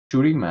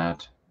shooting,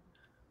 Matt.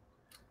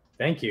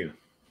 Thank you.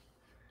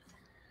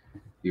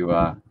 You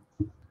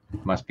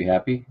must be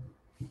happy.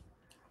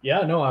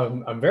 Yeah, no,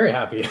 I'm very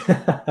happy.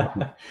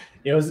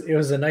 It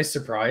was a nice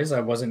surprise.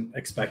 I wasn't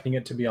expecting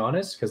it, to be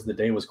honest, because the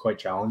day was quite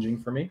challenging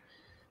for me.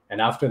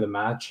 And after the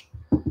match,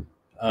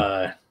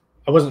 I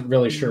wasn't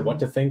really sure what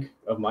to think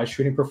of my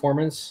shooting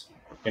performance.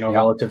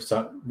 Relative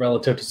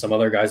to some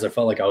other guys, I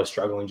felt like I was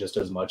struggling just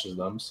as much as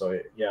them. So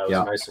it was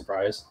a nice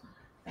surprise.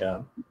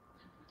 Yeah.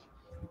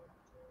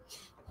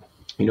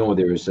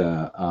 There's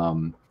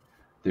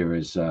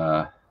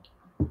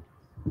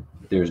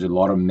a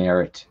lot of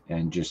merit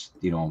in just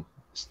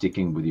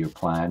sticking with your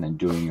plan and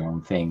doing your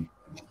own thing,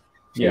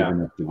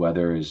 even if the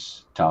weather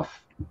is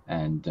tough,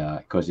 and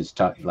because it's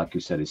tough, like you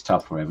said, it's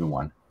tough for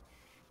everyone.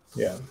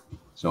 Yeah.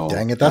 So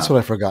dang it, that's what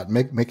I forgot.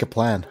 Make a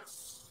plan.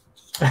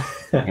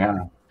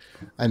 Yeah.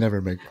 I never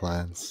make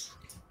plans.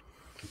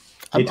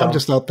 I'm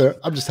just out there.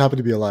 I'm just happy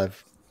to be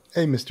alive.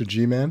 Hey, Mr.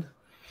 G-Man.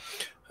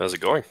 How's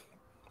it going?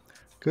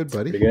 Good,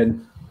 buddy. Pretty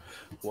good.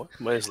 What?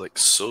 Mine is like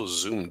so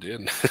zoomed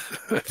in.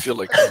 I feel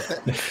like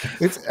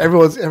it's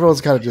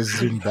everyone's kind of just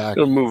zoomed back.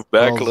 Gonna move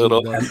back a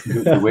little.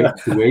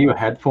 The way your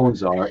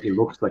headphones are, it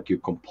looks like you're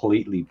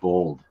completely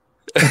bald.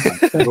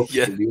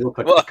 Yeah.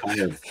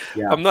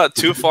 I'm not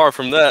too far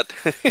from that.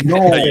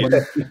 No,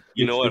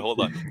 you know what? Hold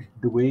on.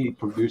 The way it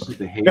produces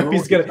the halo.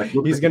 He's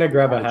gonna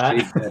grab a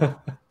hat.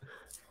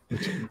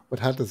 What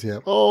hat does he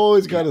have? Oh,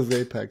 he's got his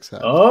Apex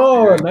hat.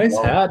 Oh, nice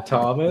hat,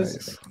 Thomas.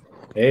 Nice.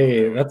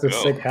 Hey, that's a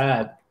sick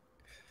hat.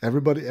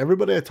 Everybody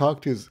I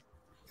talk to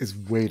is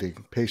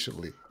waiting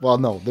patiently. Well,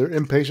 no, they're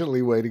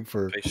impatiently waiting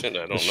for patient.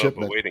 I don't know,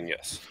 but waiting,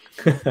 yes.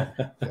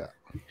 Yeah.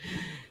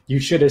 You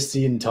should have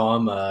seen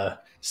Tom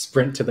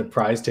sprint to the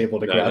prize table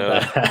to grab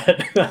that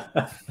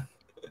hat.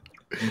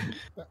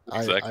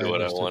 Exactly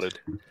what I wanted.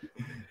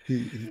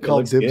 He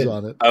called dibs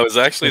on it. I was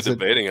actually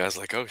debating. I was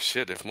like, oh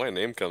shit, if my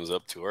name comes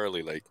up too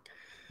early, like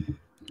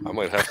I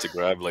might have to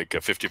grab like a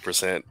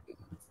 50%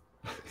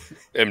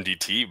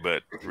 MDT,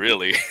 but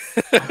really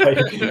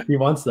he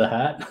wants the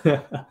hat.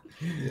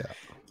 Yeah.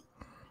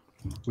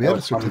 We had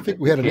a certificate.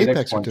 We had an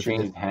Apex certificate.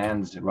 Changed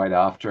hands right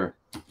after.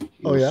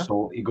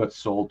 He got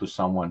sold to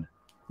someone.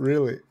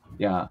 Really?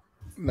 Yeah.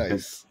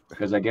 Nice.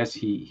 Because I guess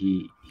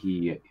he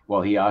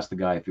asked the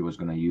guy if he was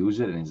going to use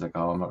it, and he's like,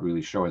 "Oh, I'm not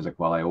really sure." He's like,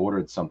 "Well, I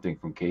ordered something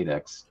from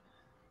Cadex,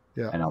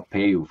 and I'll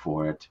pay you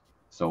for it,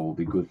 so it'll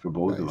be good for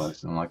both of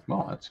us." And I'm like,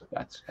 "Well,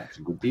 that's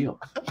a good deal."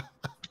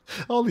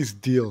 all these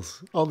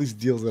deals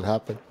that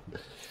happen.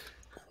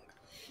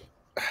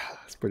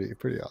 It's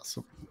pretty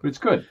awesome. But it's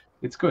good.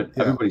 It's good.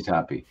 Yeah. Everybody's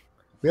happy.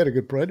 We had a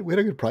good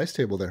prize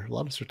table there. A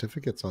lot of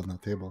certificates on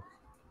that table.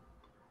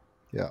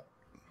 Yeah.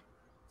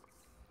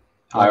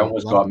 I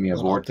almost got me a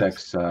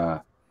Vortex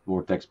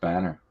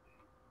banner.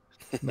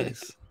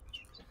 Nice.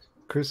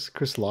 Chris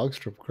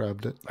Logstrup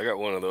grabbed it. I got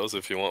one of those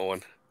if you want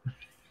one.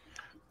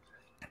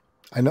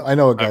 I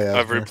know a guy.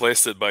 I've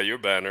replaced it by your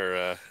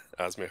banner,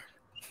 Asmir.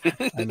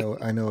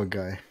 I know a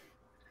guy.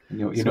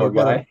 You know a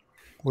guy?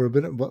 We're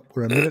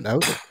a minute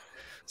out.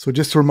 So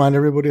just to remind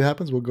everybody what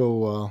happens, we'll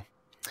go.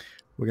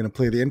 We're gonna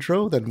play the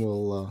intro, then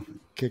we'll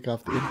kick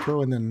off the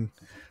intro, and then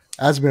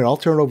Asmir, I'll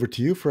turn it over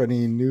to you for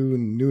any new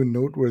and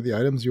noteworthy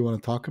items you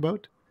want to talk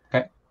about.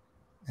 Okay.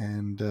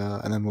 And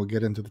then we'll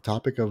get into the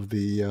topic of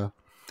the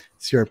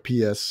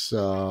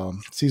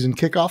CRPS season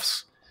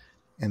kickoffs,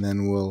 and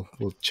then we'll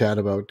chat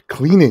about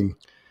cleaning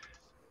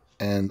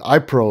and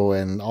iPro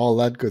and all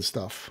that good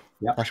stuff.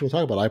 Yeah. Actually,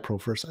 we'll talk about iPro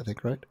first, I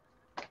think, right?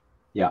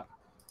 Yeah.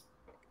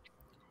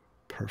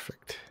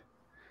 Perfect.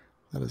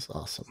 That is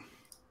awesome.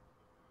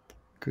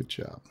 Good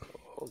job.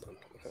 Hold on.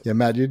 Yeah,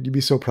 Matt, you'd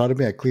be so proud of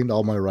me. I cleaned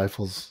all my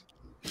rifles.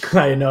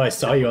 I know. I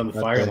saw you on the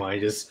fire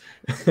line.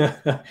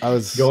 I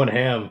was going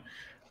ham.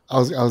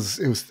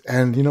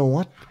 And you know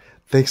what?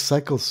 They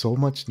cycle so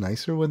much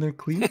nicer when they're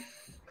clean.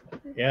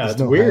 Yeah,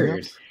 it's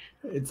weird.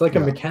 It's like a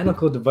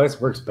mechanical device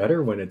works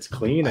better when it's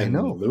clean and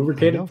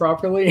lubricated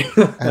properly.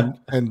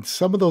 and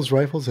some of those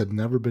rifles had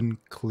never been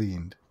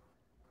cleaned.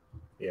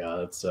 Yeah,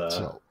 that's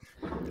so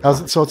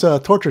it's a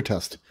torture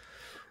test.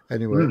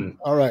 Anyway,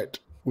 all right.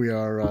 We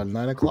are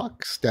 9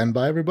 o'clock. Stand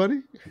by,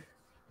 everybody.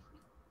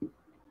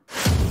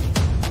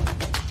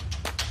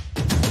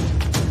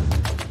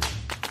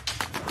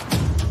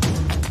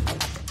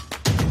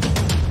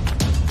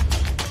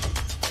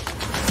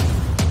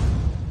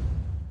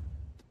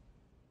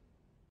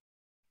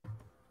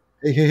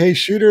 Hey,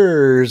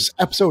 shooters!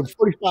 Episode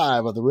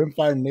 45 of the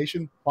Rimfire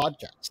Nation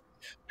podcast.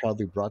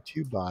 Proudly brought to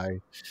you by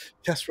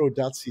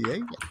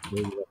Testro.ca,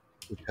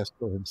 the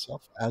Testro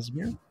himself,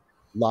 Asmir,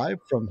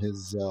 live from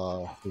his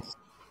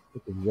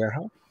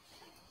warehouse.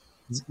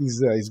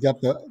 He's got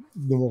the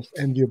most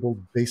enviable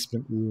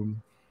basement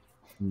room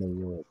in the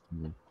world.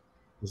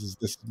 This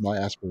is my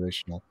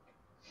aspirational.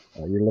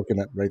 You're looking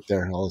at right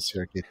there, all the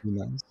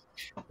CRK29s.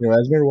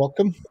 Asmir,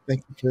 welcome.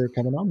 Thank you for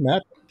coming on,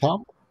 Matt,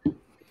 Tom,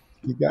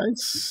 you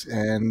guys.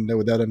 And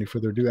without any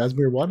further ado,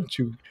 Asmir, why don't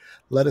you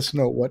let us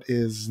know what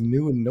is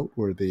new and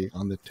noteworthy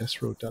on the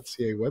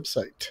Testro.ca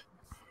website?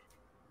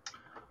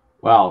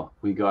 Well,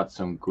 we got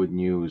some good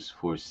news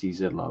for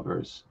CZ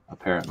lovers.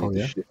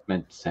 Apparently, the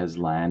shipment has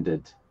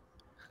landed.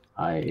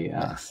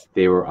 Nice.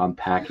 They were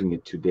unpacking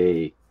it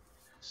today,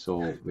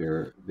 so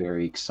we're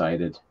very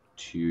excited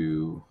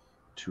to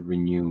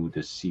renew the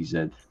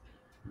CZ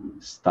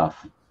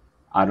stuff.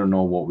 I don't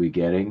know what we're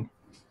getting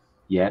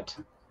yet.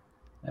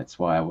 That's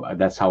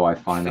how I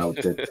find out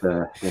that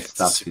that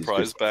stuff surprise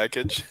is just,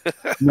 package.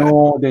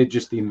 No, they're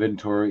just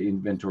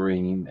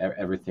inventorying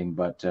everything,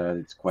 but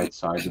it's quite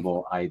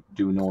sizable. I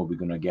do know we're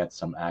gonna get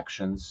some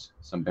actions,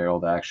 some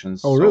barreled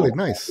actions. Oh, really?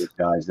 Nice. These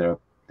guys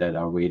that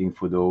are waiting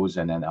for those,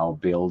 and then our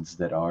builds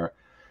that are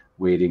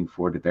waiting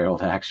for the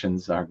barreled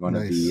actions are going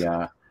to be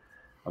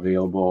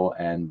available.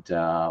 And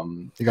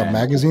you got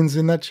magazines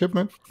in that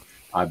shipment?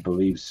 I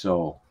believe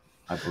so.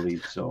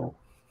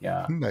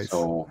 Yeah. Nice.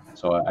 So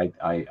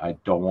I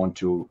don't want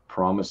to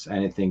promise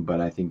anything,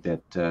 but I think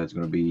that it's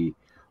going to be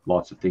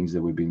lots of things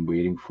that we've been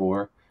waiting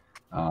for.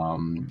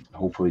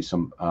 Hopefully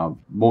some,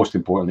 most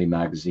importantly,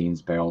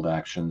 magazines, barreled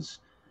actions.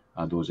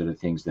 Those are the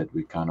things that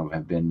we kind of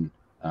have been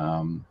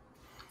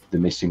the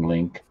missing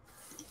link.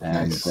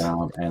 And nice.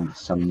 And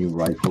some new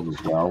rifles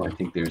as well. I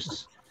think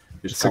there's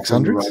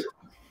 600s.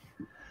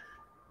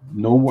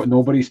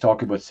 Nobody's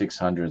talking about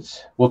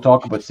 600s. We'll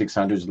talk about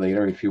 600s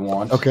later if you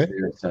want. Okay.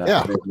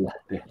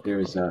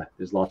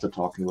 There's lots of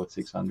talking about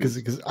 600s.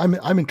 Because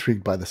I'm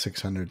intrigued by the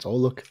 600s. Oh,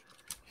 look,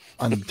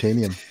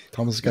 unobtainium.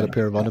 Thomas has got a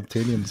pair of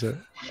unobtainiums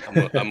there.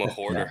 I'm a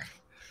hoarder.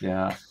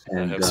 Yeah,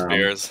 and I have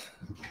spares.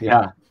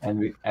 Yeah,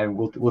 and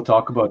we'll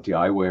talk about the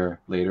eyewear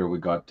later. We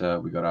got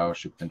our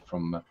shipment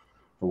from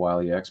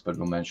Wiley X, but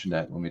we'll mention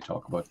that when we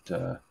talk about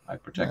eye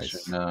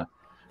protection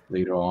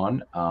later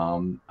on.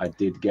 I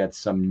did get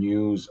some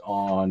news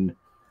on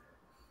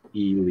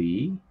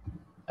Ely.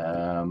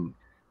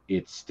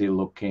 It's still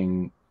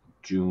looking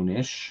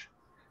June-ish.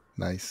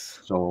 Nice.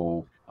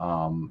 So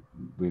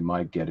we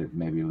might get it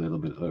maybe a little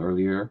bit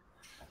earlier,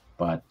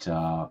 but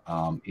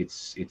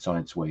it's on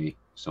its way.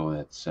 So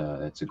that's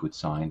a good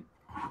sign.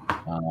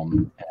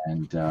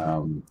 And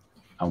I'm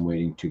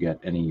waiting to get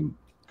any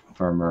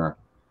firmer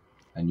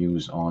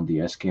news on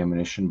the SK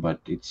ammunition, but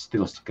it's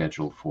still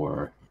scheduled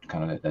for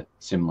kind of that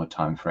similar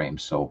time frame.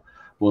 So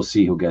we'll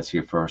see who gets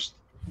here first.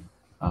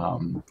 Yeah,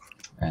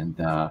 and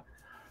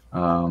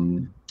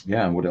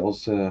what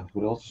else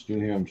is new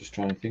here? I'm just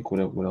trying to think.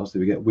 What else did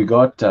we get? We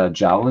got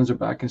javelins are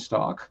back in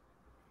stock.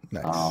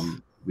 Nice.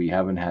 We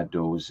haven't had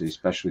those,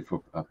 especially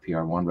for a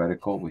PR1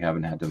 reticle. We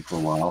haven't had them for a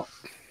while,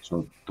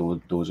 so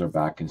those are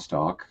back in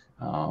stock.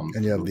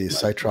 And you have the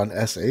Citron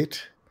S8.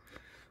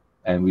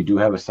 And we do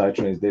have a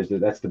Citron.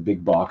 That's the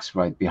big box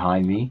right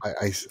behind me.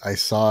 I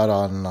saw it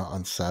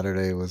on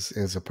Saturday. It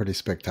was a pretty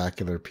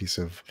spectacular piece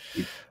of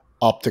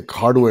optic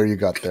hardware you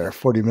got there.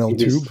 40 mil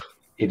tube.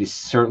 It is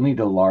certainly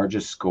the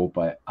largest scope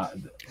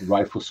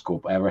rifle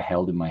scope I ever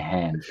held in my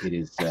hand. It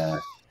is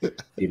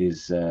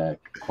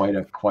quite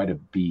a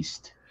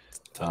beast.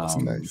 That's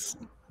nice.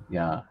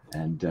 Yeah,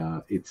 and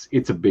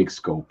it's a big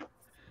scope.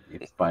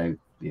 It's by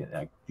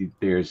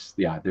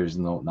there's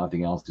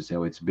nothing else to say.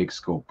 Oh, it's a big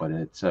scope, but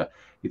it's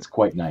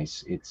quite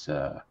nice. It's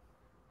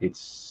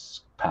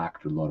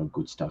packed with a lot of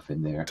good stuff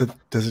in there.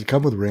 Does it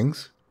come with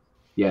rings?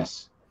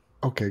 Yes.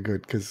 Okay,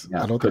 good, because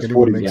I don't think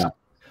anyone 40, makes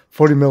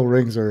 40 mil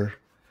rings. Or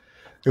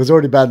it was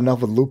already bad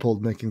enough with Loophole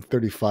making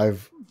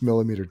 35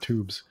 millimeter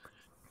tubes.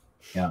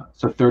 Yeah,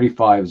 so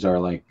 35s are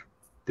like,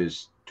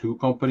 there's two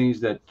companies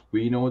that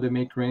we know that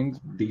make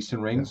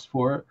decent rings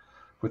for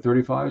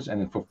 35s,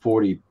 and then for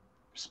 40,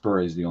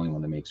 Spur is the only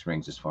one that makes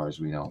rings as far as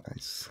we know.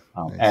 Nice.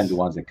 And the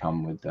ones that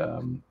come with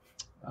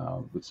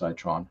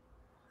Citron.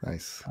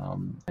 Nice.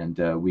 And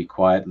we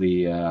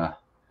quietly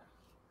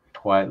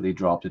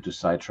dropped it to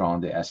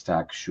Citron. The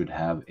S-Tac should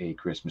have a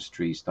Christmas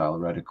tree style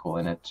reticle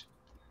in it.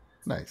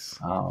 Nice.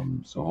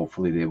 So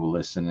hopefully they will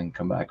listen and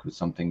come back with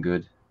something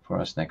good for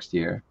us next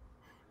year.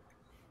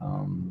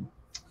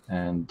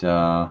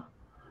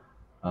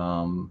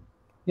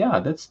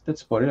 Yeah,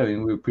 that's about it. I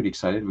mean, we're pretty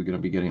excited. We're going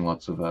to be getting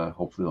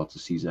hopefully lots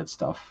of CZ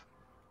stuff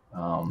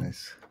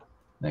nice.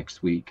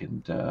 next week,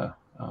 and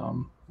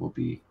we'll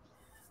be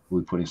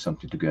putting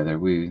something together.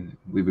 We've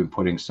been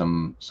putting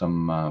some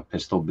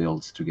pistol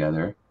builds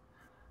together.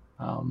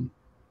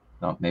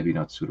 Maybe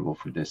not suitable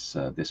for this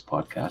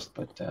podcast,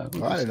 but I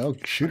don't know.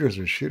 Shooters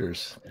are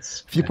shooters.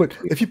 If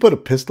you put a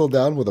pistol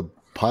down with a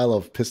pile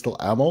of pistol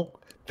ammo,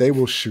 they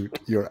will shoot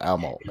your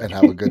ammo and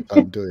have a good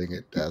time doing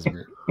it,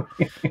 Asmir.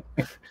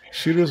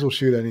 Shooters will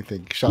shoot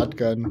anything.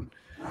 Shotgun,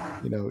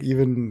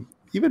 even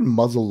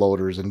muzzle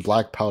loaders and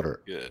black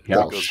powder. Yeah, if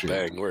it goes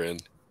bang, we're in.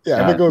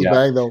 Yeah, if it goes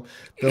bang,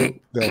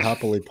 they'll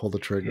happily pull the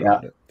trigger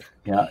on it.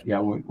 Yeah.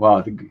 Well,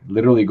 it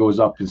literally goes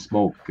up in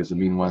smoke because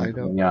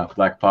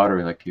black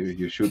powder, like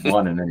you shoot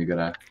one and then you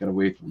gotta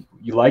wait.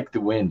 You like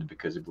the wind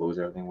because it blows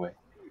everything away.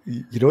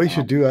 You know what you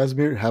should do,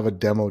 Asmir? Have a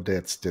demo day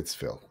at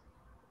Stittsville,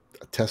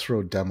 a test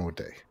road demo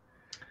day.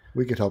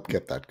 We could help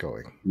get that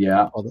going.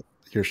 Yeah.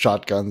 Your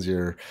shotguns,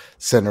 your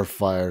center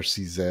fire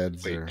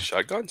CZs. Wait,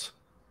 shotguns?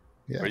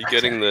 Yeah. Are you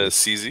getting the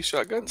CZ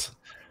shotguns?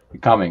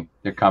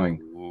 They're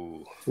coming.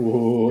 Ooh.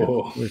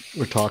 Ooh. Yeah,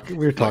 we're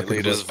talking about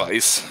latest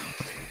Vice.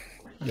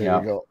 There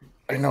you go.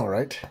 I know,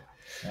 right?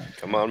 Yeah.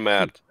 Come on,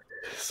 Matt.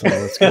 So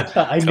that's good.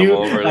 I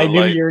knew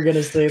you were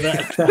gonna say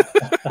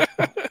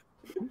that.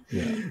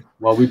 Yeah.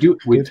 Well, we do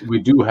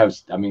have.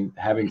 I mean,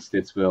 having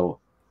Stittsville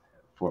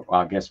for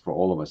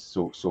all of us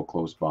so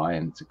close by,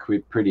 and it's a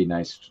pretty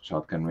nice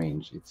shotgun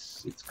range.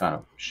 It's kind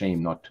of a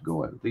shame not to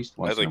go at least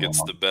once. I think in a it's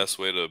while. the best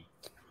way to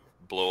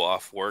blow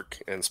off work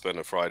and spend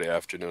a Friday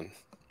afternoon.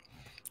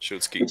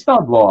 Shoot ski. It's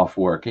not blow off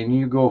work, and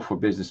you go for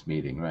business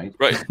meeting, right?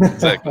 Right,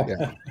 exactly.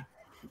 Yeah.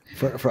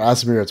 For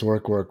Asmir, it's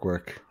work.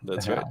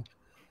 That's right.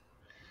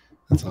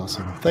 That's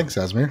awesome. Thanks,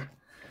 Asmir.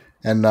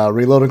 And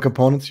reloading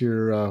components,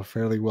 you're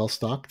fairly well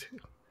stocked.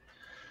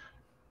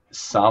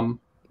 Some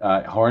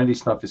Hornady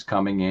stuff is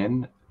coming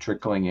in,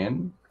 trickling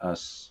in.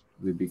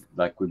 We've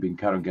been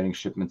kind of getting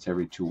shipments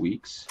every 2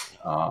 weeks.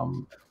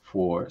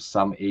 For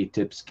some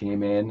A-tips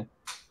came in,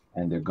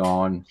 and they're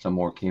gone. Some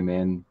more came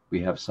in. We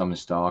have some in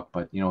stock,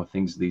 but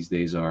things these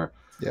days are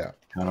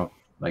kind of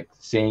like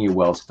saying you're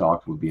well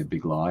stocked would be a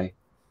big lie.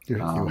 You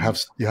have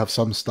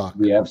some stock.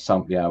 We have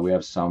some. Yeah, we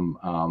have some.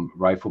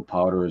 Rifle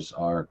powders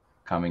are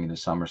coming in the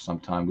summer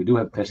sometime. We do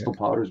have pistol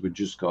powders. We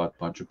just got a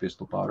bunch of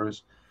pistol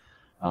powders.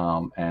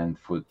 And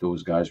for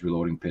those guys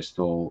reloading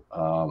pistol,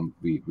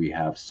 we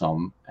have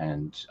some,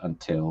 and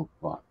until,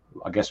 well,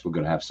 I guess we're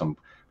going to have some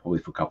probably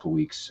for a couple of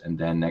weeks, and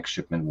then next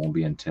shipment won't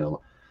be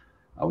until,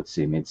 I would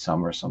say,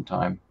 midsummer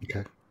sometime.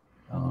 Okay.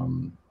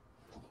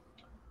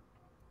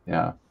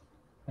 Yeah.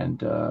 And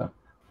do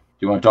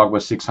you want to talk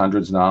about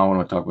 600s now, or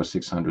want to talk about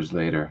 600s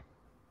later?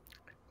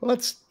 Well,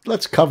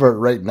 let's cover it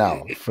right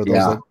now for those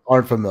that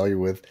aren't familiar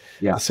with.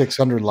 Yeah. The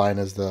 600 line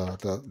is the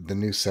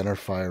new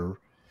centerfire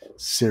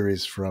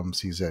series from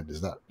CZ.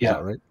 Is that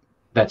right?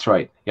 That's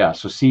right. Yeah.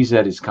 So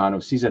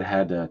CZ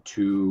had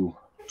two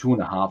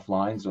and a half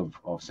lines of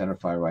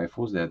centerfire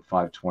rifles. They had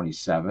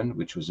 527,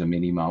 which was a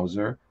mini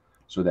Mauser.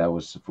 So that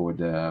was for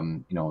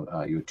the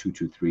your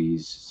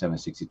 223s,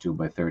 762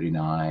 by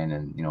 39,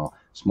 and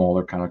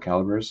smaller kind of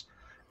calibers.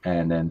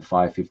 And then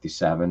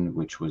 557,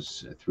 which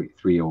was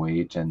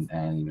 308 and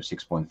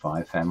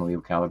 6.5 family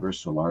of calibers,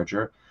 so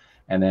larger.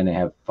 And then they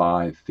have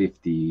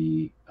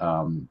 550,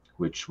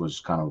 which was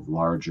kind of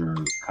larger,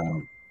 kind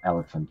of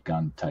elephant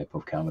gun type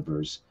of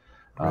calibers,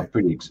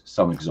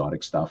 some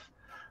exotic stuff.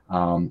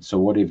 So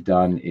what they've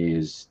done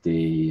is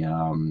they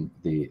come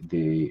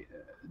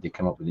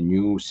up with a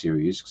new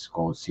series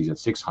called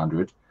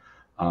CZ600,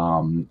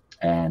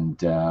 and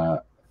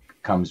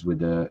comes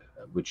with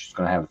which is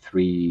going to have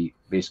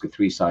basically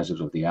three sizes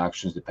of the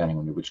actions depending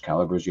on which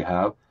calibers you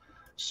have.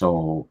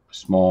 So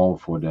small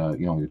for the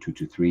your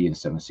 223 and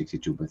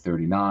 762 by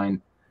 39,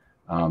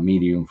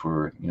 medium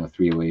for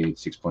 308,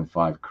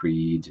 6.5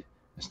 Creed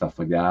and stuff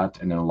like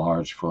that, and then a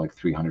large for like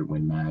 300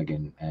 Win Mag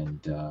and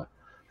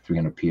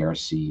 300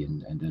 PRC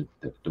and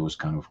those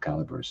kind of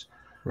calibers.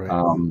 Right.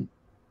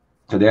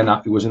 So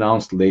it was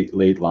announced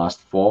late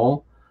last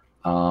fall,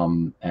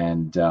 and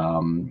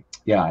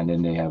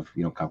then they have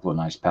a couple of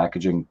nice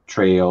packaging.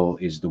 Trail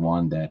is the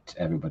one that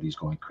everybody's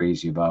going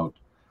crazy about.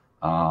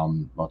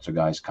 Lots of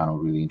guys kind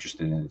of really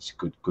interested in it. It's a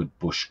good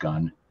bush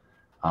gun,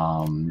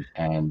 so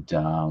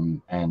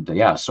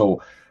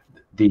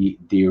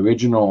the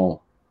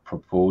original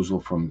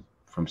proposal from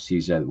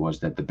CZ was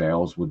that the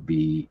barrels would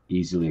be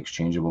easily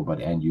exchangeable by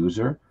the end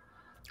user.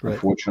 Right.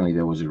 Unfortunately,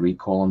 there was a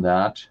recall on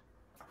that,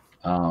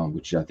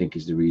 which I think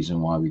is the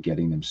reason why we're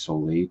getting them so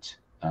late.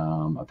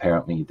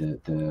 Apparently,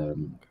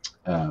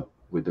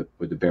 with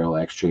the barrel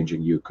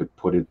exchanging, you could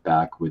put it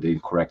back with the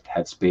incorrect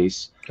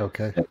headspace.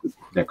 Okay.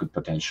 That could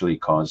potentially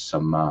cause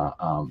some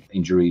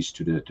injuries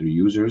to the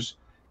users.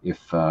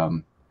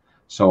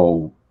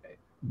 So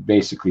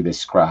basically, they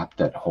scrapped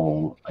that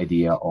whole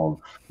idea of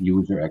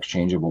user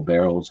exchangeable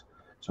barrels.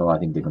 So I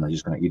think they're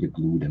just gonna either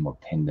glue them or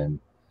pin them.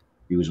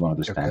 Use one of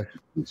the standard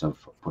methods of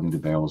putting the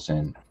barrels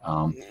in.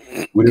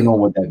 We don't know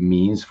what that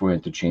means for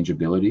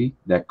interchangeability.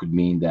 That could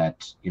mean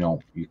that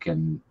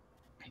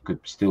it could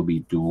still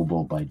be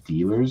doable by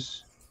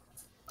dealers,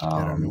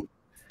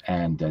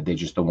 and they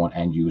just don't want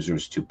end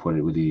users to put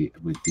it with the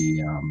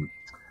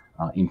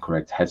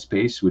incorrect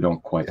headspace. We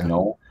don't quite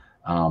know.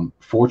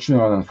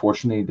 Fortunately or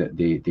unfortunately, that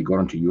they got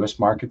into U.S.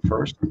 market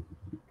first,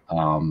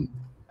 and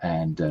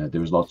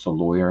there was lots of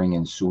lawyering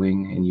and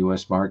suing in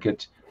U.S.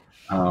 market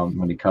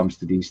when it comes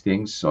to these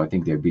things. So I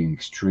think they're being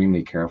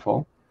extremely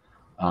careful.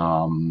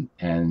 But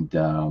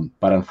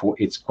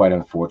it's quite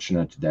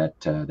unfortunate that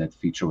that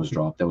feature was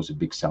dropped. That was a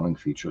big selling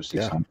feature.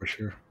 600. Yeah, for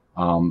sure.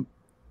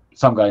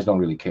 Some guys don't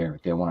really care.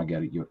 They want to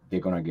get it. They're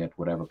going to get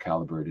whatever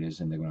caliber it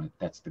is, and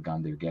that's the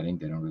gun they're getting.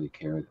 They don't really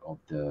care of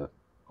the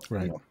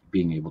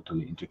being able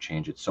to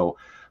interchange it. So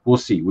we'll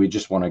see. We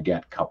just want to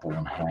get a couple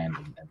on hand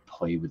and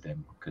play with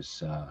them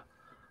because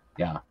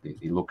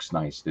it looks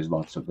nice. There's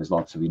lots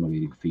of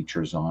innovative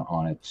features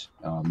on it.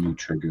 New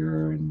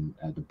trigger and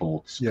the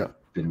bolts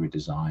been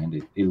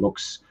redesigned. It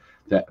looks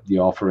that the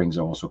offerings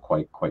are also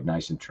quite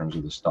nice in terms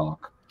of the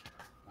stock.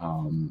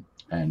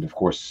 And of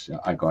course,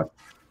 I got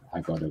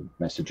I got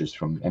messages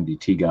from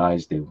MDT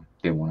guys.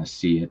 They want to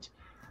see it.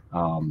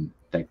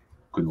 That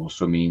could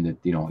also mean that,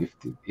 you know, if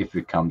it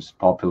becomes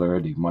popular,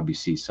 they might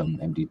see some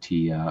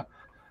MDT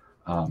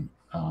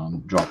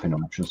drop-in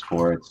options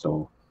for it.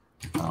 So,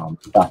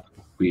 but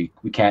we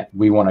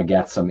want to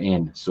get some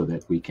in so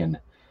that we can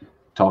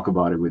talk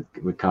about it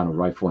with kind of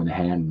rifle in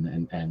hand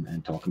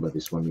and talk about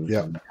this when we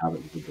have it a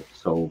little bit.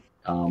 So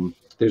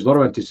there's a lot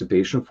of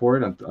anticipation for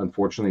it.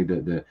 Unfortunately,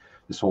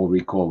 this whole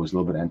recall was a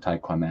little bit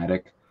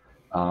anticlimactic.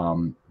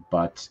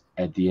 But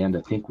at the end,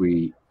 I think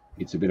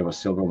it's a bit of a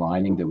silver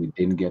lining that we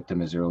didn't get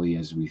them as early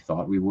as we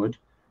thought we would,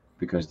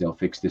 because they'll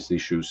fix this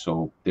issue.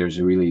 So there's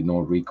really no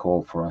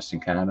recall for us in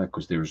Canada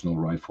because there's no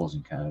rifles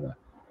in Canada.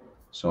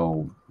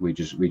 So we're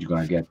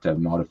going to get a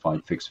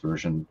modified fixed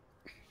version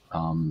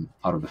out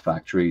of the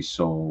factory.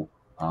 So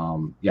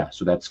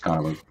so that's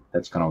kind of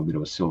a bit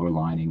of a silver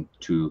lining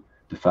to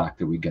the fact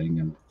that we're getting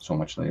them so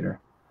much later.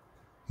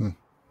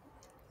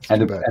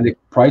 And the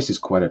price is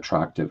quite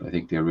attractive. I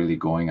think they're really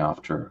going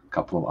after a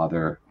couple of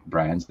other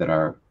brands that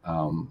are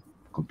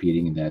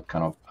competing in that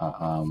kind of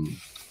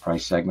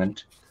price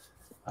segment.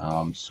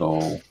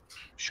 So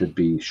should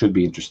be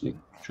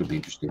interesting.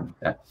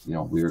 That, you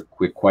know, we're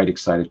quite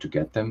excited to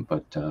get them,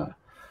 but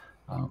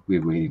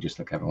we're waiting just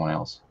like everyone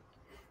else.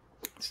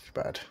 It's too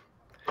bad.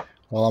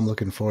 Well, I'm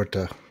looking forward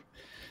to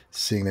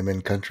seeing them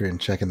in country and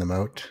checking them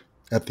out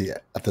at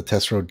the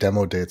Test Road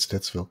demo day at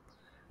Stittsville.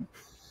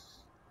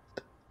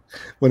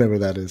 Whenever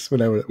that is.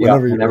 Whenever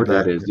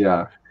that is.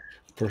 Yeah.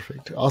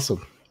 Perfect.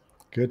 Awesome.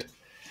 Good.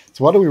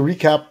 So why don't we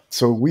recap?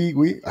 So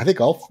we I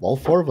think all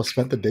four of us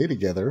spent the day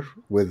together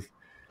with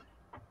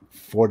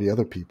 40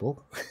 other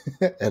people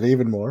at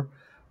Avonmore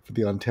for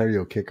the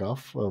Ontario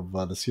kickoff of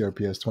the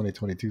CRPS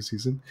 2022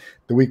 season.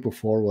 The week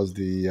before was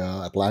the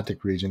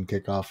Atlantic region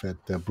kickoff at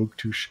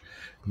Bouctouche,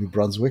 New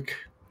Brunswick.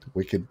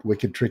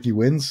 Wicked tricky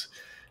wins.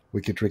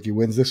 Wicked tricky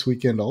wins this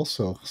weekend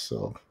also.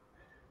 So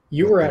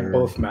you were at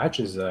both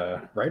matches,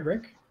 right,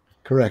 Rick?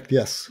 Correct.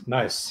 Yes.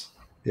 Nice.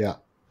 Yeah.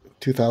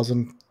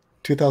 2,000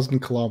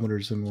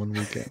 kilometers in one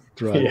weekend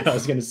drive. Yeah, I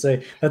was going to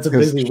say that's a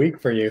busy week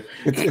for you.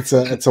 It's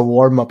a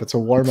warm up. It's a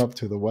warm up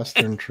to the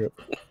Western trip.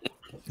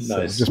 Nice.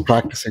 So just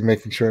practicing,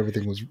 making sure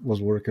everything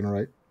was working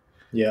right.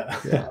 Yeah.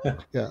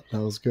 That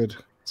was good.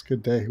 It's a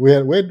good day. We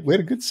had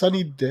a good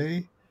sunny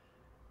day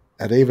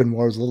at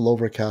Avonmore. It was a little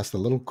overcast, a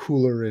little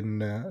cooler in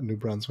New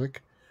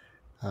Brunswick.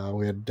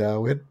 We had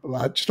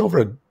just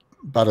over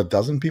about a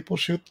dozen people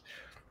shoot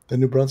the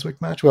New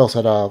Brunswick match. We also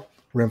had a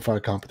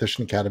Rimfire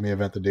Competition Academy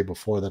event the day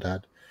before that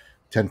had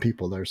 10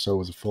 people there, so it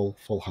was a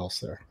full house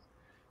there.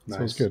 Nice. So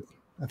it was good.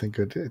 I think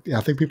good. Yeah,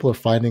 I think people are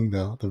finding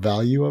the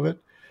value of it,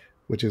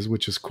 which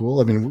is cool.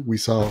 I mean, we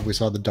saw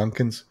the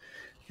Duncans,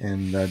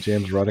 and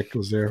James Ruddick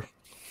was there,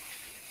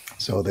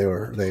 so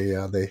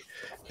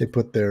they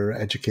put their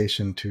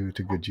education to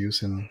good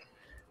use, and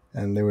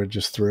they were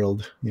just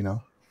thrilled. You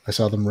know, I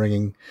saw them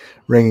ringing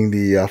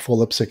the full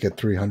lipstick at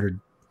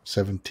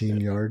 317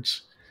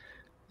 yards.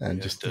 And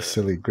just a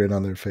silly grin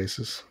on their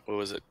faces. What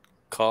was it?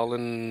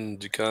 Colin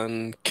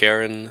Dugan,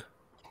 Karen.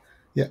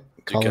 Yeah,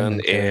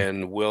 Dugan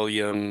and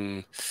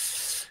William.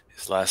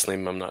 His last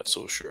name I'm not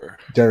so sure.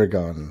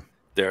 Daragon.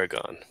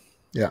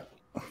 Yeah,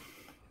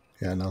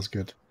 that was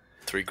good.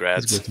 3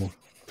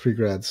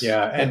 grads.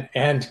 Yeah,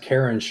 and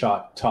Karen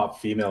shot top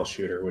female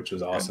shooter, which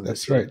was awesome.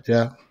 That's right.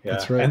 Yeah,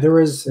 that's right. And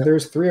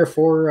there's 3 or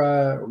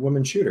 4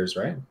 women shooters,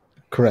 right?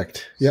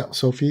 Correct. Yeah,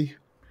 Sophie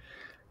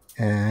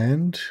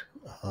and.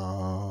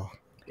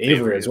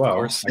 Avery as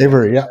well.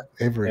 Avery.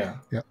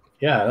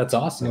 Yeah, that's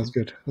awesome. That was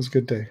good. It was a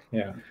good day.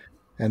 Yeah.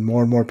 And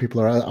more people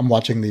are. I'm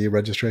watching the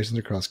registrations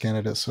across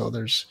Canada, so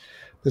there's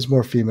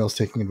more females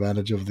taking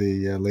advantage of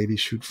the Ladies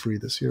Shoot Free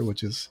this year,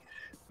 which is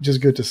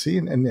good to see,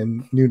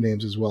 and new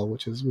names as well,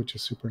 which is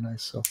super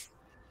nice. So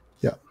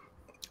yeah,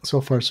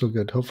 so far so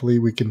good. Hopefully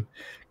we can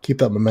keep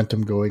that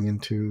momentum going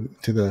into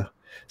the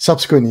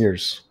subsequent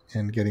years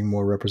and getting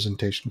more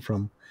representation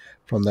from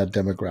that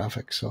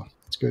demographic. So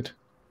it's good.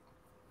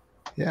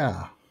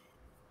 Yeah.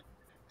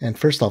 And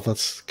first off,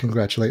 let's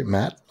congratulate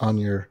Matt on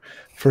your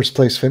first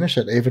place finish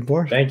at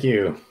Avonmore. Thank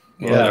you.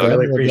 Yeah, I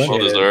really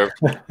appreciate it.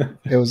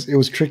 It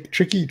was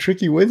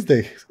tricky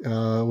Wednesday.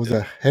 It was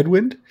a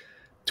headwind,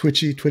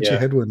 twitchy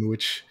headwind,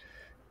 which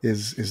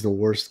is the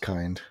worst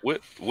kind.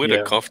 With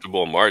a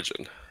comfortable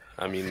margin.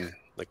 I mean,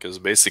 like, it was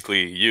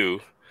basically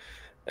you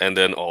and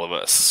then all of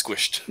us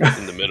squished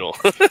in the middle.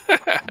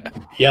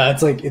 Yeah,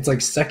 it's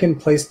like second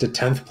place to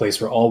 10th place.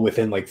 We're all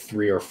within like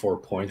 3 or 4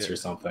 points or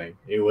something.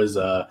 It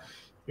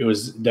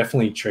was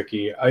definitely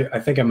tricky. I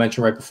think I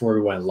mentioned right before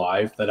we went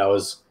live that I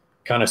was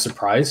kind of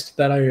surprised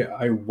that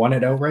I won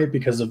it outright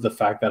because of the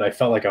fact that I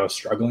felt like I was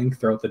struggling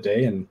throughout the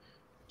day, and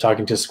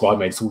talking to squad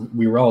mates,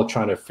 we were all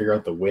trying to figure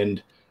out the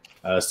wind.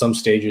 Some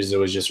stages it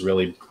was just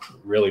really,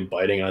 really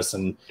biting us,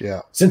 and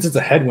since it's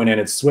a headwind and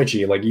it's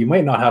switchy, like, you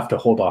might not have to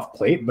hold off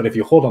plate, but if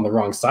you hold on the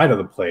wrong side of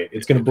the plate,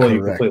 it's going to blow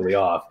you completely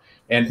off.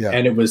 And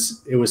it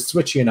was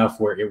switchy enough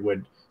where it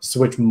would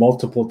switch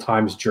multiple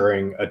times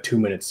during a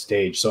 2-minute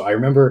stage. So I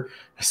remember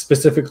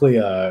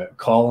specifically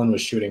Colin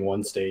was shooting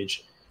one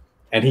stage,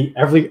 And he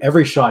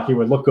every shot he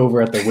would look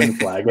over at the win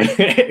flag and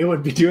it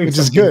would be doing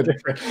something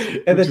different.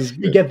 And then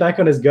he'd get back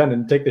on his gun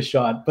and take the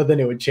shot, but then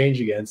it would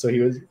change again. So he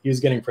was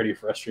getting pretty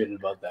frustrated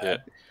about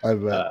that.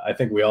 Yeah. I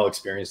think we all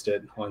experienced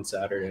it on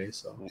Saturday.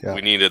 So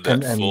we needed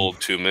that full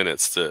 2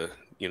 minutes to,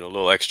 a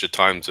little extra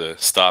time to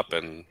stop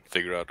and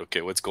figure out,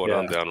 okay, what's going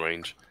on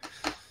downrange.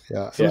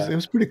 Yeah, so it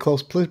was pretty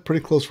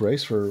close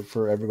race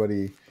for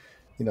everybody,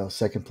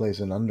 second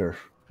place and under.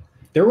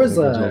 There was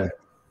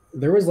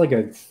like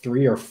a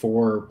 3 or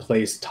 4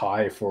 place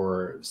tie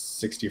for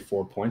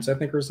 64 points, I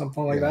think, or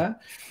something like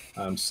that.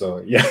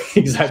 So yeah,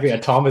 exactly. Yeah,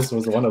 Thomas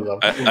was one of them.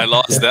 I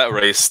lost that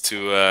race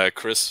to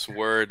Chris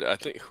Ward. I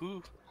think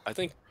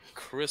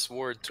Chris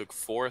Ward took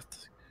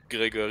 4th,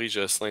 Gregory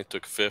Jocelyn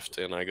took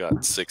 5th, and I got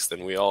 6th,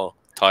 and we all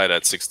tied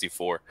at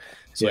 64.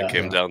 So it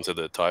came down to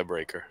the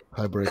tiebreaker.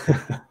 Who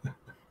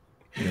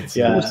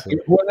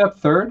won that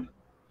 3rd?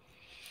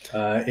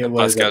 It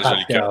was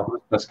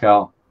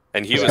Pascal.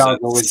 And he was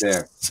always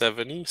there.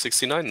 70,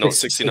 69? No,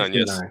 69,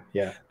 69,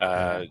 yes.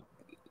 Yeah.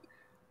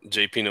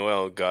 JP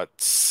Noel got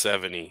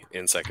 70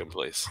 in second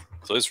place.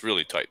 So it's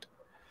really tight.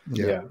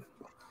 Yeah.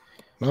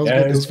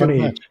 It was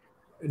funny.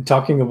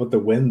 Talking about the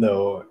win,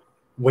 though,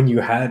 when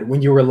you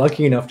were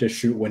lucky enough to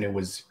shoot when it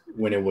was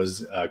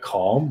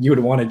calm, you would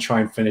want to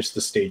try and finish the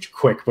stage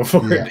quick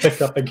before it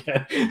picked up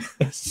again.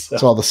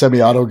 So all the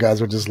semi-auto guys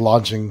were just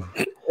launching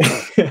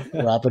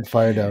rapid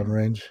fire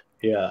downrange.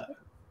 Yeah,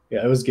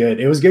 it was good.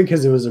 It was good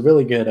because it was a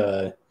really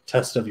good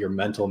test of your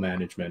mental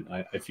management.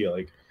 I feel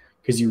like,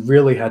 because you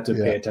really had to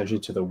pay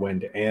attention to the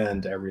wind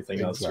and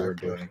everything else you were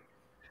doing.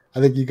 I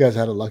think you guys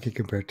had it lucky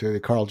compared to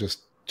Carl.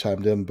 Just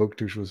chimed in.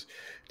 Bouctouche was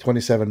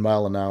 27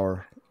 mile an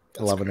hour,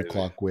 11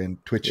 o'clock wind,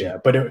 twitchy. Yeah,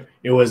 but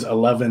it was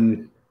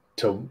 11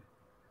 to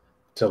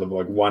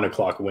like 1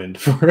 o'clock wind.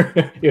 For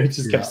it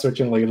just kept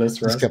switching like this.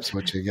 Just kept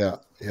switching. Yeah.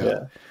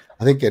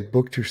 I think at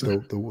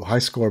Bouctouche, the high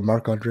score,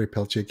 Marc-Andre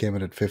Pelletier came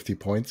in at 50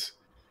 points.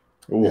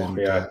 Ooh,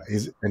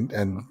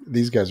 and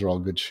these guys are all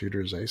good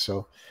shooters, eh?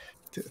 So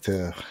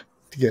to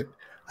get,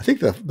 I think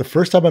the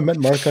first time I met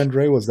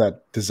Marc-Andre was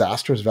that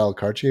disastrous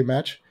Valcartier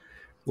match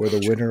where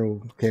the winner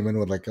came in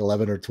with like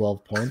 11 or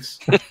 12 points.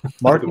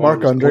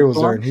 Marc-Andre was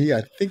there, and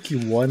I think he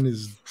won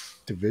his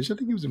division. I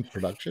think he was in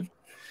production.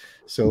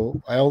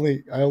 So I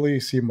only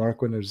see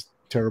Marc when there's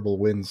terrible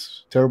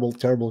winds,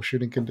 terrible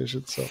shooting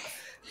conditions. So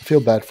I feel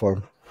bad for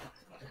him.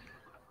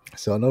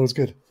 So no, it was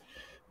good.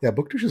 Yeah,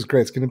 Bouctouche is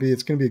great. It's gonna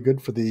be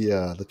good for the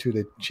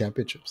 2-day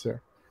championships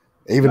there.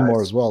 Even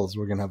more as well, as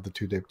we're gonna have the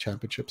 2-day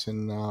championships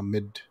in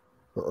mid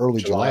or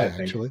early July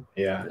actually.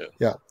 Yeah.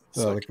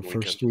 Like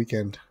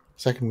the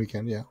second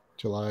weekend,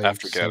 July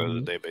after Canada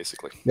Day,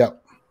 basically. Yeah.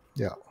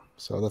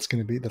 So that's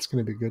gonna be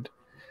good.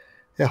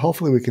 Yeah,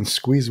 hopefully we can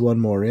squeeze one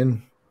more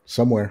in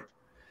somewhere.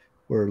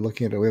 We're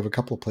looking at it. We have a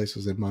couple of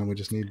places in mind. We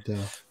just need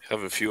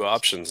have a few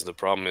options. The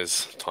problem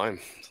is time.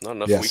 There's not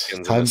enough weekends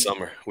in the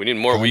summer. We need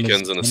more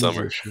weekends in the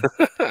summer.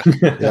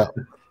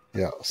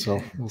 Yeah.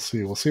 So we'll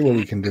see. We'll see what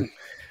we can do.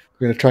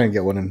 We're going to try and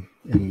get one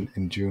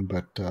in June,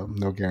 but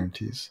no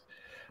guarantees.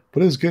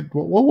 But it was good.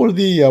 What were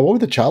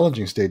the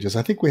challenging stages?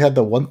 I think we had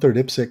the 1/3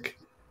 IPSC.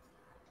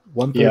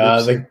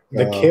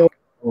 The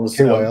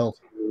KYL.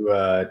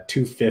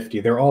 250.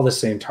 They're all the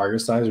same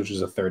target size, which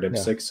is a 1/3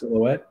 IPSC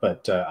silhouette,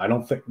 but I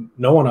don't think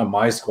no one on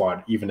my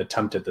squad even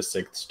attempted the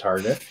 6th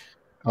target.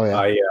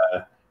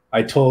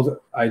 I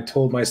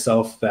told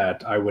myself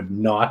that I would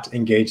not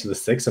engage the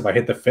 6th. If I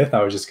hit the 5th,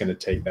 I was just going to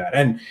take that.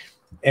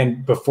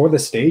 And before the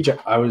stage,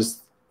 I was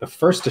the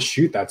first to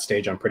shoot that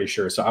stage, I'm pretty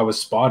sure. So I was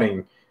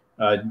spotting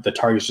the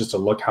targets just to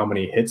look how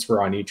many hits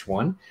were on each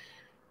one.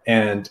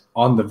 And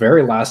on the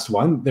very last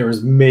one, there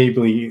was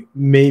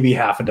maybe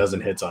half a dozen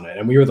hits on it,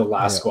 and we were the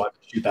last squad to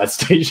shoot that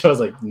stage. I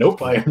was like,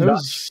 "Nope, I am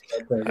not."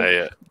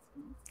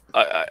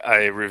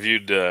 I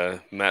reviewed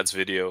Matt's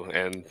video,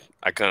 and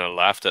I kind of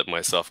laughed at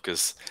myself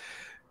because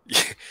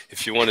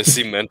if you want to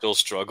see mental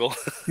struggle,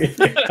 look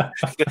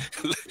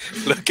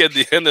at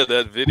the end of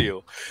that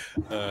video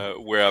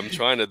where I'm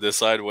trying to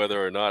decide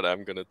whether or not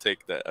I'm going to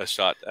take a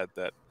shot at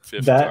that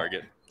 5th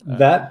target.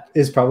 That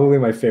is probably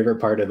my favorite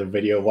part of the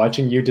video,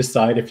 watching you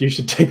decide if you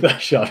should take that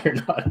shot or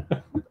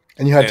not.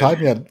 And you had time?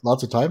 You had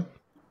lots of time?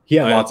 He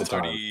had lots of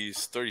 30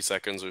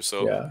 seconds or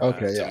so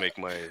to make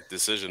my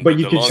decision. But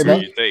the longer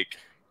you take,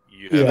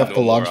 you have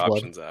no more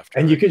options after.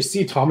 And you could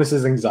see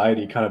Thomas's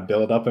anxiety kind of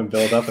build up, and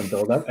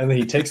then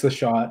he takes the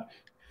shot,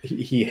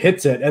 he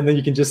hits it, and then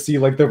you can just see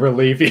like the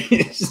relief.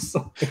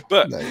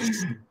 But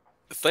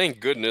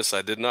thank goodness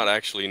I did not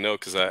actually know,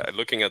 because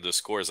looking at the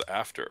scores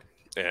after,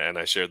 and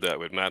I shared that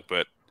with Matt,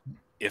 but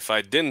if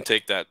I didn't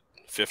take that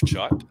 5th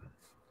shot,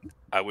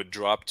 I would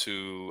drop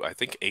to, I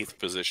think, 8th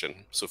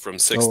position. So from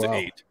 6 to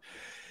 8.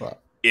 Wow.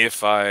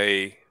 If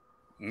I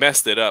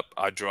messed it up,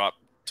 I'd drop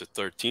to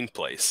 13th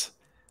place.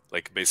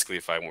 Like basically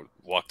if I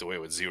walked away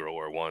with 0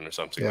 or 1 or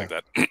something like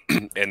that.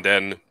 And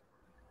then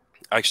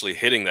actually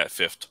hitting that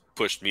 5th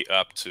pushed me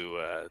up to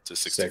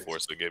 64,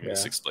 so it gave me the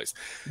 6th place.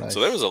 Nice.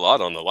 So there was a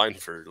lot on the line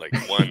for like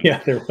one.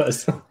 Yeah, there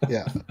was.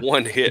 Yeah,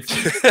 one hit.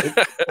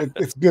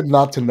 It's good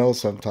not to know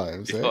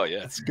sometimes. Eh? Oh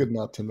yeah, it's good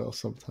not to know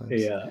sometimes.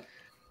 Yeah.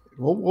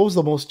 What was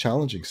the most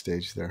challenging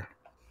stage there?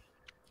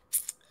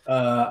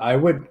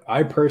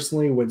 I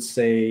personally would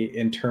say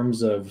in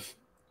terms of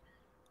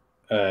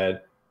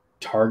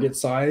target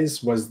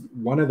size was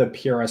one of the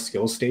PRS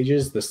skill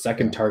stages. The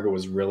second target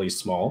was really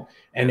small,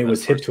 and it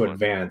was hit to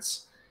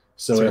advance.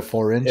 So like a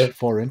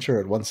 4-incher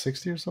at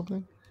 160 or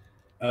something.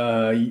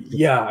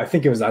 Yeah, I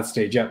think it was that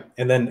stage. Yeah,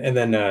 and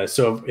then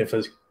so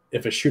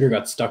if a shooter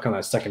got stuck on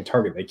that second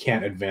target, they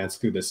can't advance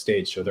through this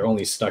stage, so they're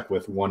only stuck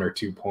with 1 or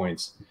 2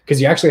 points because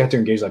you actually have to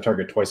engage that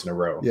target twice in a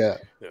row. Yeah.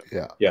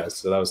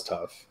 So that was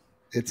tough.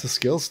 It's a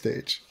skill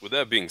stage. With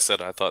that being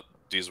said, I thought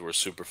these were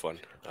super fun.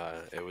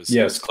 It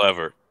was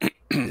clever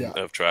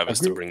of Travis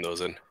to bring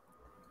those in.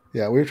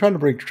 Yeah, we were trying to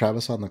bring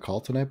Travis on the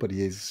call tonight, but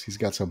he's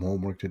got some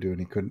homework to do and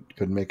he couldn't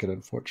make it,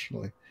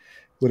 unfortunately.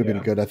 Would have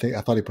been good. I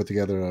thought he put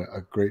together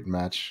a great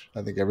match.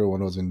 I think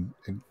everyone was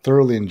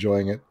thoroughly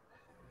enjoying it.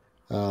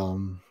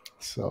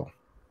 So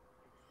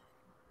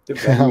the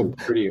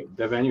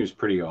venue is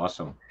pretty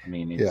awesome. I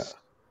mean,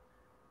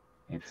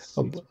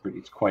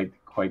 it's quite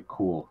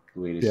cool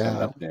the way they set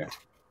it up there.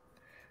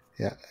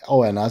 Yeah.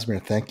 Oh, and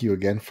Asmir, thank you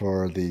again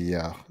for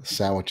the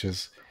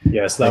sandwiches.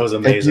 Yes, that was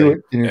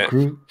amazing. And your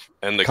crew,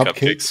 and the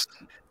cupcakes.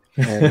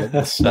 And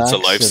that's a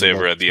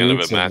lifesaver at the end of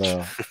a match.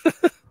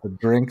 The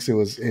drinks, it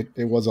was a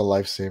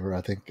lifesaver.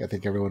 I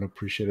think everyone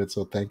appreciated it.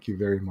 So thank you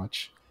very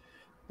much.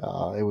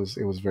 It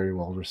was very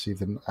well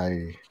received, and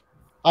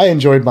I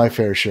enjoyed my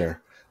fair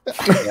share.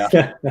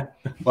 Yeah.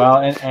 Well,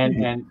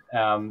 and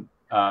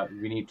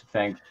we need to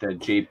thank the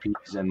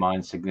JPs and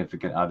mine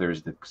significant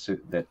others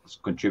that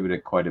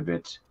contributed quite a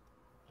bit.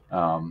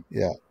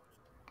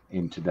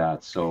 Into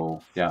that.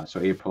 So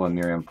April and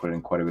Miriam put in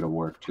quite a bit of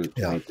work to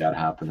make that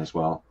happen as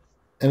well.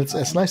 And it's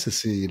nice to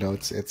see.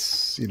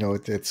 It's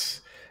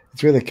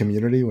really a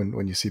community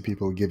when you see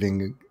people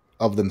giving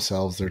of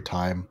themselves, their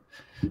time.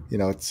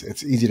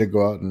 It's easy to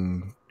go out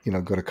and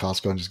go to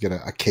Costco and just get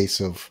a case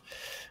of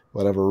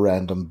whatever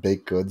random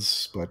baked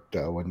goods, but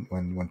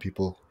when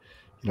people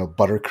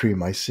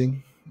buttercream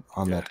icing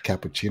on that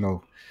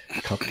cappuccino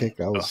cupcake,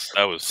 that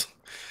was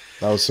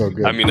so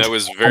good. I mean, I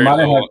was very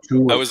low.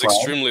 I was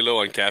extremely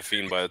low on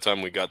caffeine by the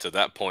time we got to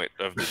that point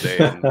of the day.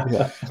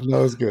 That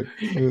was good.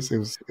 It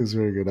was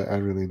very good. I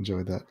really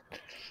enjoyed that.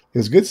 It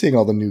was good seeing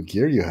all the new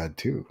gear you had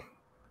too.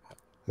 I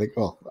think,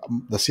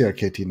 the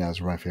CRKT knives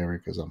were my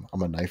favorite because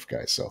I'm a knife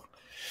guy, so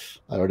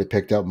I already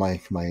picked out my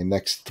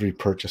next 3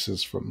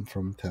 purchases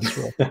from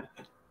Tesla.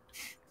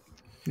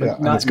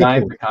 It's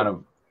knife to kind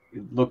of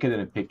look at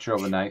a picture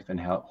of a knife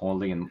and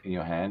holding in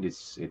your hand.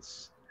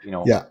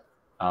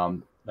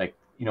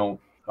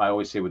 I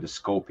always say with the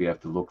scope, you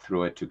have to look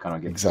through it to kind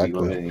of get the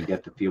feel of it, and you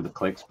get to feel the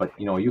clicks. But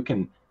you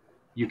can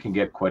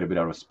get quite a bit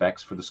out of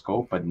specs for the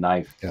scope, but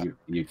knife,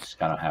 you just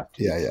kind of have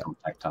to be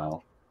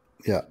tactile.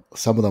 Yeah,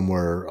 some of them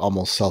were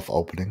almost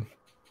self-opening.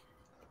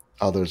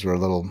 Others were a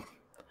little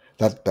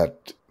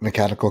that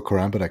mechanical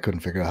karambit. I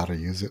couldn't figure out how to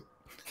use it.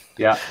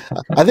 Yeah,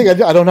 I think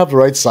I don't have the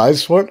right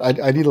size for it.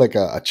 I need like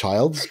a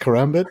child's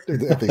karambit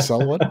if they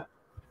sell one.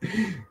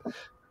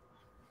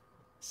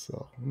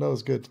 So no, it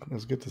was good. It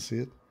was good to see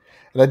it.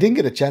 And I didn't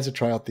get a chance to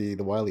try out the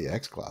Wiley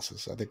X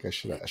glasses. I think I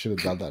should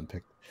have done that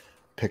and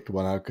picked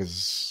one out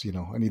because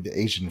I need the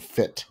Asian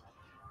fit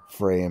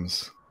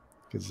frames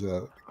because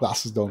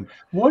glasses don't.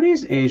 What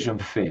is Asian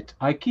fit?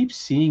 I keep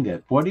seeing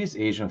that. What is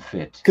Asian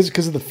fit?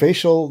 Because of the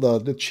facial,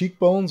 the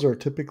cheekbones are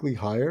typically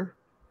higher.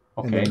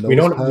 Okay, we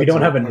don't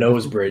have a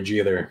nose bridge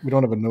either. We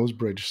don't have a nose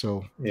bridge,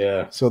 so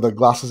yeah. So the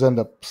glasses end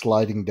up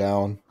sliding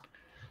down.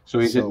 So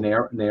is it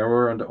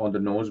narrower on the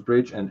nose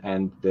bridge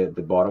and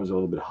the bottom's a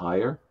little bit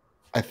higher?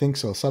 I think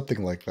so,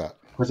 something like that.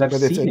 Because I've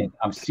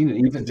seen it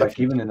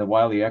even in the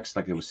Wiley X,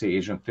 like it would say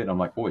Asian fit. I'm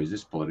like, boy, is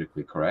this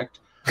politically correct?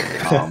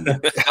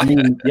 I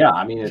mean,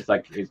 it's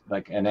like,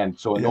 and then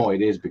no,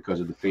 it is because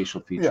of the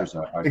facial features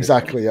are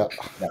exactly, yeah.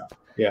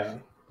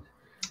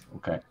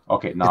 Okay.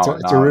 Now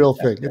it's a real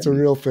thing. It's a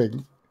real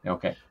thing.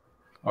 Okay.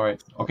 All right.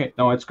 Okay.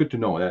 No, it's good to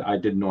know that. I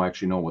didn't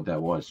actually know what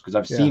that was because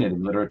I've seen it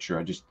in literature.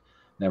 I just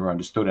never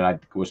understood it. I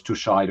was too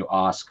shy to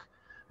ask,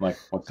 like,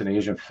 what's an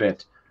Asian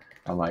fit?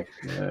 I'm like,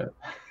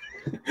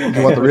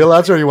 you want the real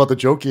answer or you want the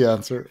jokey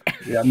answer?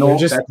 Yeah, no,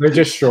 they're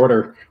just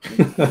shorter.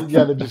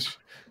 They're just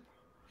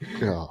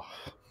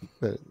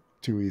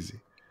too easy.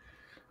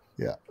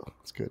 Yeah,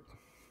 it's good.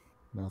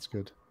 No, it's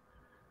good.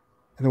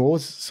 And what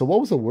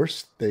was the worst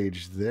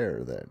stage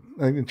there then?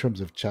 In terms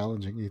of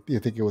challenging, you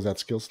think it was that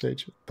skill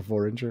stage, the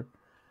 4-incher?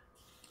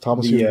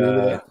 Thomas, you agree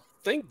with that? I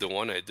think the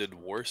one I did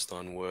worst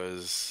on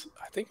was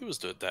it was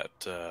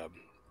the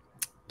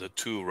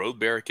 2 road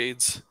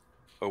barricades,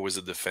 or was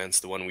it the fence,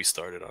 the one we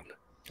started on?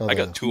 I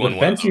got 2 on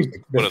one.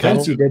 The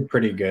fence you did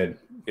pretty good.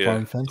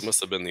 Yeah, it must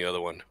have been the other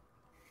one.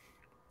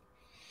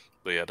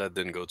 But yeah, that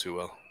didn't go too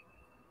well.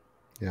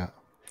 Yeah.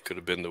 Could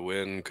have been the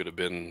wind, could have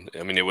been...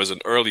 I mean, it was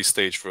an early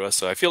stage for us,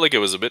 so I feel like it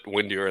was a bit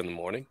windier in the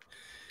morning.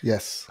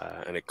 Yes.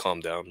 And it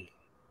calmed down.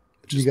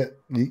 You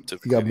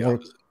got more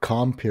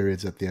calm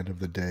periods at the end of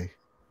the day,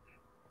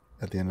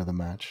 at the end of the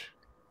match.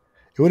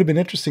 It would have been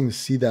interesting to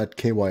see that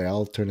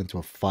KYL turn into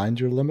a find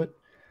your limit,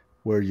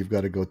 where you've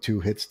got to go 2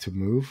 hits to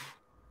move,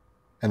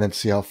 and then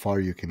see how far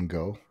you can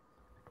go.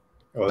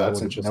 Oh,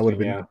 that's interesting.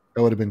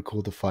 That would have been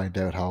cool to find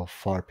out how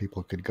far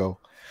people could go.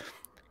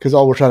 Because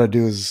all we're trying to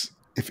do is,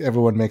 if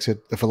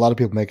a lot of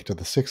people make it to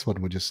the 6th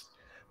one, we just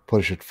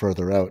push it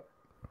further out.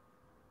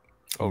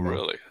 Oh,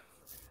 really?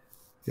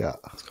 Yeah.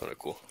 That's kind of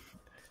cool.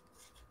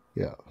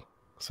 Yeah.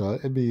 So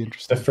it'd be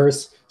interesting.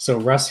 So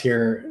Russ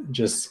here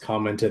just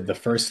commented the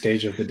first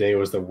stage of the day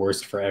was the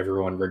worst for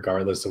everyone,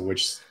 regardless of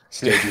which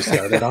stage you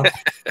started on.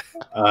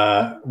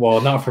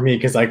 Well, not for me,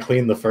 because I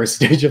cleaned the first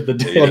stage of the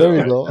day. Well, there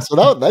you go.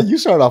 So that you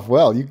started off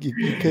well. You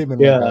came in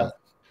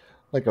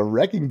like a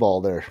wrecking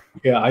ball there.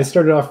 Yeah, I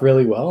started off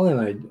really well,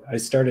 and I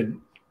started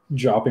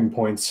dropping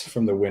points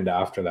from the wind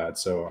after that.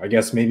 So I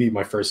guess maybe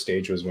my first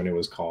stage was when it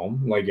was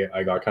calm. Like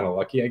I got kind of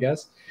lucky, I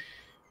guess.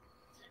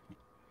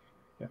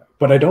 Yeah.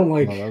 But I don't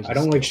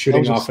like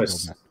shooting off a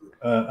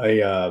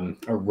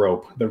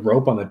rope. The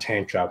rope on the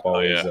tank trap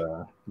always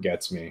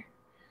gets me.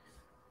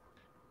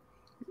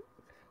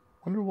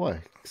 Wonder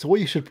why. So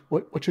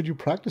what should you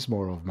practice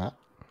more of, Matt?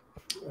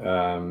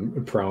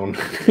 Prone.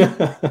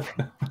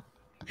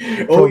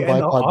 Oh, and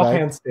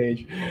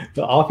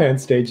the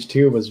offhand stage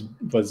too was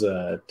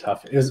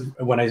tough. It was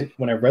when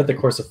I read the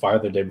course of fire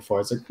the day before.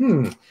 I was like,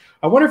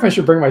 I wonder if I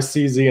should bring my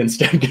CZ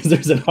instead, because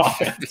there's an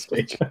offhand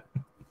stage.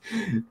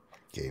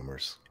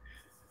 Gamers.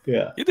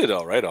 Yeah. You did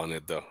all right on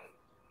it, though.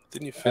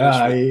 Didn't you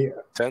finish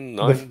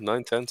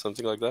 9, 10,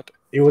 something like that?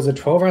 It was a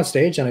 12-round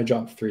stage, and I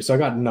dropped 3. So I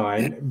got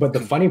 9. But the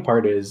funny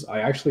part is I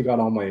actually got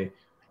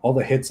all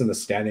the hits in the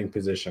standing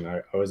position.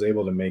 I was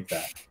able to make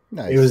that.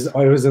 Nice.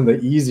 I was in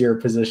the easier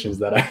positions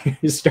that I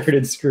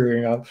started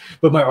screwing up.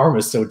 But my arm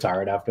was so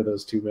tired after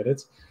those 2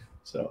 minutes.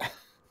 So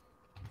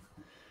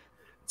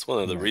it's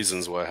one of the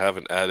reasons why I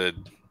haven't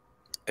added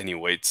any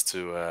weights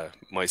to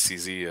my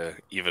CZ,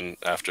 even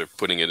after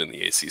putting it in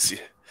the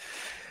ACC.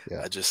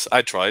 Yeah,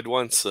 I tried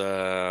once.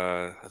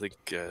 I think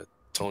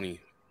Tony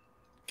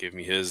gave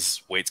me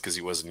his weights because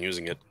he wasn't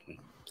using it.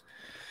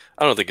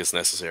 I don't think it's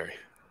necessary.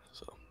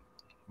 So,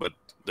 but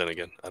then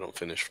again, I don't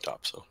finish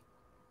top. So,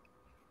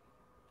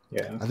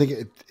 yeah, I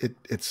think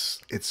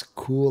it's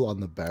cool on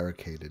the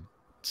barricaded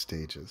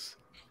stages.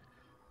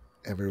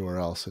 Everywhere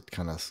else, it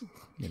kind of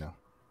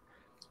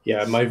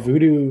Yeah, my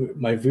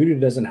Voodoo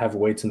doesn't have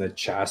weights in the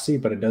chassis,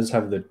 but it does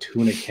have the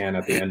tuna can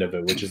at the end of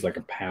it, which is like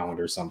a pound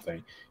or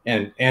something.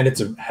 And it's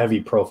a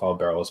heavy profile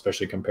barrel,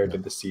 especially compared to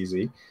the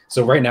CZ.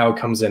 So right now it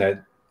comes in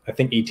at, I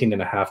think,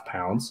 18.5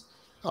 pounds.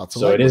 Oh,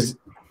 so it is.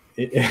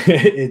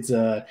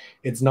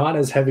 It's not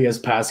as heavy as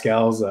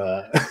Pascal's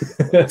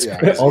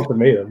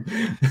ultimatum.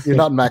 You're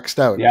not maxed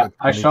out. Yeah,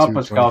 I shot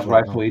Pascal's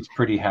rifle. It's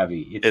pretty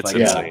heavy. It's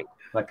insane.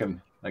 Like a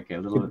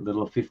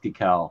little 50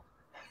 cal.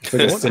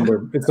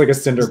 It's like a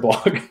cinder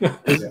block.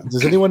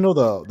 Does anyone know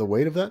the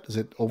weight of that? Is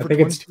it over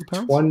 22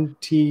 pounds?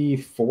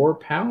 24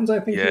 pounds, I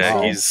think.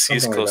 Yeah,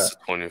 he's close to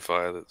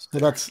 25. So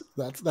that's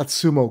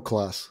sumo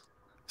class.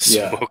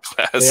 Sumo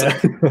class.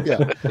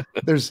 Yeah.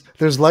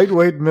 There's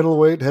lightweight,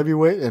 middleweight,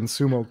 heavyweight, and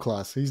sumo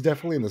class. He's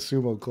definitely in the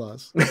sumo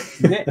class.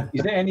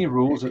 Is there any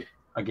rules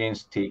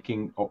against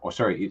taking?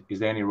 Is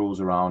there any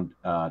rules around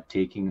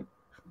taking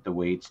the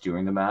weights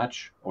during the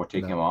match or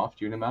taking them off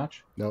during the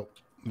match? Nope.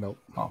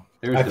 Oh,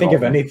 I think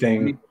if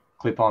anything,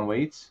 clip-on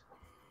weights.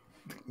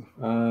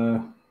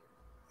 I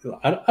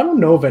don't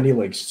know of any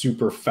like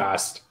super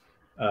fast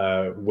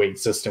weight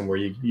system where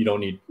you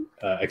don't need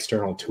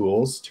external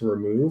tools to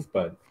remove,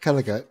 but kind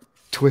of like a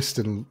twist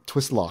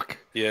lock.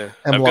 Yeah,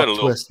 I've got a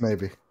twist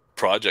maybe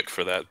project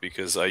for that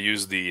because I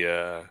use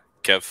the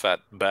Kev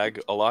Fat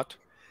bag a lot,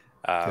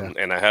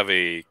 and I have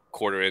a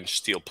 1/4-inch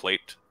steel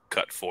plate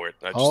cut for it.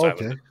 I just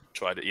haven't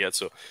tried it yet.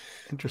 So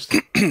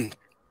interesting.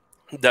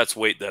 That's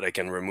weight that I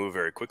can remove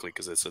very quickly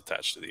because it's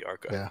attached to the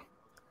archive. Yeah.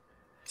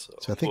 So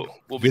I think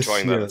we'll be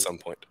trying that at some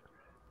point.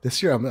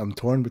 This year I'm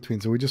torn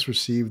between. So we just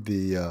received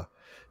the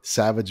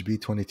Savage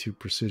B22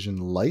 Precision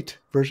Light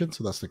version.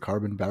 So that's the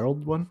carbon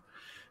barreled one.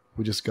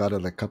 We just got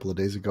it a couple of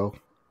days ago.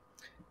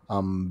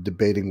 I'm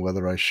debating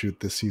whether I shoot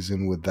this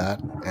season with that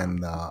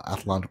and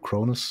Athlon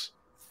Cronus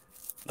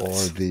or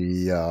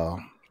the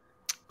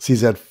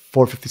CZ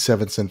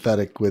 457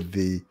 synthetic with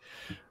the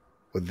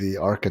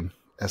Arkin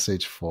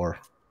SH4.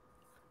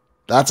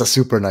 That's a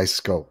super nice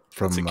scope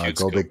from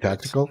Go Big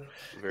Tactical.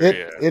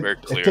 Very clear.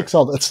 It ticks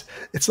all. It's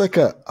like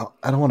I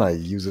don't want to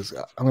use this.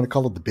 I'm going to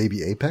call it the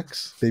baby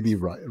Apex, baby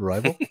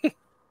rival.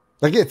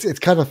 Like it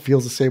kind of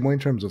feels the same way in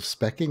terms of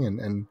specking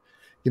and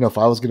if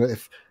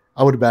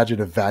I would imagine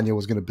if Vanya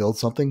was going to build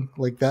something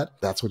like that,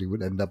 that's what he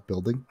would end up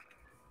building,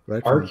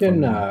 right?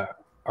 Arkin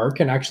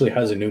actually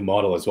has a new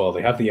model as well.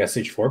 They have the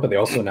SH4, but they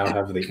also now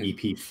have the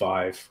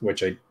EP5,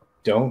 which I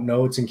don't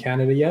know it's in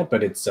Canada yet,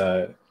 but it's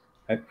I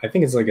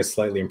think it's like a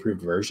slightly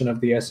improved version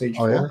of the SH4.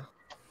 Oh,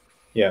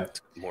 yeah.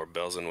 More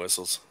bells and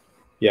whistles.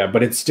 Yeah,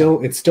 but it's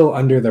still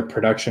under the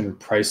production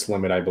price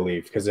limit, I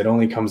believe, because it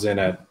only comes in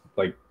at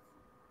like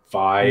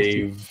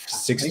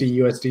 560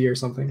 USD or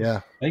something. Yeah,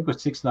 I think it was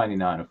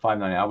 $699 or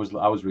 $599.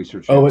 I was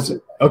researching. Oh, was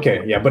it?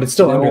 Okay, yeah, but it's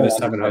still under the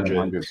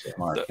 700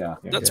 mark.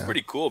 That's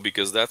pretty cool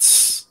because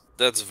that's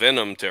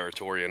Venom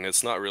territory, and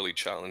it's not really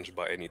challenged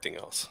by anything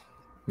else.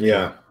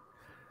 Yeah.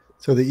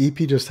 So the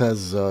EP just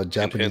has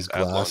Japanese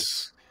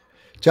glass.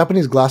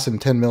 Japanese glass in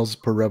 10 mils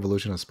per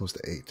revolution as opposed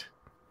to 8.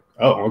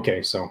 Oh,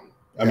 okay. So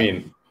I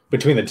mean,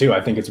 between the two,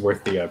 I think it's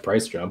worth the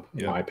price jump,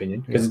 in my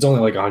opinion, because it's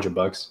only like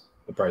 $100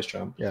 the price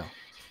jump. Yeah.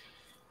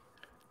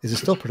 Is it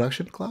still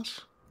production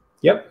class?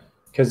 Yep.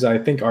 Because I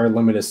think our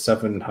limit is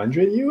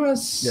 700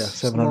 US. Yeah,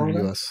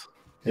 700 US.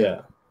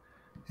 Yeah.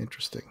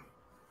 Interesting.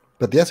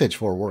 But the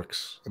SH4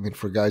 works. I mean,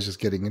 for guys just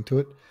getting into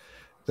it,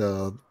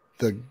 the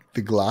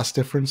glass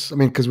difference. I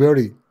mean, because we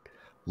already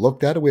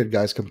looked at it. We had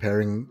guys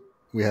comparing.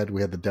 We had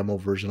the demo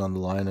version on the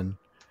line, and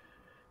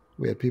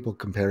we had people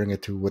comparing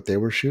it to what they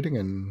were shooting,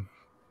 and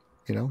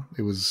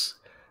it was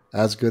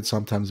as good,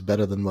 sometimes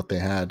better than what they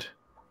had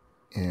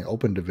in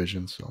open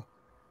division. So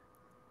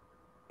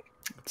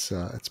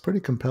it's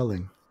pretty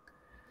compelling.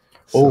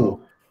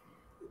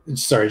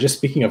 Sorry, just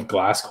speaking of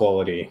glass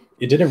quality,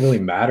 it didn't really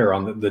matter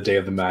on the day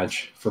of the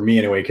match for me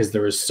anyway, because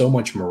there was so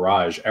much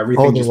mirage.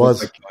 Everything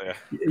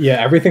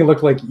everything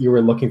looked like you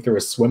were looking through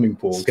a swimming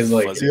pool, because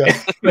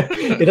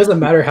it doesn't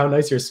matter how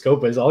nice your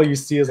scope is, all you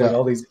see is like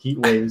all these heat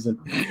waves and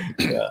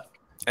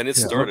and it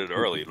started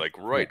early, like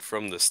right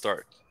from the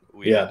start.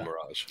 We had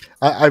mirage.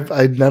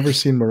 I've never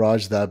seen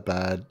mirage that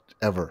bad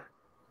ever.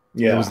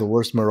 Yeah, it was the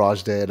worst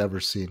mirage day I'd ever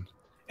seen.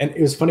 And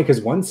it was funny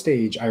because one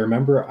stage, I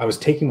remember I was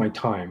taking my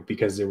time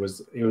because it was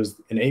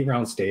an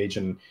 8-round stage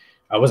and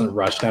I wasn't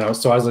rushed. And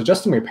so I was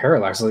adjusting my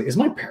parallax. I was like, is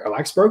my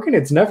parallax broken?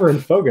 It's never in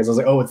focus. I was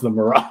like, oh, it's the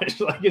mirage.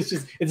 Like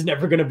it's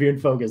never going to be in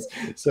focus.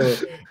 So,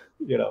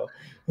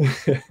 it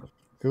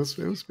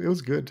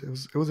was good.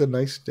 It was a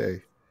nice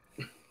day.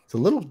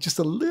 It's just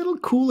a little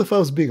cool if I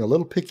was being a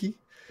little picky,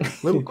 a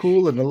little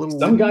cool and a little.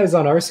 Some guys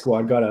on our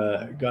squad got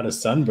a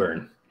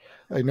sunburn.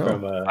 I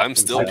know. I'm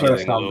still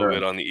feeling a little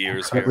bit on the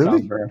ears here.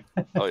 Really?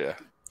 Oh yeah.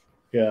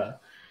 Yeah.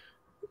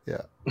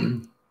 Yeah.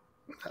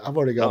 I've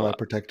already got my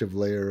protective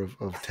layer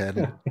of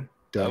tanning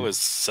done. I was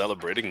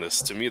celebrating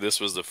this. To me,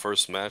 this was the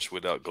first match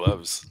without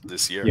gloves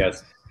this year.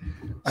 Yes.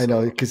 I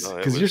know,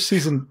 because your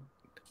season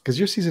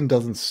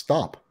doesn't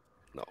stop.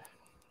 No.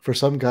 For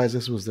some guys,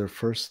 this was their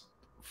first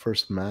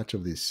match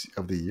of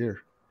the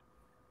year.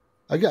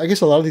 I guess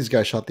a lot of these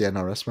guys shot the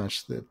NRS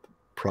match the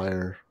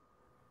prior.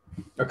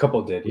 A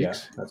couple did,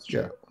 weeks. Yeah, that's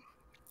true. Yeah.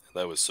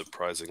 That was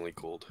surprisingly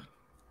cold.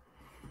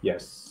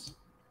 Yes.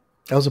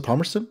 That was at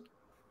Palmerston?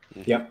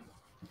 Yep.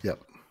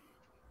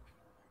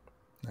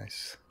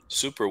 Nice.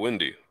 Super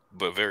windy,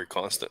 but very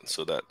constant.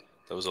 So that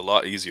was a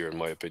lot easier, in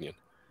my opinion.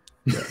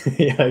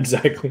 Yeah,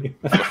 exactly.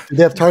 Did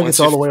they have targets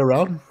all the way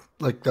around?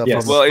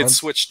 Yes. Well, it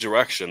switched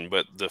direction,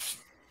 but the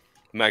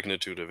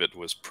magnitude of it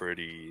was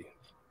pretty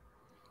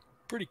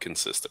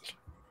consistent.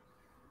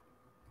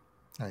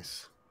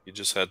 Nice. You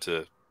just had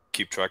to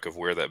keep track of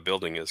where that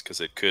building is,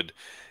 because it could,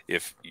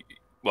 you've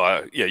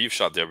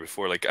shot there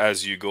before. Like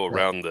as you go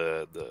around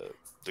the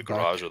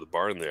garage or the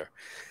barn there,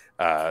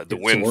 the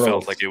wind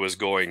felt like it was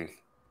going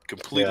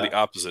completely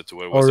opposite to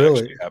what was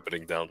actually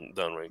happening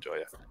downrange. Oh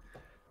yeah.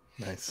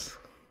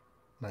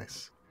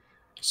 Nice.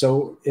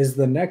 So is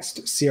the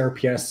next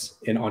CRPS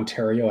in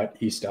Ontario at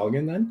East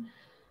Elgin then?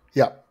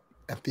 Yeah,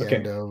 at the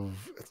end of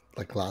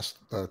last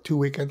 2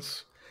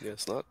 weekends. Yeah,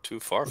 it's not too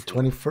far from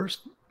 21st.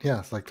 Yeah,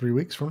 it's like 3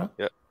 weeks from now.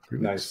 Yeah.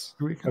 Nice.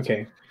 3 weekends.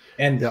 Okay.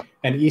 And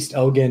East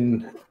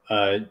Elgin,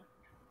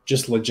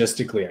 just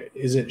logistically,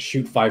 is it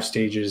shoot 5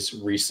 stages,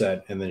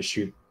 reset, and then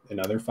shoot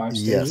another 5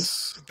 stages?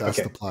 Yes,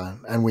 that's the plan.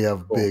 And we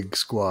have big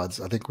squads.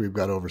 I think we've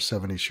got over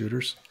 70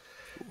 shooters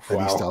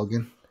at East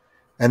Elgin.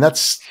 And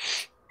that's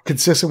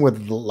consistent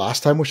with the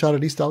last time we shot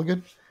at East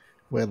Elgin.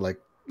 We had I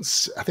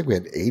think we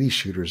had 80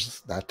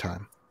 shooters that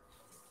time.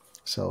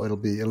 So it'll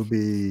be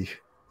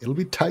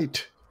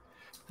tight.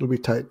 It'll be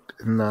tight.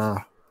 And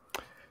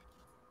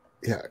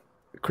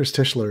Chris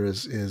Tischler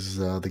is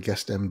the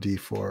guest MD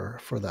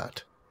for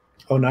that.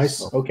 Oh, nice.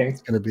 So okay.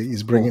 It's gonna be.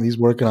 He's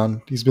working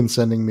on. He's been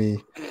sending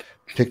me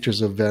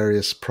pictures of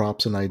various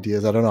props and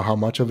ideas. I don't know how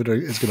much of it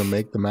is going to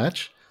make the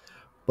match,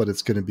 but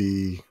it's going to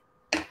be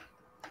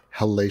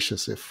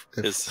hellacious. If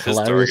his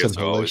hilarious targets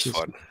and are always hellacious.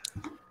 fun.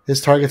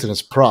 His targets and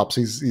his props.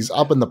 He's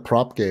up in the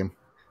prop game.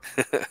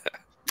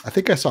 I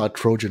think I saw a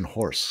Trojan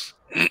horse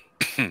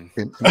among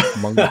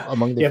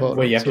the photos.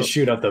 Wait, you have to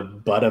shoot out the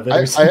butt of it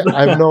or something?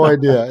 I have no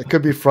idea. It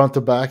could be front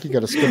to back. You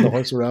got to spin the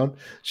horse around,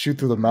 shoot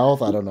through the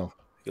mouth. I don't know.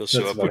 He'll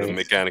show up with a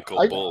mechanical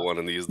bull one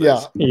of these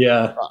days.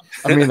 Yeah.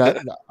 I mean,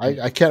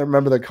 I can't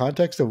remember the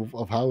context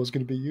of how it was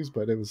going to be used,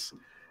 but it was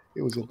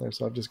in there.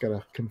 So I've just got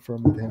to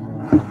confirm with him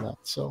on that.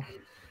 So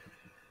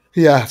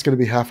yeah, it's going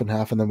to be half and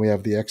half, and then we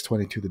have the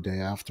X22 the day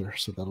after.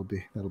 So that'll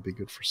be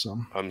good for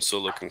some. I'm so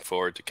looking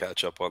forward to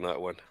catch up on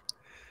that one.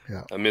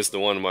 Yeah, I missed the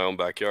one in my own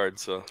backyard,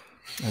 so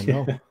I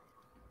know.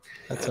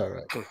 That's all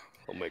right.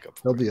 I'll make up.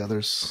 There'll be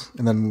others,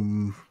 and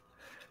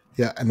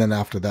then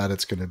after that,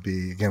 it's going to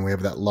be again. We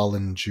have that lull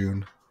in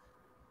June,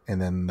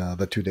 and then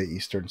the 2-day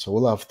Eastern. So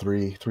we'll have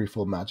three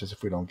full matches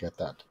if we don't get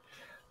that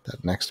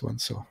next one.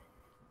 So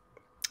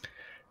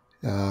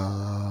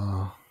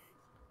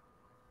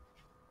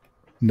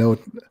no,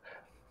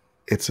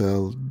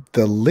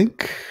 the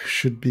link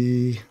should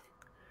be.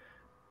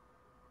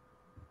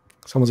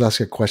 Someone's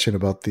asking a question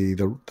about the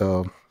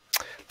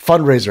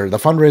fundraiser. The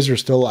fundraiser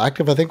is still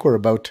active. I think we're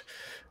about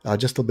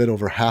just a bit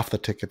over half the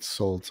tickets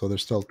sold, so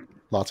there's still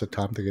lots of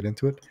time to get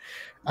into it.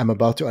 I'm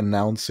about to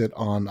announce it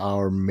on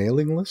our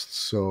mailing list,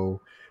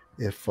 so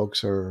if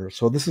folks are...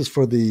 So this is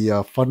for the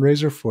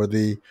fundraiser for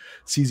the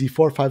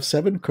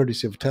CZ457,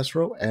 courtesy of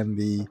Tesro, and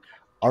the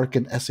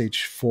Arkin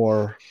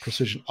SH4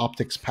 Precision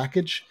Optics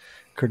package,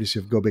 courtesy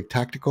of Go Big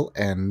Tactical,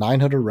 and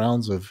 900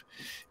 rounds of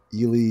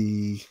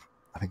Ely...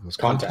 I think it was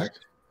Contact.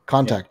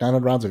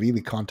 900 rounds of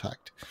Ely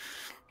Contact.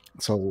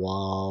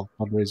 So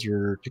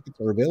fundraiser tickets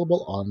are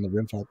available on the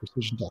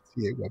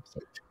rimfireprecision.ca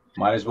website.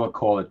 Might as well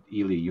call it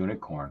Ely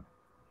Unicorn.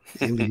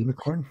 Ely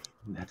Unicorn?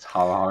 That's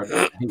how hard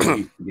it is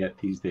to get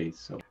these days.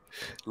 So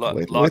lot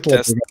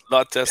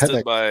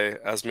tested by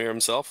Asmir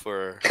himself,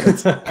 or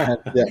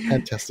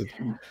hand tested.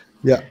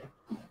 Yeah.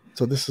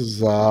 So this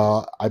is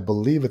I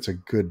believe it's a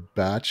good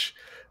batch.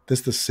 This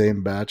is the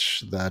same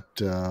batch that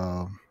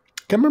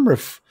can't remember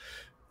if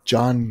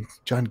John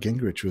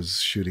Gingrich was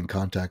shooting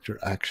Contact or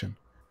Action.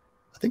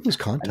 I think it was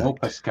Contact. I know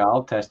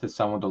Pascal tested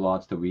some of the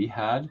lots that we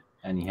had,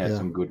 and he had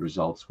some good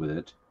results with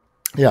it.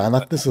 Yeah, and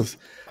this is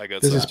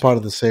part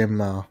of the same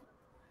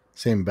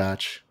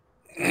batch,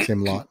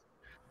 same lot.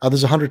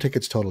 There's 100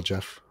 tickets total,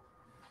 Jeff.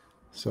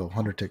 So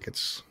 100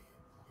 tickets.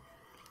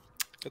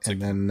 It's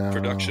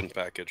production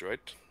package,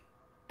 right?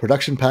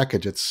 Production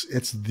package.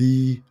 It's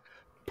the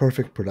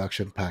perfect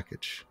production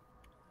package,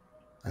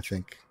 I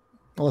think.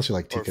 Unless you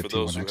like TK1Xs. Or for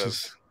those who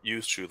have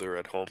used shooter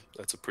at home,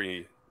 that's a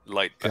pretty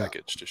light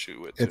package to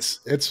shoot with. It's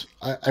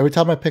every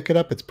time I pick it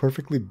up, it's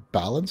perfectly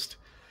balanced.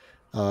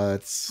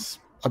 The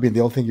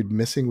only thing you're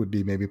missing would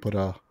be maybe put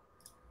a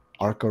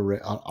Arca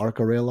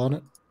rail on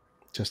it,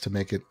 just to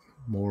make it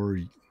more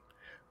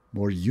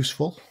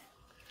useful.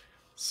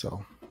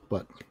 So,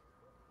 but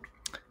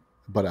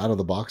out of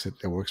the box,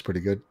 it works pretty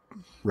good.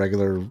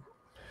 Regular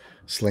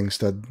sling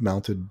stud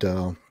mounted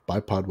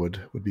bipod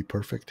would be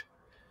perfect.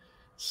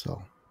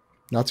 So,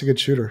 that's a good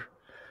shooter.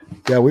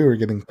 Yeah, we were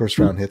getting first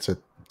round hits at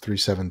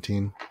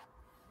 317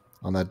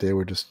 on that day.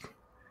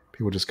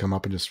 People just come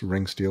up and just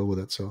ring steel with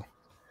it. So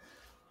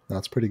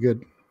that's pretty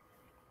good.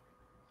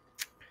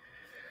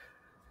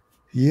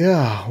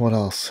 Yeah, what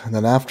else? And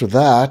then after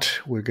that,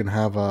 we're going to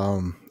have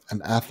an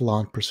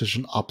Athlon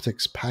Precision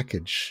Optics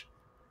package.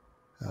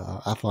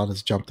 Athlon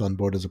has jumped on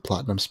board as a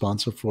platinum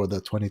sponsor for the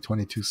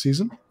 2022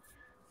 season.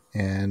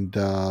 And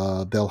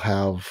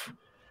they'll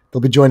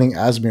be joining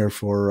Asmir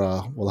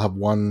for, we'll have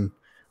one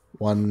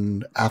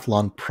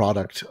Athlon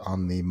product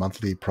on the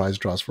monthly prize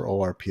draws for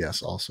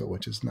ORPS also,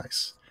 which is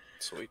nice.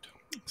 Sweet.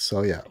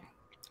 So, yeah.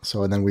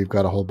 So, and then we've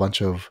got a whole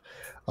bunch of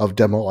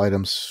demo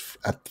items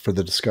for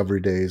the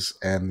Discovery Days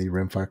and the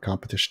Rimfire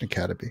Competition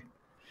Academy.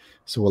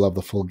 So we'll have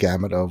the full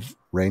gamut of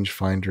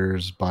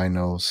rangefinders,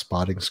 binos,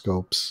 spotting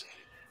scopes,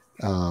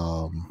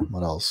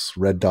 what else?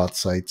 Red dot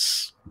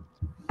sights,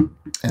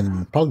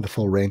 and probably the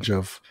full range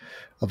of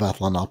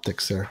Athlon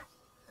optics there.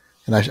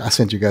 And I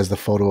sent you guys the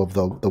photo of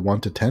the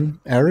 1 to 10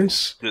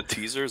 arrays. The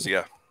teasers,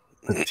 yeah.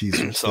 The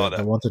teasers. Saw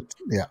that.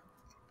 Yeah.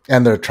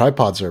 And their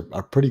tripods are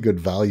pretty good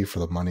value for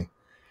the money.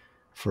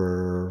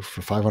 For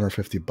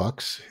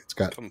 $550, it's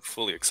got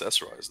fully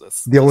accessorized.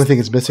 That's the only thing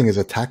it's missing is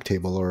a tack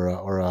table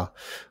or a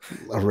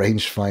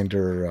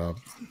rangefinder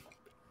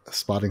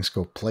spotting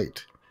scope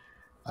plate.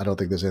 I don't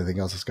think there's anything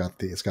else. It's got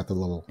the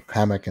little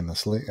hammock and the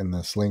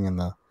sling and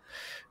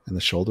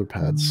the shoulder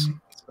pads.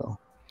 So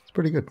it's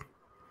pretty good.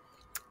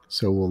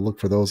 So we'll look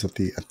for those at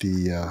the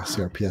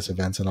CRPS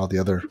events and all the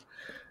other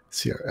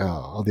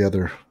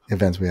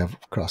events we have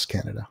across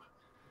Canada.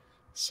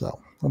 So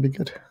that'll be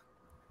good.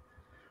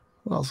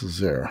 What else is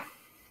there?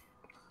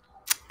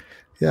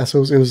 Yeah,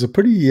 so it was a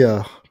pretty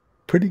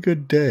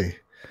good day.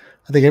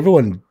 I think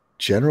everyone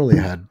generally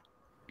had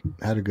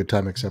a good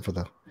time except for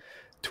the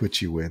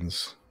twitchy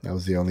wins. That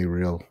was the only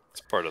real. It's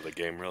part of the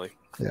game, really.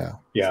 Yeah.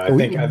 Yeah, I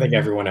think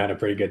everyone had a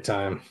pretty good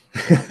time.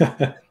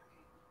 It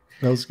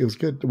was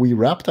good. We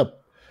wrapped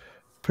up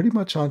pretty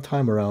much on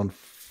time around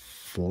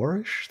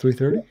 4-ish,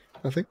 3:30,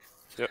 I think.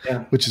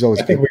 Yeah. Which is always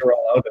I think we were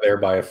all out of there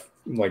by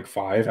like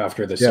 5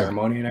 after the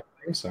ceremony and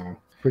everything. So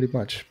pretty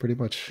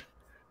much.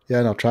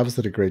 Yeah, no, Travis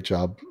did a great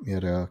job. He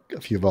had a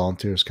few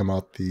volunteers come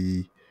out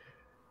the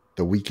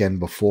weekend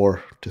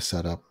before to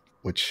set up,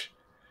 which,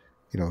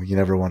 you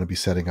never want to be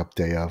setting up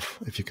day of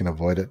if you can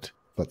avoid it,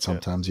 but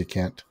sometimes you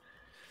can't.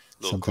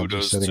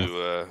 Kudos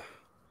to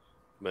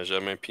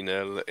Benjamin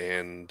Pinel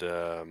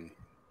and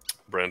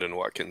Brandon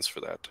Watkins for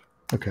that.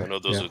 Okay. I know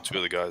those are two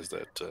of the guys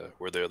that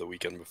were there the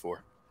weekend before.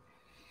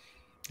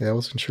 Yeah, I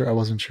wasn't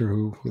sure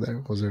who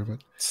that was there, but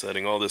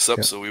setting all this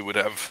up so we would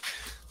have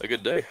a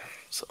good day.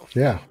 So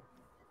yeah,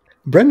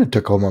 Brendan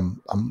took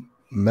home a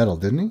medal,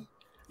 didn't he?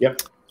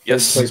 Yep.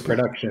 Yes. Place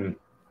production.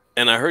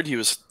 And I heard he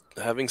was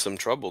having some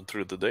trouble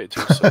through the day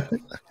too. So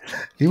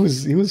he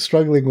was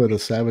struggling with a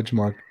Savage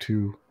Mark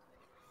II.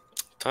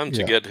 Time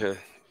to get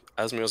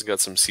Asmir's got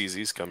some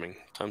CZs coming.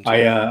 Time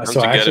to,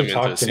 so I get him actually into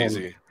talked to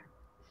CZ.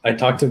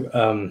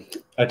 him.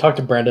 I talked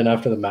to Brendan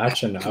after the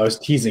match, and I was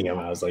teasing him.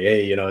 I was like,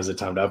 "Hey, is it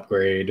time to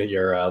upgrade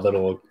your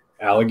little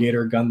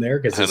alligator gun there?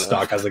 Because his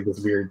stock has like this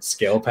weird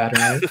scale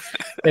pattern on it."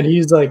 And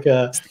he's like,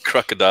 it's the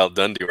Crocodile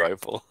Dundee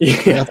rifle.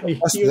 Yeah,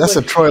 that's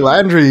a Troy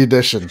Landry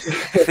edition.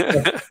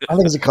 I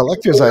think it's a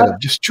collector's item.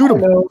 Just shoot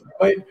him.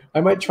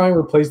 I might try and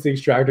replace the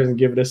extractors and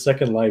give it a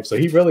second life. So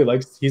he really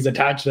likes. He's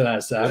attached to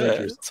that Savage.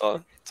 Yeah, it's all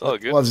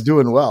good. Well, it's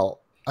doing well.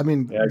 I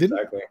mean, yeah,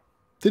 exactly.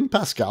 Didn't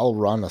Pascal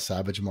run a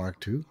Savage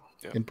Mark II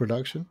in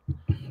production?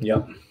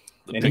 Yep.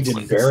 And he did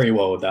very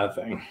well with that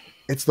thing.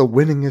 It's the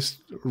winningest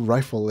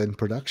rifle in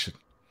production.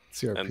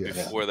 CRPS. And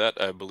before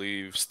that, I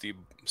believe Steve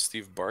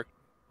Bark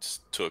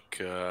took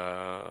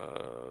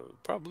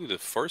probably the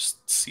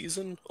first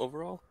season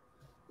overall,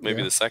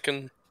 maybe the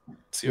second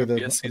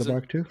CRPS season. The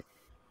Mark II.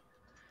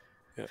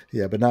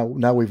 Yeah, but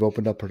now we've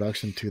opened up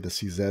production to the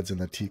CZs and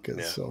the Tikas.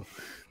 Yeah. So,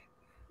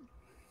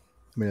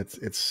 I mean,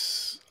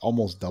 it's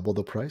almost double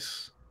the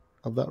price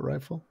of that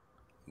rifle.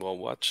 Well,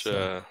 watch.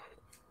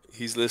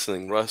 He's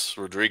listening. Russ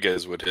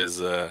Rodriguez with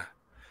his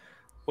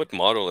what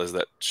model is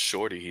that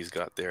shorty he's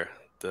got there?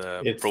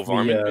 The Pro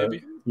Varmint,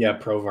 maybe? Yeah,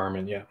 Pro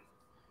Varmint, yeah.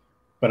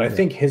 But I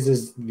think his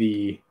is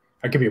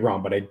I could be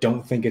wrong, but I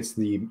don't think it's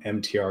the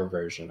MTR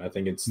version. I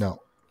think it's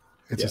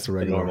just a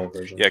regular normal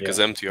version. Yeah, because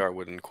MTR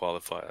wouldn't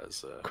qualify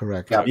as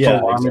correct.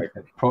 Yeah,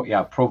 exactly.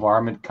 Pro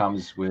Varmint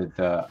comes with.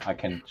 I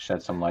can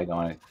shed some light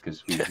on it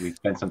because we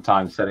spent some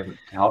time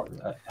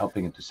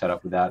helping him to set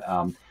up with that.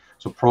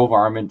 So Pro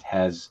Varmint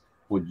has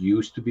what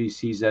used to be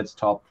CZ's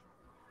top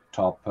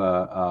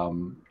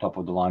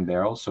of the line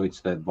barrel. So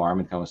it's the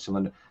Varmint kind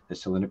of the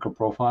cylindrical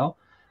profile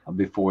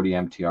before the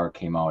MTR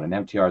came out. And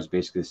MTR is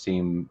basically the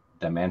same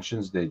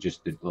dimensions. They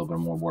just did a little bit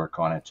more work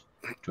on it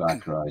to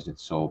accurize it.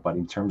 So, but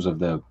in terms of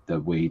the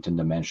weight and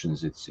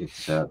dimensions, it's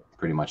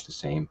pretty much the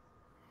same.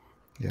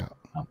 Yeah.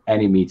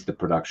 And it meets the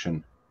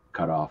production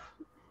cutoff.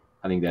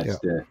 I think that's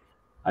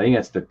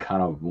the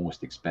kind of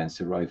most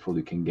expensive rifle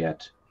you can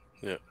get.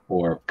 Yeah.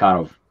 Or kind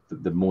of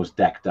the most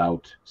decked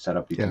out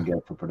setup you can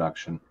get for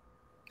production.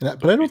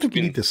 But I don't think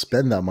you need to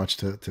spend that much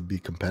to be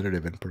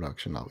competitive in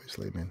production.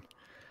 Obviously, I mean,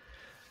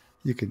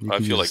 you can. I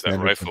feel like that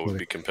rifle would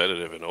be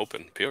competitive in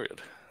open. Period.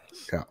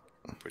 Yeah,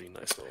 pretty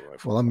nice little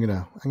rifle. Well, I'm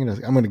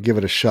gonna give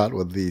it a shot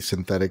with the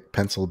synthetic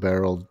pencil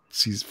barrel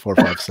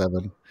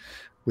C457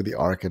 with the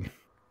Arkin,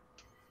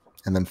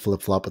 and then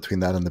flip flop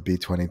between that and the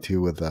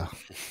B22 with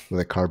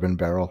a carbon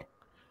barrel.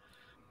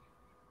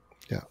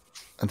 Yeah,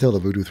 until the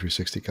Voodoo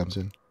 360 comes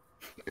in.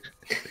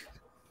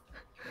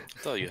 I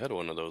thought you had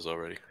one of those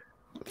already.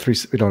 We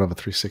don't have a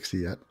 360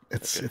 yet.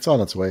 It's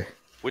on its way.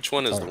 Which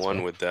one is the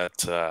one with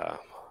that?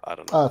 I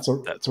don't know.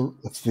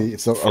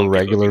 It's a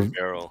regular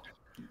barrel.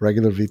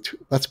 Regular V2.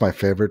 That's my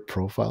favorite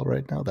profile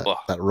right now.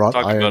 That wrought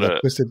iron,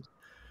 that twisted.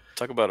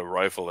 Talk about a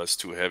rifle that's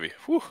too heavy.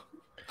 Whew.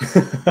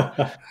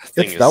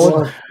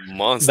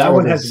 Monster. That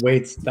one has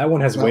weights. That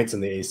one has weights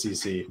in the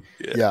ACC.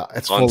 Yeah,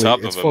 it's on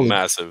top of a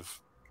massive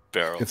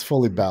barrel. It's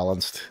fully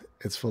balanced.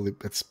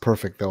 It's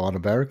perfect though on a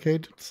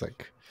barricade. It's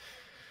like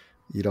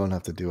you don't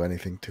have to do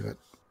anything to it.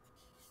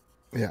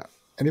 Yeah,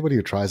 anybody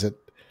who tries it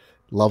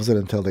loves it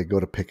until they go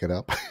to pick it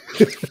up,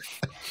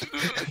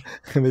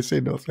 and they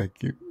say no,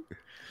 thank you.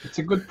 It's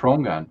a good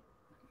prone gun,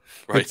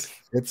 right?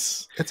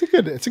 It's a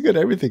good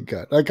everything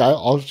gun. Like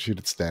I'll shoot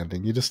it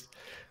standing. You just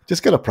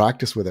gotta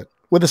practice with it.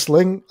 With a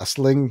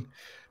sling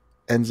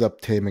ends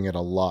up taming it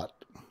a lot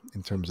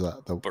in terms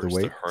of the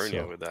weight. The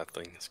hernia with that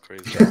thing. It's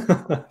crazy.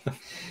 But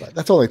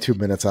that's only 2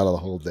 minutes out of the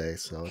whole day,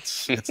 so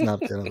it's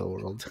not the end of the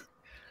world.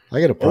 I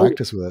got to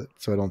practice with it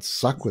so I don't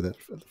suck with it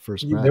for the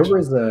first match.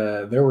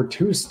 There were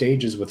 2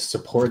 stages with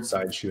support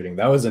side shooting.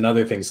 That was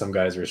another thing some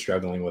guys were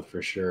struggling with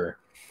for sure.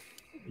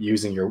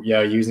 Using your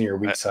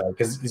weak side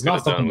because it's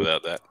not something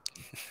without that.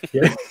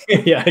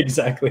 yeah,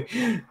 exactly.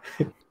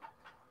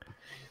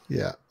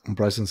 Yeah, and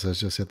Bryson says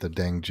just hit the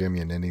dang Jimmy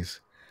and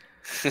Innies.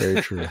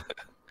 Very true.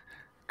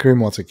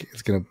 Kareem wants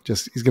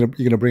you're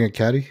gonna bring a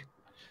caddy,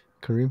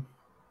 Kareem.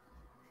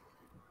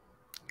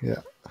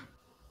 Yeah.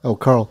 Oh,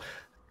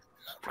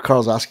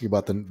 Carl's asking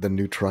about the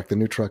new truck. The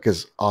new truck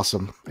is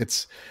awesome.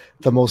 It's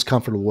the most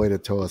comfortable way to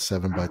tow a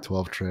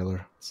 7x12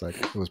 trailer. It's like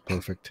it was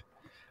perfect.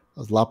 It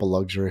was a lap of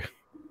luxury.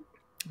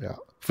 Yeah.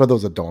 For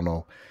those that don't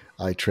know,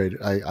 I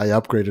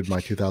upgraded my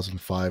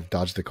 2005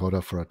 Dodge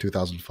Dakota for a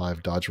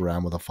 2005 Dodge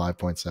Ram with a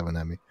 5.7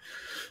 Hemi.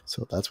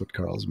 So that's what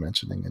Carl's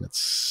mentioning, and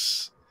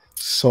it's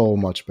so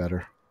much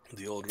better.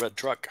 The old red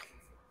truck.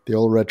 The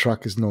old red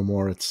truck is no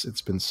more.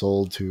 It's been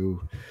sold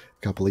to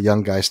a couple of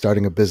young guys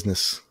starting a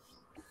business.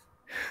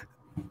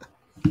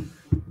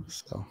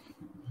 So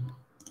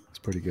it's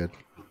pretty good.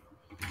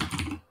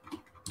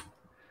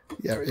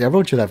 Yeah,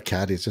 everyone should have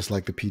caddies, just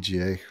like the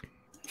PGA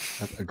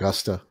at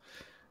Augusta.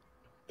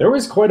 There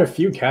was quite a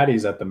few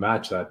caddies at the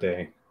match that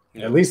day.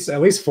 Yeah. At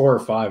least 4 or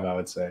 5, I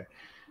would say.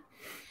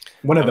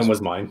 One of them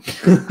was mine.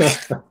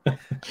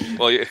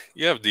 Well,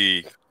 you have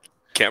the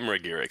camera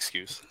gear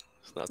excuse.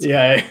 It's not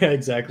yeah,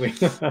 exactly.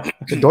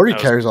 Doherty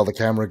carries all the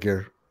camera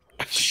gear.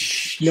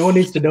 No one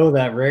needs to know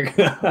that, Rick.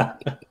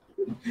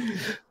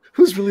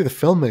 Who's really the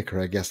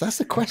filmmaker, I guess? That's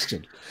the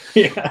question.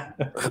 Yeah.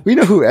 We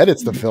know who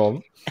edits the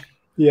film.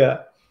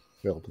 Yeah.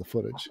 Film, the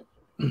footage.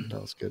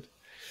 That was good.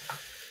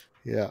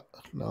 Yeah.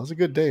 No, it was a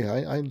good day.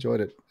 I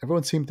enjoyed it.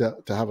 Everyone seemed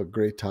to have a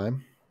great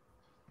time.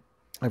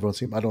 I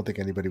don't think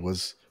anybody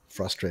was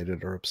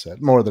frustrated or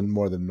upset. More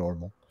than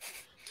normal.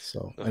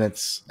 So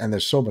and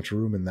there's so much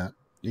room in that.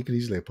 You could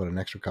easily put an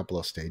extra couple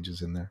of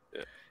stages in there.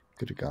 Yeah.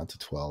 Could have gone to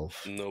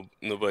 12.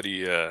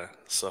 Nobody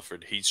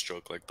suffered heat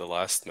stroke like the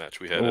last match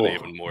we had at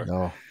Avonmore.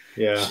 No.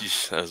 Yeah.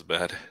 Jeez, that was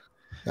bad.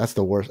 That's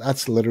the worst.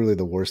 That's literally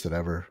the worst I've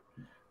ever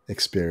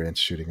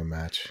experienced shooting a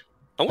match.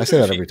 I say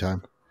that every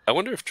time. I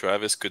wonder if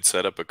Travis could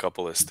set up a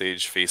couple of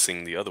stage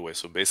facing the other way.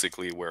 So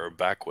basically where our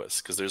back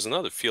was, because there's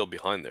another field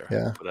behind there.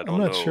 Yeah. But I'm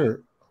not sure.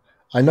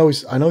 I know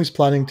he's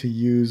planning to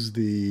use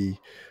the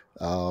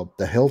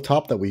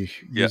hilltop that we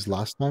used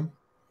last time.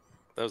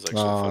 That was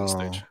actually a fun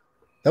stage.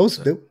 That was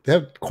they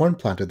had corn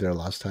planted there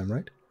last time,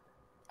 right?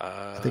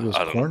 I think it was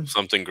corn.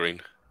 Something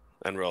green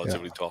and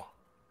relatively tall.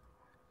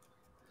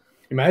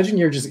 Imagine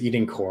you're just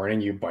eating corn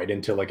and you bite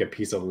into like a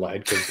piece of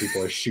lead because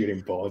people are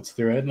shooting bullets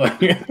through it.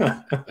 Like, you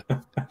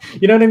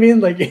know what I mean?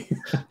 Like,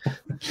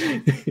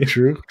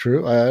 true.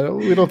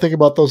 We don't think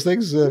about those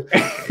things. We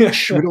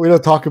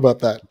don't talk about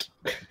that.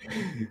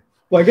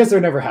 Well, I guess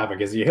they're never happen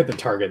because you hit the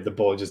target, the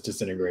bullet just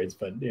disintegrates.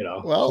 But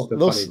well,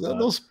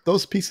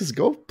 those pieces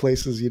go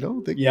places,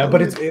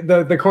 But it's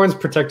the corn's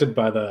protected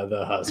by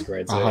the husk,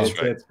 right? So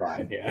it's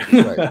fine.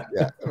 Yeah.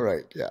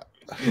 Right. Yeah.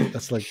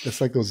 That's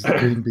like those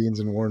green beans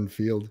in Warren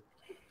Field.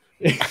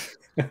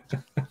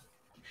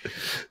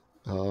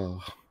 Oh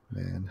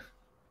man.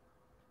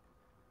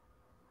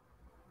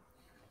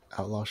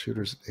 Outlaw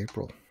Shooters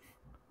April.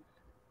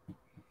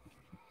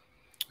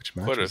 Which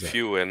match? Quite a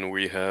few, and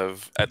we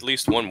have at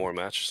least one more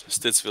match.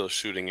 Stittsville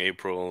shooting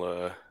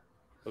April.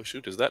 Oh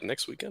shoot, is that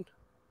next weekend?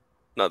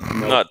 Not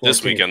 14th.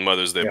 This weekend,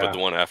 Mother's Day, but the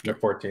one after. The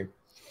 14th.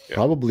 Yeah.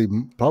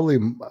 Probably.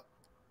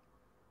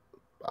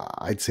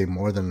 I'd say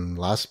more than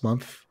last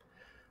month.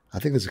 I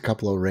think there's a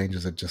couple of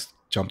ranges that just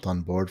jumped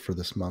on board for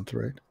this month,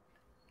 right?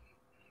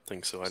 I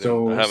think so. I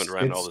haven't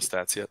ran all the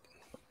stats yet.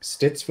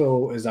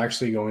 Stittsville is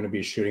actually going to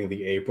be shooting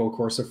the April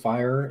course of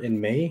fire in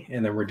May,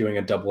 and then we're doing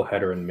a double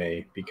header in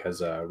May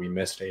because we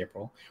missed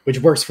April, which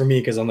works for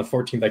me because on the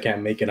 14th I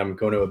can't make it. I'm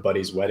going to a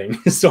buddy's wedding,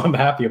 so I'm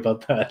happy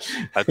about that.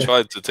 I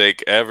tried to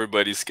take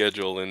everybody's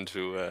schedule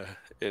into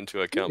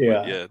account,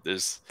 but yeah,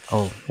 there's.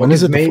 Oh, when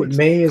is it?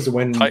 May is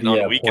when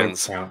the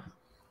weekends. Count.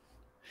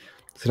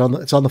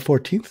 It's on the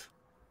 14th.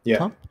 Yeah,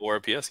 Tom?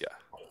 CRPS, yeah.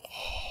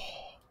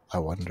 I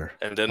wonder.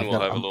 And then we'll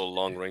have a little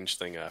long range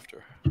thing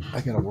after. I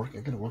gotta work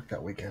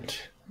that weekend.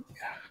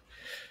 Yeah.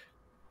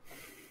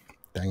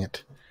 Dang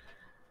it.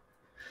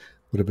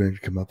 Would have been to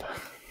come up.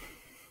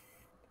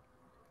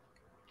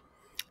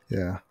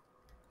 Yeah.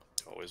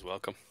 Always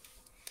welcome.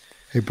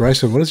 Hey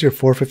Bryson, what is your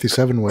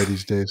 457 weigh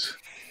these days?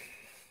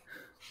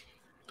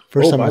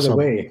 First time by the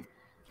way,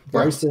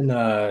 Bryson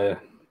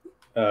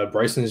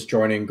is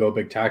joining Go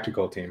Big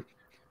Tactical team.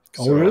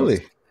 So, oh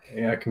really?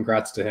 Yeah,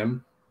 congrats to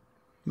him.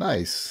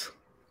 Nice.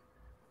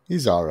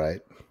 He's all right.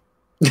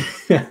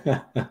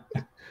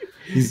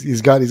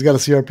 he's got a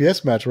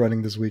CRPS match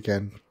running this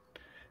weekend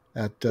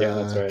at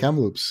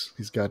Kamloops.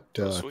 He's got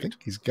I think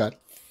he's got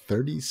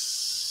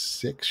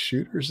 36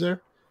 shooters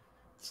there.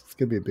 It's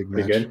gonna be a big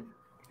match. Good.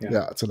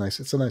 Yeah, it's a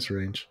nice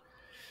range.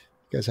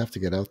 You guys have to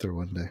get out there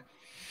one day.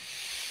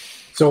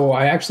 So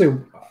I actually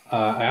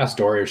I asked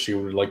Dory if she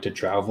would like to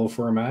travel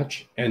for a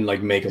match and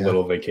like make a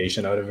little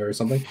vacation out of it or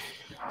something.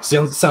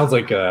 Sounds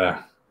like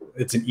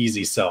it's an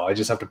easy sell. I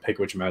just have to pick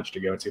which match to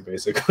go to,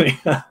 basically.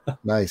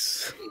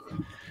 Nice.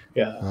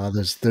 Yeah.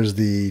 There's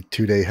the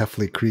 2-day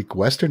Heffley Creek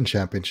Western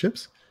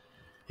Championships.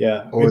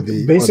 Yeah.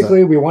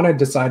 We want to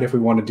decide if we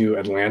want to do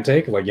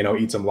Atlantic, like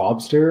eat some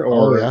lobster,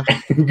 or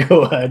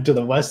go to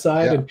the west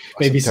side and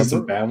maybe see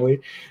some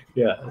family.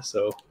 Yeah.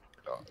 So.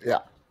 Yeah.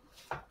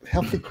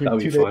 Heffley Creek. That'll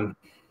be fun.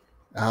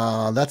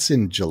 That's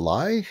in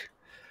July,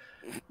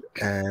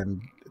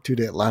 and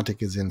 2-day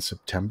Atlantic is in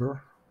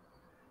September.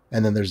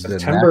 And then there's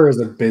September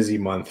is a busy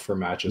month for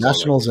matches.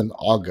 Nationals in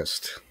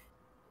August.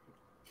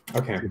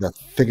 Okay. The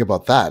thing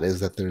about that is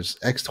that there's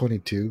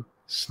X22,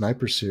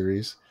 Sniper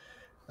Series,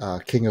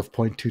 King of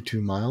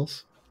 0.22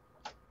 miles,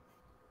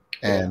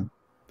 and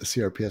the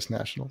CRPS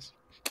Nationals.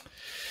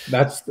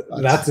 That's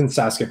in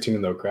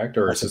Saskatoon though, correct?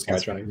 Or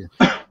Saskatchewan?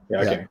 Yeah,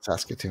 okay.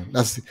 Saskatoon.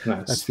 That's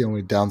the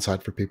only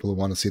downside for people who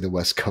want to see the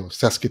West Coast.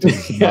 Saskatoon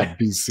is not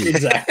BC.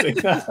 Exactly.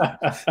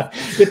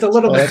 It's a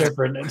little bit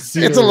different. It's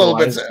a little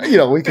bit.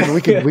 We could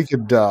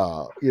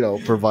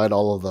provide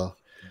all of the.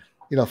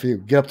 If you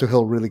get up to a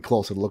hill really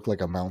close, it'll look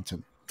like a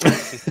mountain.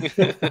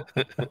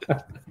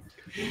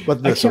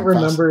 But I can't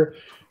remember.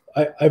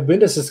 I've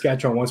been to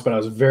Saskatchewan once, but I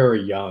was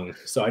very young,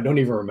 so I don't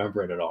even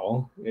remember it at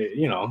all.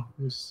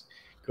 Just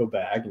go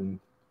back and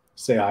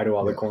say hi to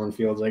all the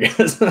cornfields, I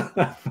guess.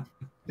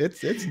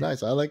 It's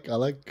nice. I like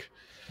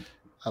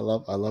I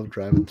love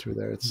driving through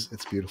there.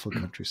 It's beautiful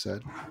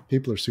countryside.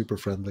 People are super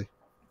friendly.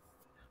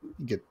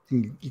 You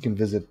can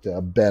visit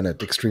Ben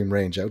at Extreme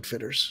Range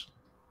Outfitters.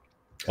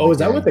 And is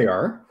that what they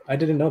are? I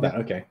didn't know that.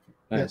 Okay,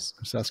 nice.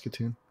 Yeah,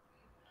 Saskatoon.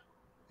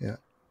 Yeah,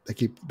 they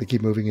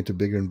keep moving into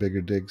bigger and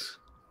bigger digs.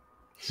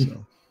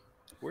 So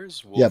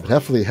where's Wolverine? But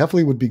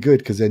Heffley would be good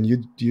because then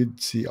you'd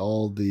see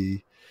all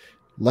the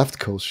left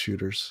coast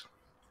shooters.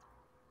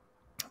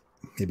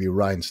 Maybe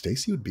Ryan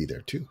Stacy would be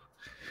there too.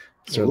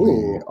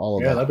 Certainly, all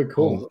of that. That'd be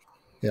cool.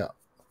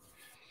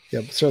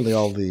 But certainly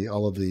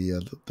all of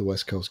the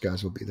West Coast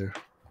guys will be there.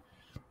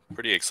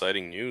 Pretty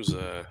exciting news.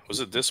 Was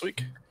it this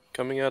week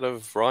coming out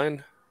of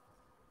Ryan?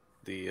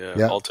 The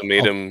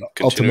ultimatum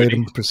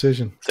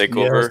precision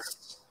takeover.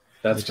 Yes,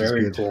 that's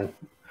very cool.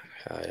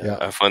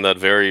 I find that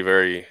very,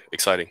 very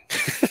exciting.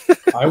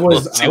 I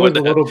was a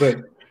little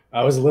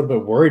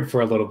bit worried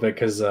for a little bit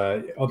because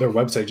their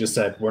website just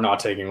said we're not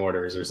taking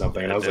orders or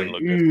something, and I was like,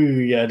 ooh,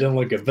 it didn't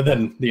look good. But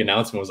then the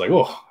announcement was like,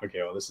 oh,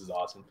 okay, well, this is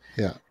awesome.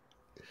 Yeah.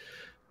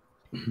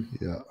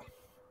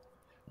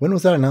 When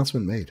was that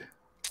announcement made?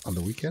 On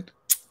the weekend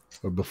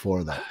or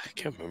before that? I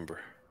can't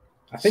remember.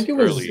 I think it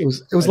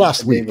was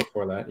last week.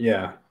 Before that,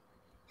 yeah.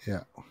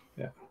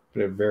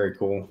 But very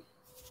cool.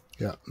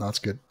 Yeah, no, that's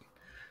good.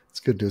 It's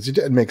good dudes.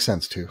 It makes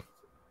sense too.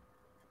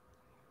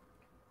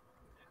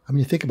 I mean,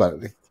 you think about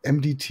it.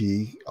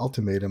 MDT,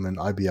 Ultimatum, and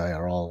IBI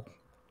are all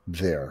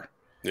there.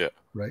 Yeah.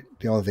 Right.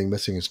 The only thing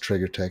missing is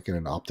Trigger Tech and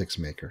an optics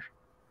maker.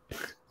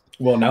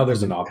 Well, now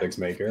there's an optics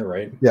maker,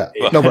 right? Yeah.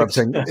 No, but I'm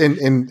saying in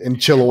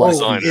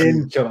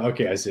Chilliwack.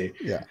 Okay, I see.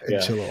 Yeah, in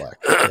Chilliwack.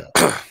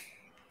 Yeah.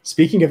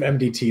 Speaking of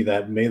MDT,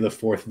 that May the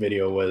 4th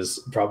video was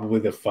probably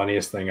the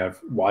funniest thing I've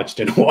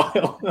watched in a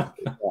while.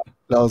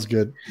 That was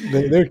good.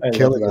 They're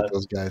killing it,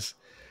 those guys.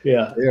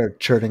 Yeah. They are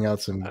churning out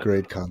some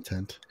great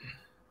content.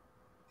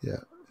 Yeah.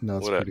 No,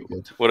 it's pretty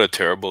good. What a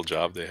terrible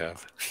job they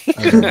have.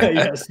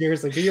 Yeah,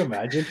 seriously. Can you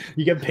imagine?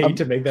 You get paid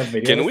to make that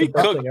video. Can we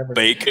cook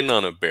bacon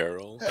on a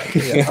barrel?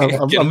 Yeah,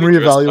 I'm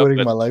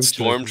reevaluating my life.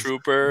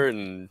 Stormtrooper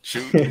and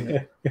shoot.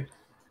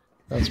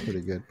 That's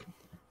pretty good.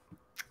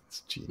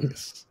 It's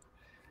genius.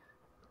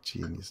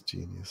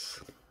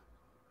 Genius.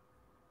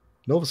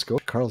 Nova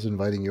Scotia. Carl's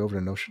inviting you over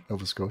to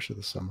Nova Scotia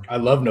this summer. I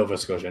love Nova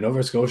Scotia.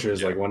 Nova Scotia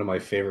is like one of my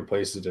favorite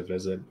places to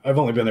visit. I've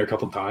only been there a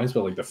couple times,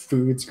 but like the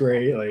food's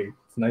great. Like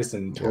it's nice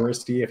and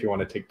touristy if you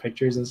want to take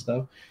pictures and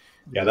stuff.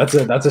 Yeah, that's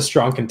a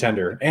strong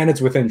contender, and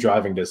it's within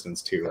driving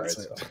distance too, right?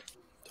 So.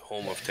 The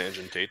home of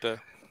Tangent Data.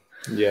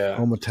 Yeah.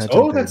 Home of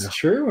Tangent Data. That's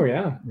true.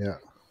 Yeah. Yeah.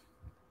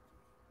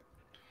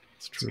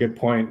 It's true. That's a good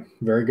point.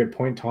 Very good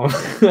point, Tom.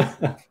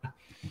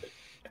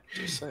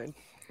 Just saying.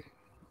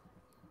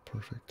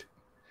 Perfect.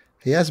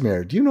 Hey,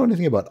 Asmir, do you know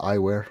anything about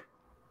eyewear?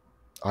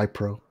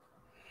 iPro?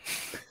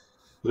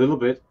 A little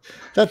bit.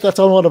 That's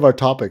on one of our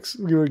topics.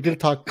 We were going to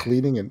talk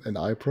cleaning and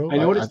iPro. I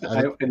noticed,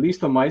 at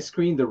least on my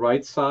screen, the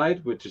right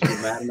side, which is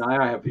Matt and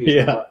I have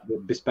the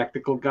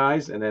bespectacled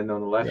guys, and then on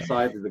the left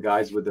side, the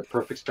guys with the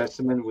perfect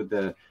specimen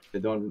they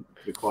don't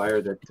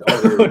require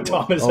that.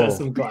 Thomas has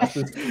some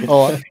glasses.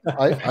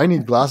 I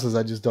need glasses.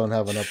 I just don't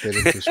have an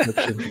updated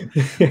prescription.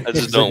 I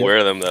just don't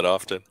wear them that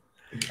often.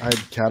 I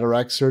had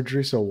cataract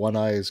surgery, so one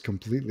eye is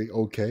completely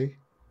okay.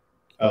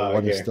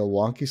 One is still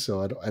wonky,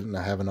 so I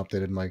haven't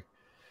updated my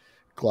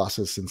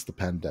glasses since the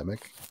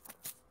pandemic.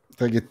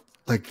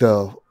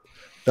 The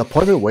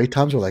appointment wait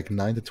times are like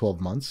 9 to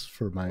 12 months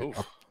for my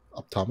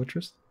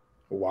optometrist.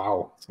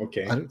 Wow.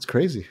 Okay. It's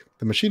crazy.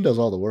 The machine does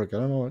all the work. I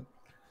don't know what.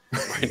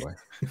 Anyway.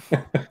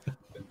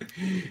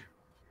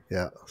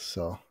 Yeah.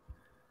 So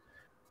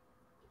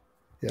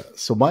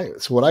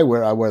what I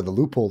wear the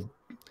Loophole.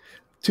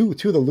 Two of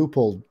the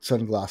Loophole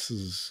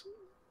sunglasses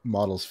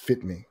models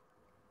fit me,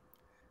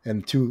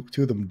 and two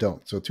of them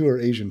don't. So two are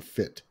Asian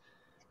fit,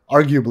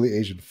 arguably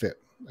Asian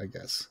fit, I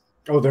guess.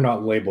 Oh, they're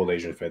not labeled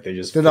Asian fit.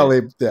 They're not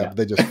labeled. Yeah,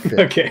 they just fit.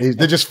 Okay,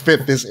 they just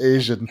fit this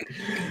Asian.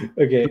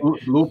 Okay.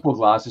 Loophole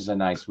glasses are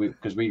nice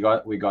because we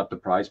got the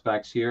prize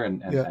packs here,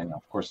 and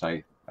of course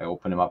I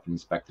opened them up and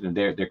inspected them.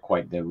 They're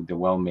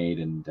well made,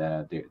 and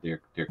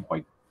they're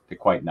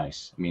quite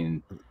nice. I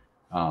mean,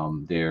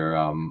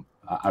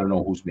 I don't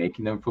know who's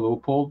making them for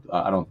Leupold.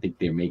 I don't think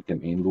they make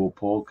them in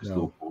Leupold because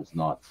Leupold's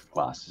not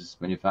glasses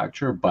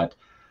manufacturer, but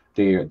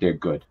they're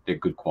good. They're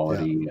good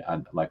quality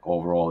and like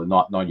overall,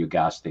 not your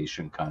gas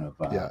station kind of.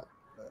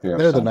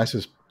 They're the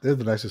nicest. They're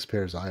the nicest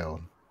pairs I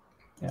own.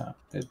 Yeah,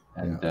 they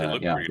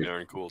look pretty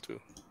darn cool too.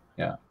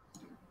 Yeah.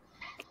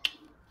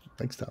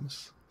 Thanks,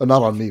 Thomas.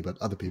 Not on me, but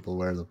other people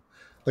wear them.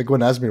 Like when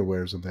Asmir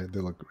wears them,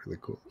 they look really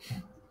cool.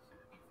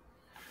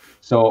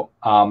 So,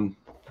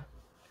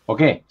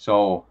 okay,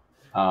 so.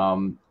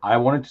 I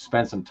wanted to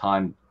spend some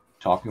time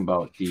talking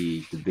about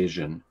the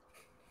vision,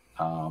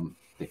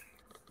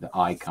 the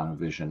eye kind of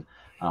vision,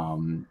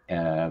 and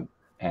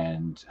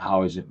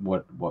how is it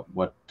what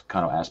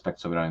kind of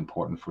aspects of it are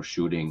important for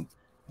shooting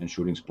and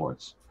shooting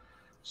sports.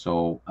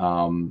 So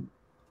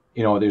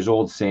there's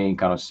old saying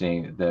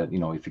that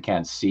if you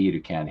can't see it,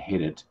 you can't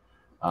hit it.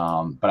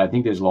 But I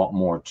think there's a lot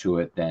more to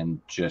it than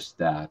just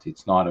that.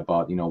 It's not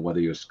about whether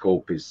your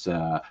scope is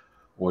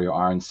or your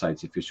iron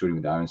sights, if you're shooting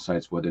with iron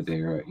sights, whether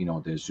they're, you know,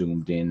 they're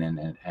zoomed in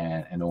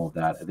and all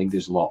that. I think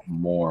there's a lot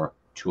more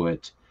to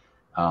it,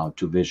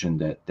 to vision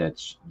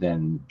that's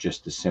than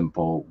just the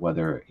simple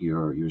whether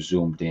you're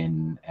zoomed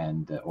in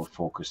and or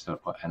focused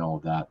and all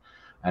that.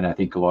 And I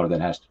think a lot of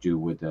that has to do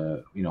with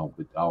you know,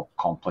 with our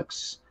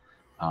complex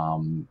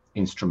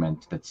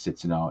instrument that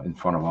sits in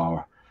front of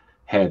our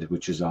head,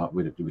 which is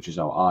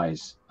our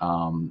eyes.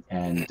 So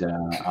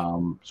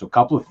a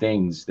couple of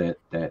things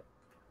that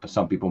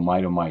some people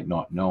might or might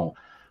not know,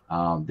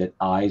 that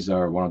eyes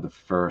are one of the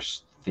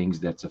first things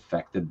that's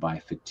affected by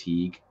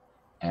fatigue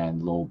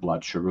and low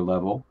blood sugar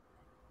level.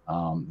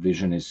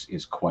 Vision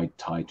is quite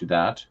tied to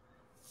that.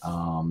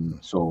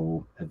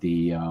 So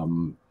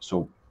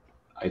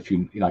if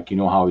you, like, you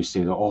know how we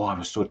say, oh, I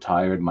was so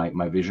tired,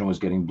 my vision was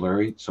getting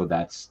blurry. So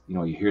that's, you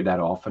know, you hear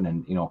that often,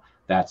 and you know,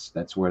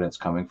 that's where that's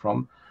coming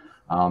from.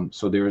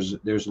 So there's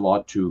a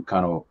lot to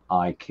kind of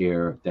eye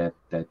care that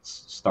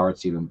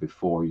starts even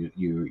before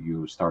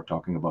you start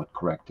talking about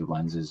corrective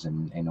lenses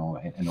and all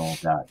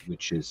that,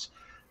 which is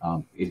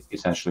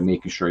essentially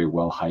making sure you're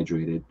well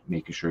hydrated,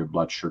 making sure your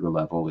blood sugar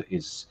level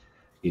is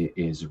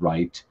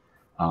right,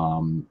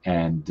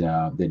 and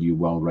that you're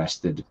well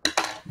rested,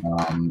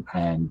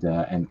 and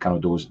kind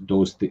of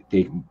those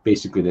they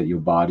basically that your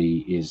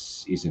body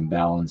is in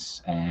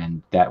balance,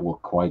 and that will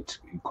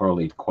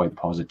correlate quite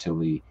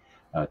positively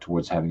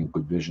towards having a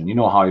good vision. You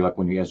know how you, like,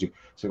 when you say,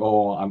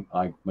 oh, I'm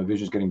like, my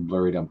vision's getting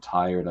blurred, I'm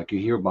tired, like you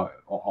hear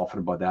often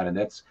about that, and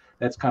that's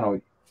kind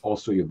of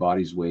also your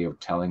body's way of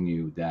telling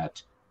you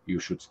that you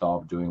should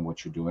stop doing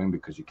what you're doing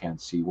because you can't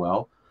see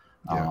well.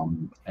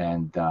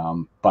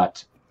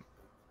 But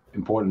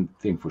important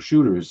thing for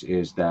shooters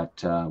is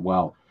that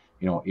well,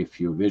 you know, if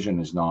your vision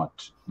is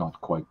not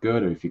quite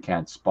good, or if you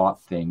can't spot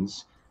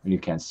things and you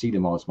can't see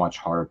them, well, it's much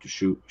harder to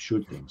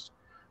shoot things.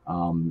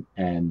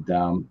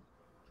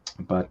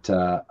 But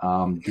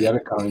the other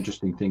kind of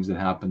interesting things that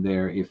happen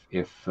there, if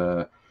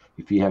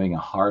you're having a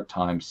hard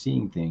time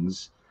seeing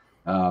things,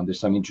 there's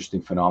some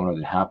interesting phenomena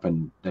that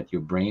happen that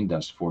your brain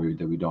does for you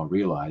that we don't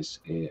realize.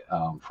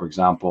 For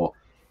example,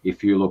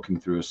 if you're looking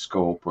through a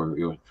scope or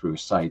you're through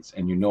sights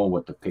and you know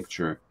what the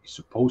picture is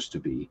supposed to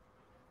be,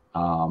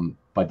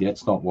 but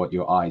that's not what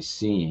your eye's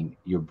seeing,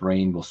 your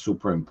brain will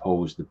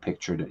superimpose the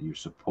picture that you're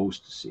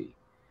supposed to see.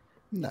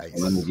 Nice.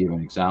 And let me give you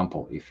an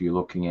example. If you're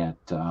looking at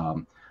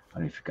I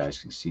don't know if you guys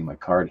can see my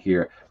card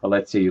here, but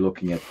let's say you're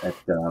looking at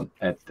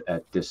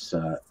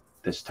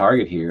this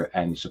target here,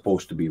 and it's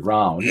supposed to be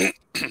round,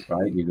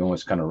 right? You know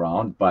it's kind of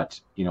round, but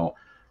you know,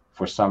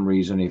 for some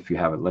reason, if you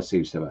have it, let's say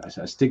you have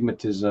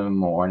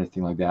astigmatism or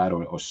anything like that,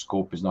 or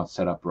scope is not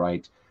set up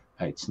right,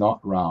 it's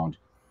not round.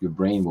 Your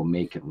brain will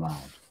make it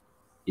round.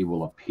 It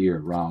will appear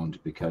round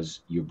because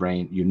your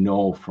brain, you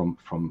know, from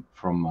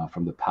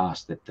the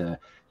past that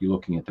you're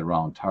looking at the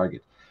round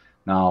target.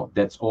 Now,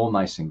 that's all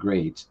nice and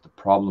great. The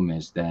problem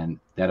is then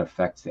that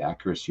affects the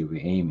accuracy of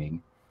your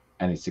aiming,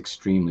 and it's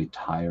extremely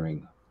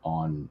tiring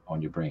on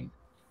your brain.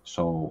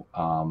 So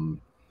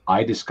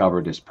I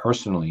discovered this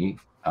personally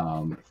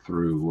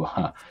through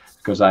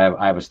because I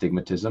have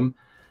astigmatism,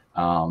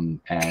 and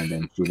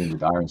then shooting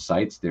with iron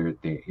sights. They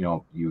you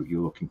know,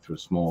 you're looking through a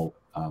small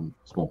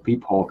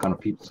peephole kind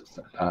of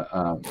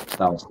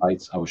style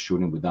sights. I was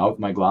shooting without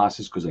my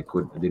glasses because I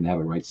didn't have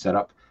a right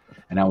setup.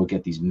 And I would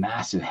get these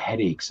massive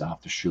headaches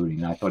after shooting,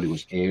 and I thought it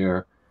was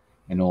air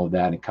and all of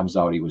that. And it comes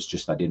out it was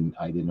just I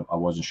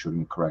wasn't shooting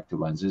with corrective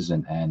lenses,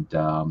 and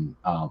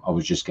I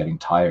was just getting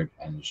tired,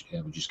 and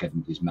I was just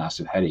getting these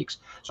massive headaches.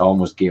 So I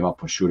almost gave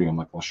up on shooting. I'm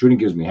like, well, shooting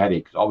gives me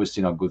headaches. It's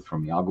obviously not good for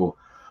me. I'll go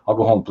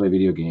home, play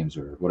video games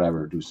or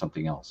whatever, do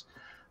something else.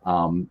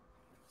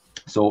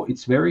 So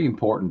it's very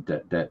important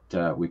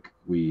that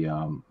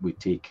we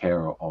take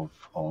care of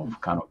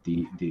kind of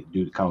do kind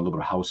of a little bit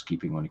of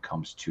housekeeping when it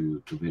comes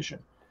to vision.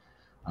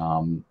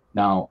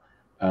 Now,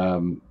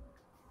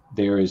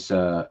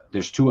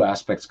 there's two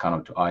aspects kind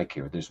of to eye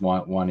care. There's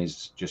one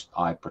is just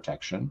eye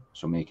protection,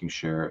 so making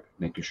sure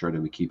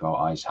that we keep our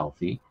eyes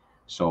healthy.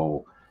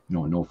 So, you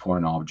know, no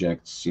foreign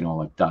objects, you know,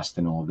 like dust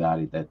and all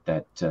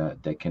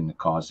that can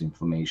cause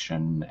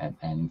inflammation and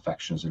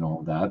infections and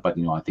all that. But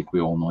you know, I think we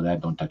all know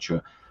that. Don't touch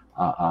your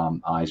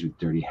eyes with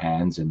dirty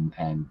hands, and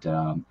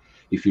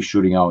if you're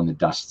shooting out in the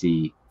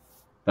dusty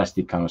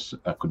kind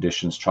of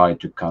conditions, try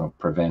to kind of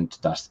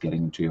prevent dust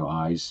getting into your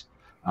eyes,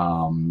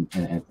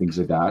 and things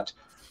like that.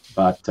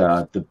 But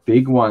the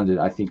big one that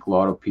I think a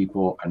lot of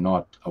people are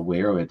not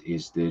aware of it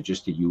is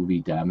just the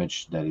UV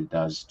damage that it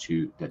does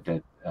to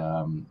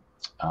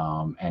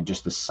and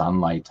just the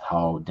sunlight,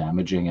 how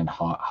damaging and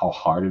how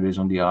hard it is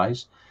on the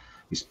eyes,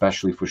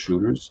 especially for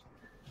shooters.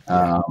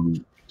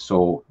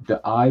 So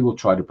the eye will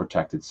try to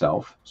protect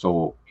itself.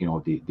 So, you know,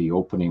 the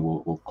opening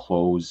will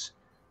close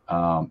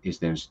if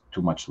there's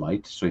too much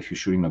light. So if you're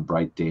shooting a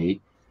bright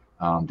day,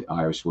 the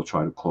iris will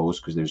try to close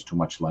because there's too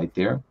much light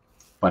there.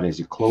 But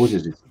as it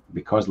closes,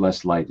 because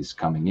less light is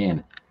coming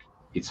in,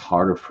 it's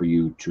harder for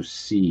you to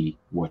see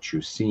what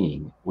you're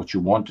seeing, what you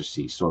want to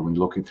see. So when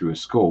you're looking through a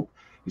scope,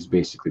 is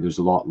basically there's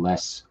a lot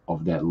less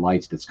of that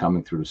light that's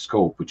coming through the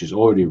scope, which is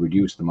already a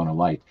reduced amount of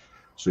light.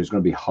 So it's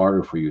going to be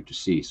harder for you to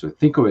see. So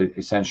think of it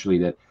essentially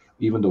that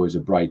even though it's a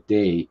bright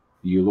day,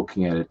 you're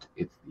looking at it,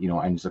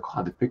 and it's like,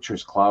 oh, the picture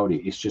is cloudy.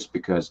 It's just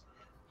because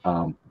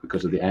of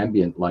the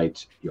ambient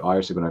light, your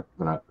eyes are going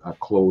to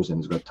close and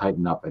it's going to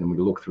tighten up. And when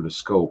you look through the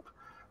scope,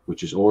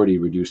 which is already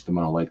reduced the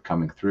amount of light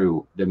coming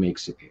through, that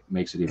makes it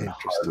even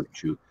harder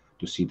to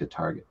see the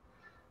target.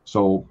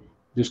 So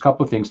there's a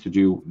couple of things to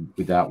do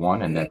with that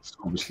one, and that's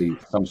obviously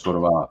some sort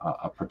of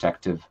a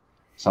protective,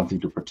 something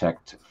to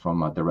protect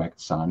from a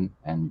direct sun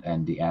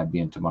and the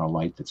ambient amount of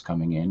light that's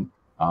coming in.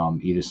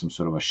 Either some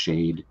sort of a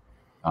shade,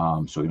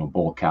 so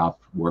ball cap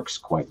works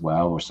quite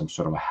well, or some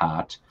sort of a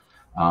hat.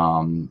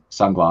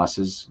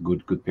 Sunglasses,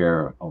 good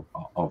pair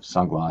of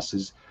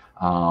sunglasses,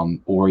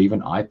 or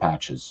even eye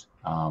patches.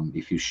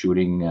 If you're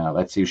shooting,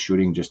 let's say you're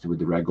shooting just with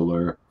the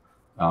regular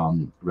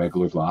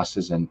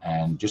glasses,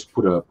 and just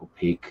put a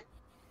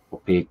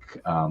opaque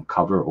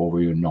cover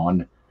over your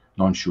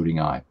non-shooting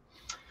eye.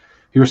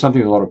 Here's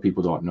something a lot of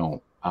people don't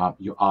know.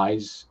 Your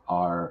eyes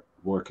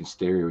work in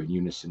stereo in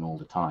unison all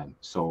the time.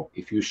 So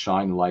if you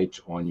shine light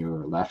on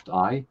your left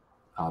eye,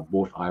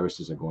 both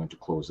irises are going to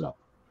close up.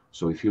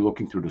 So if you're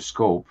looking through the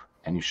scope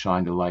and you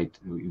shine the light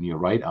in your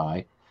right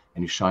eye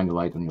and you shine the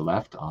light on your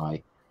left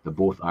eye,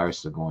 both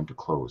irises are going to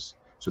close.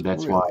 So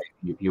that's why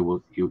you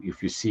will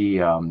if you see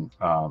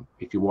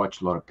if you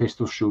watch a lot of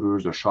pistol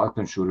shooters or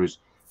shotgun shooters,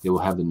 they will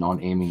have the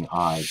non-aiming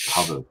eye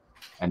covered,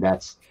 and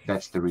that's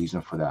the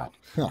reason for that.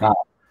 Now,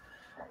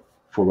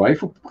 for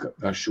rifle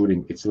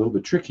shooting, it's a little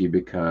bit tricky,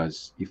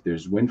 because if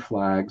there's wind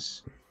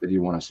flags that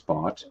you want to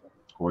spot,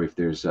 or if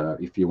there's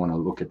if you want to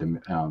look at the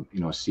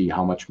see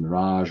how much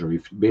mirage, or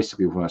if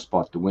basically you want to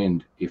spot the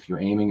wind, if your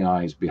aiming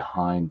eye is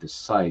behind the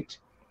sight,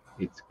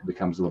 it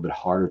becomes a little bit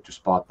harder to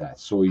spot that.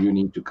 So you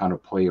need to kind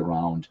of play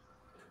around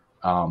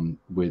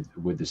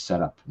with the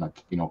setup.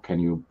 Like, can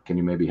you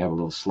maybe have a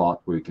little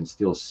slot where you can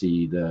still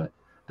see the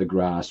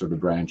grass or the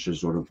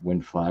branches or the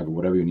wind flag or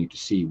whatever you need to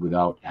see,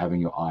 without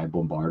having your eye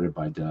bombarded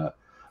by the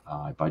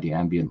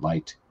ambient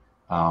light,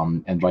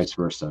 and vice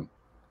versa.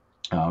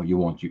 You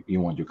want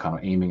your kind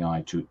of aiming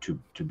eye to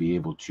be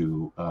able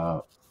to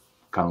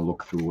kind of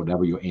look through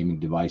whatever your aiming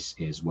device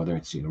is, whether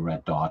it's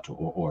red dot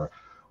or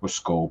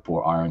scope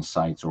or iron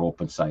sights or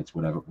open sights,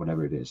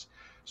 whatever it is.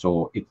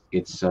 So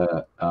it's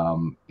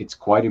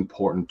quite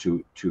important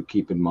to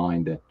keep in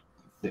mind that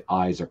the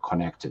eyes are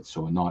connected.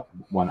 So not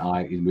one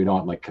eye. We're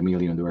not like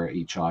chameleon where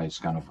each eye is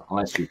kind of,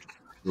 unless you're a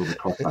little bit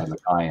cross-eyed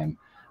like I am.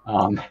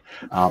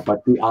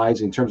 But the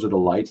eyes, in terms of the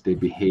light, they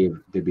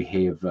behave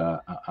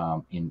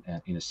in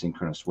a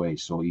synchronous way.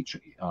 So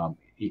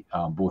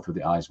both of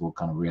the eyes will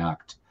kind of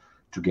react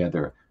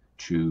together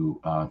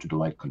to the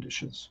light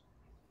conditions.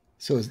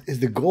 So is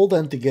the goal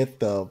then to get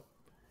the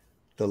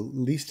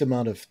least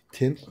amount of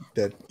tint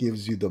that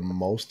gives you the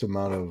most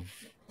amount of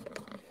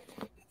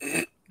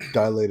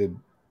dilated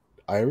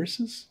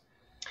irises,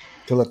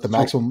 to let the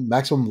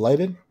maximum light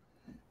in?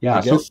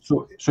 Yeah.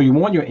 So you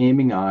want your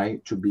aiming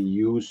eye to be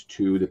used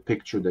to the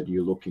picture that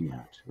you're looking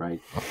at, right?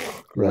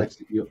 Right.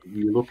 You're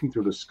looking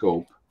through the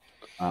scope,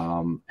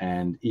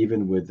 and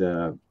even with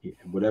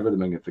whatever the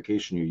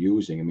magnification you're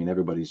using. I mean,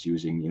 everybody's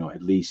using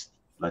at least,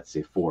 let's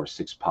say 4 or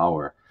 6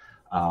 power.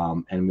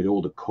 And with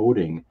all the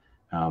coding,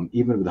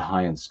 even with the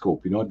high-end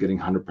scope, you're not getting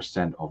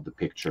 100% of the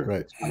picture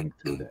that's coming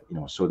through that.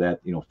 So that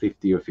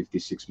 50 or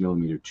 56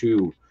 millimeter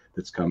tube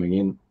that's coming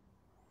in,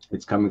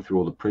 it's coming through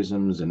all the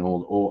prisms and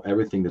all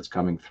everything that's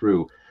coming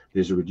through.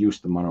 There's a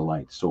reduced amount of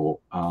light. So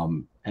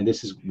and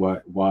this is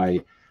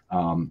why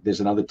there's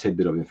another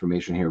tidbit of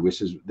information here.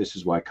 This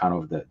is why kind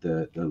of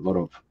the lot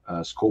of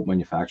scope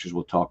manufacturers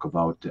will talk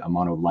about the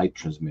amount of light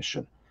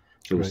transmission.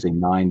 So we'll say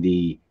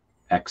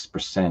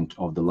 90x%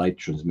 of the light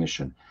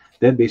transmission.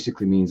 That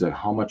basically means that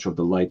how much of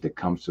the light that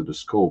comes through the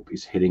scope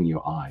is hitting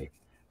your eye,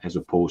 as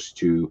opposed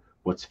to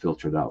what's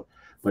filtered out.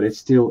 But it's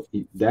still,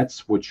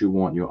 that's what you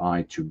want your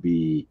eye to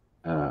be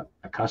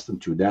accustomed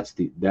to. That's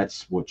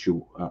what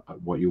you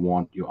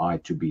want your eye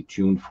to be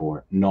tuned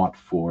for, not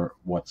for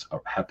what's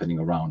happening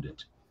around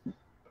it.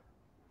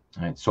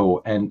 Right.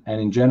 So and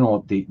in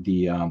general, it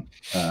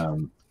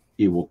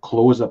will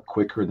close up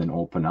quicker than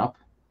open up.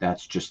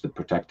 That's just the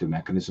protective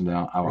mechanism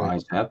that our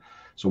eyes have.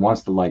 So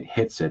once the light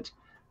hits it,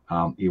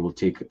 it will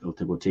take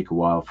a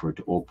while for it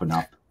to open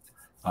up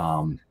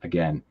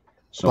again.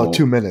 So about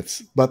 2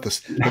 minutes, about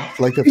this,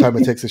 like the time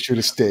it takes to shoot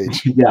a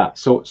stage. Yeah.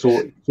 So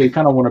you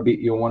kind of want to be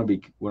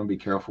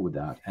careful with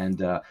that. And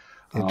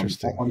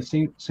interesting. On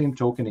the same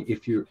token,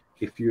 if you're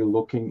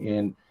looking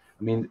in,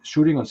 I mean,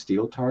 shooting on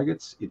steel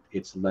targets,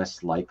 it's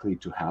less likely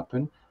to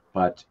happen.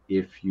 But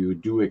if you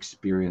do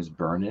experience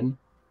burn-in,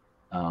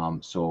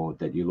 so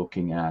that you're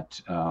looking at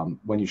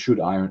when you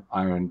shoot iron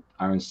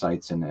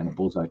sights and a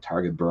bullseye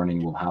target,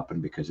 burning will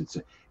happen because it's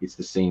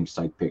the same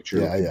sight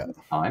picture at the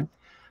time.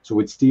 So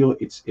with steel,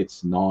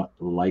 it's not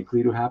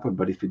likely to happen.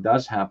 But if it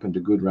does happen, the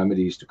good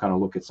remedy is to kind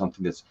of look at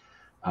something that's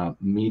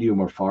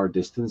medium or far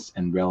distance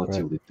and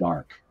relatively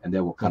dark, and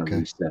that will kind of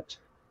reset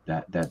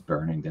that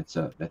burning. It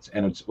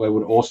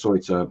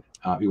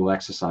will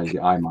exercise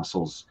the eye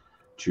muscles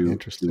to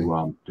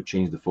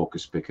change the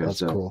focus,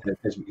 because cool.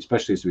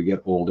 Especially as we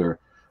get older,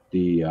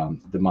 the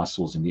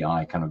muscles in the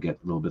eye kind of get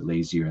a little bit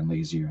lazier and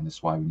lazier, and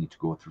that's why we need to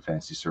go through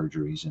fancy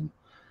surgeries,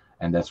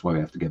 and that's why we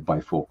have to get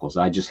bifocals.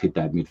 I just hit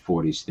that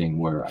mid-40s thing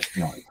where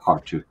it's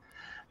hard to.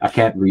 I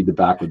can't read the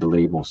back of the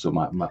label, so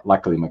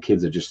luckily my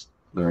kids are just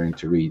learning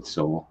to read,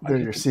 so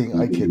you're seeing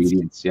eye kids.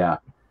 Ingredients. Yeah,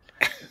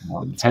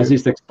 has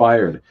this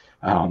expired?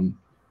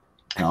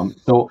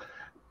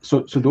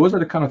 So those are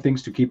the kind of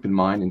things to keep in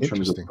mind in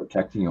terms of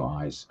protecting your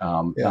eyes.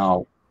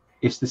 Now,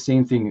 it's the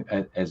same thing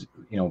as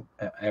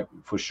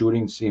for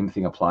shooting. Same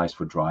thing applies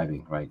for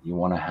driving, right? You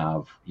want to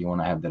have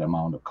that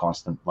amount of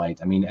constant light.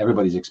 I mean,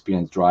 everybody's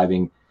experienced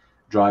driving,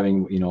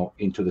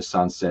 into the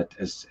sunset,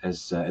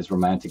 as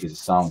romantic as it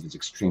sounds, it's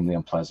extremely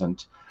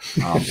unpleasant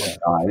for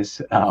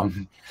eyes.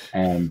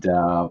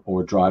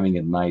 Or driving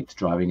at night,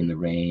 driving in the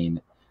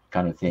rain,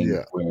 kind of thing,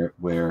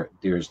 where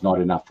there's not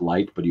enough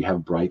light, but you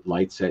have bright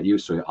lights at you,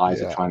 so your eyes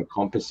are trying to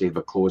compensate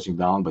by closing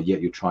down, but yet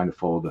you're trying to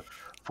follow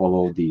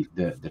the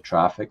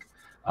traffic.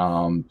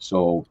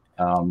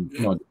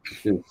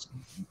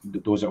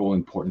 Those are all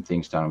important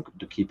things to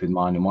keep in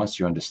mind, and once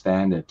you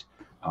understand it,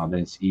 then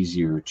it's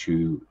easier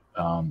to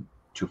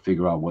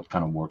figure out what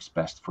kind of works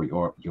best for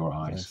your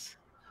eyes.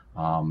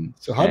 Nice.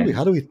 So how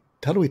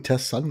do we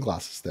test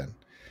sunglasses then?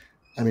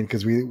 I mean,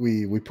 because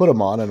we put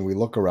them on and we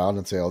look around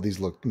and say, oh, these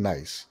look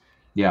nice.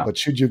 Yeah. But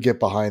should you get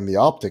behind the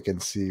optic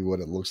and see what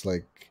it looks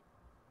like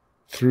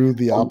through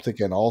the optic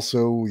and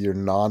also your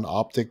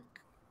non-optic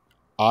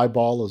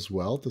eyeball as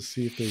well, to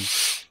see if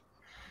there's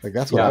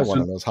that's what I want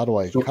to know is how do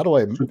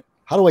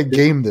I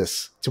game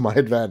this to my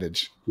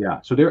advantage? Yeah.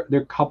 So there are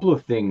a couple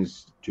of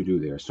things to do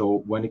there.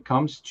 So when it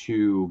comes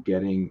to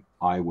getting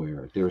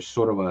eyewear, there's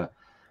sort of a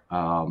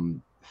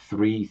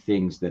three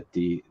things that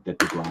the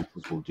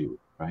glasses will do,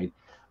 right?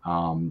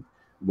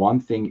 One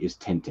thing is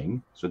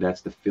tinting, so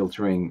that's the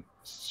filtering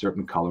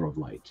certain color of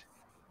light,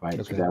 right?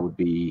 Okay. So that would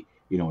be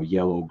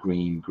yellow,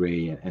 green,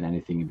 gray, and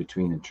anything in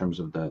between in terms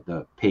of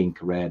the pink,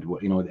 red.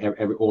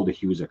 All the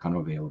hues are kind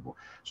of available.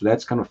 So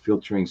that's kind of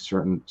filtering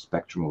certain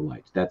spectrum of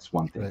light. That's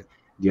one thing. Right.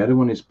 The other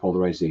one is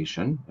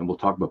polarization, and we'll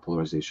talk about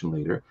polarization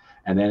later.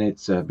 And then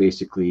it's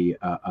basically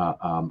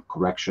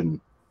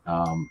correction,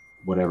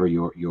 whatever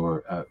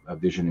your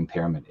vision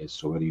impairment is.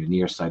 So whether you're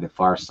nearsighted,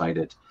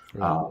 farsighted,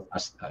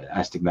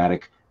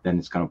 astigmatic, then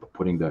it's kind of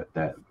putting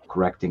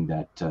correcting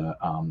that.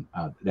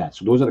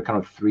 So those are the kind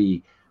of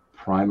three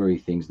primary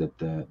things that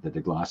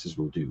the glasses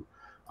will do.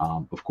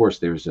 Of course,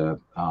 there's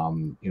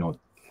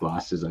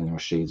glasses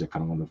and shades are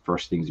kind of one of the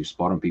first things you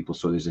spot on people.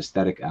 So there's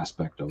aesthetic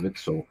aspect of it.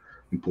 So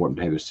important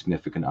to have a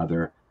significant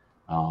other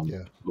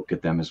look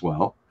at them as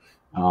well.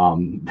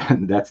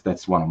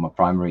 That's one of my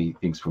primary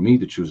things for me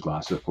to choose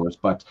glasses, of course.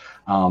 But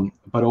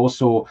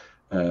also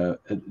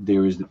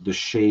there is the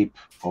shape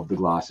of the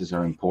glasses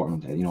are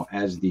important.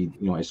 As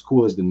as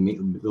cool as the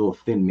little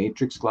thin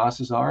matrix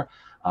glasses are,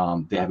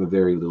 they have a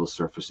very little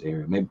surface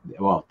area.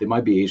 They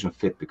might be Asian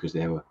fit because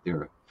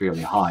they're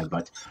fairly high,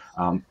 but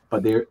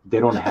they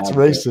don't have. That's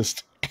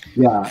racist.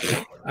 Yeah,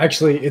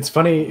 actually, it's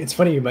funny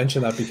you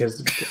mentioned that,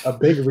 because a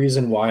big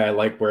reason why I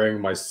like wearing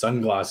my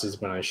sunglasses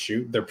when I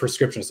shoot, they're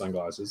prescription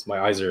sunglasses.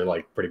 My eyes are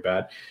pretty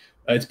bad.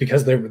 It's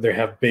because they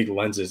have big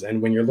lenses,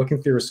 and when you're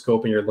looking through a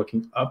scope and you're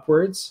looking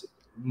upwards,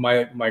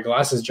 my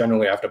glasses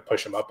generally have to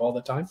push them up all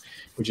the time,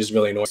 which is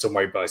really annoying. So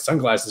my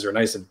sunglasses are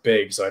nice and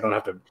big, so I don't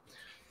have to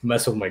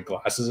mess with my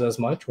glasses as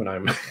much when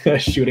I'm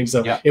shooting.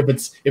 So if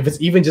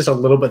it's even just a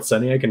little bit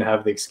sunny, I can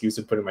have the excuse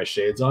of putting my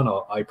shades on.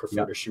 I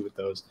prefer to shoot with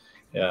those.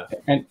 Yeah.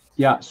 And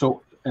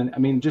I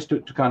mean, just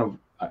to kind of,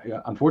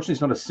 unfortunately,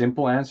 it's not a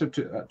simple answer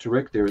to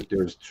Rick.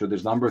 There's a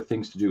number of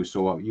things to do.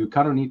 So you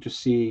kind of need to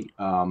see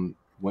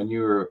when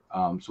you're.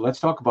 So let's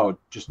talk about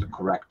just the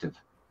corrective.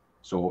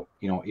 So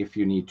if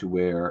you need to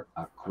wear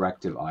a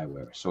corrective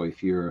eyewear. So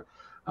if you're,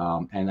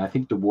 and I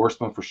think the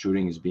worst one for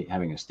shooting is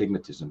having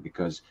astigmatism,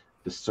 because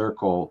the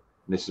circle.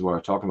 This is what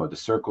we're talking about. The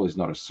circle is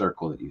not a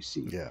circle that you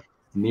see. Yeah.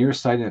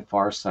 Nearsighted and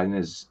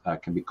farsightedness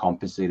can be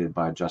compensated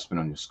by adjustment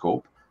on your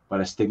scope, but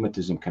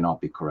astigmatism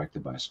cannot be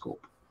corrected by a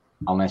scope,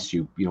 unless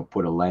you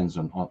put a lens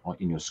on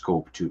in your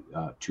scope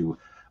to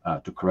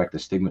correct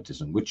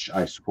astigmatism, which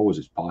I suppose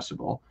is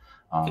possible.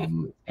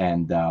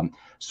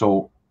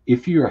 So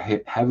if you're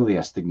heavily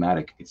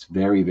astigmatic, it's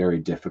very, very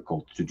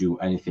difficult to do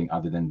anything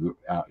other than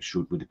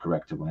shoot with the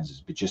corrective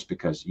lenses, but just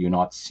because you're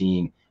not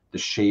seeing the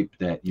shape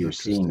that you're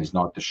seeing is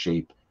not the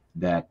shape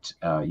that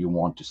you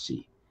want to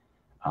see,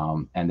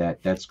 and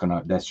that's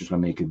just gonna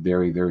make it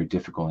very, very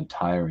difficult and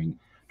tiring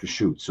to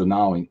shoot. So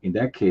now in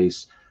that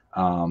case,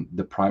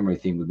 the primary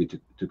thing would be to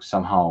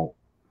somehow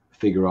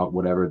figure out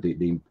whatever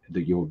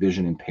your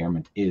vision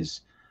impairment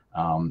is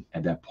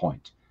at that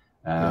point,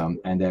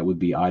 and that would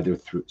be either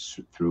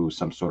through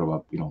some sort of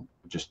a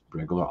just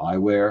regular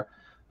eyewear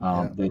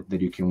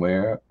that you can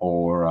wear,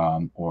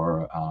 or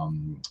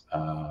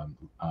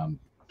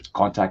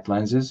contact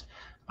lenses,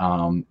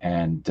 so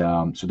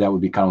that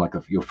would be kind of like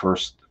your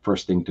first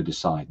thing to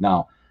decide.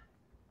 Now,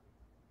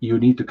 you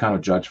need to kind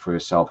of judge for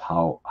yourself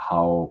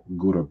how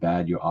good or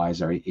bad your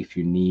eyes are, if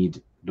you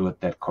need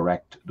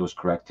those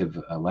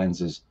corrective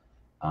lenses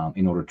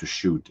in order to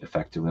shoot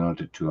effectively, in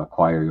order to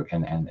acquire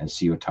and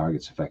see your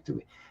targets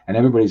effectively. And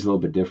everybody's a little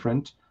bit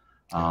different.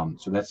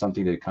 So that's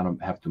something that you kind of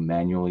have to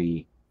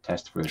manually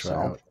test for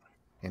yourself.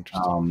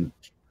 Interesting.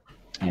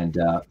 And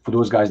for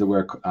those guys that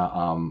wear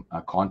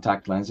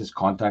contact lenses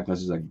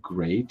are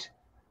great,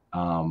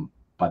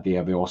 but they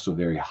are also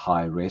very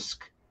high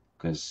risk,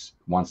 because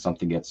once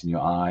something gets in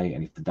your eye,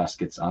 and if the dust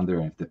gets under,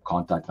 and if the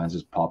contact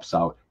lenses pops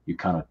out, you're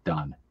kind of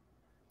done.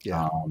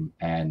 Yeah.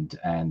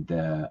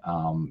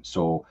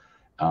 So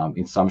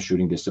in some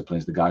shooting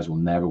disciplines, the guys will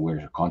never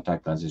wear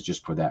contact lenses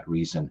just for that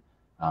reason,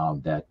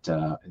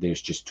 that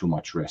there's just too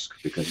much risk,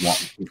 because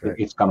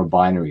it's kind of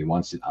binary.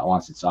 Once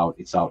it's out,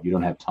 it's out. You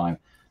don't have time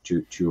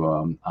to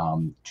do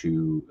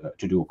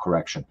a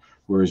correction.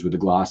 Whereas with the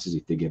glasses,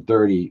 if they get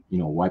dirty,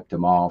 wipe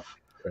them off.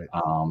 Right.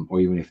 Or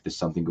even if there's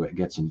something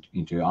gets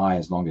into your eye,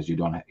 as long as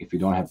if you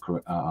don't have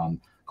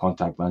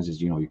contact lenses,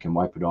 you can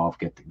wipe it off,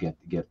 get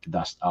the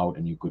dust out,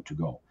 and you're good to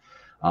go.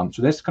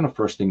 So that's kind of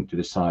first thing to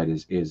decide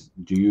is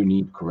do you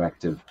need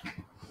corrective?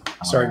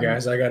 Sorry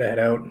guys, I gotta head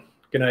out.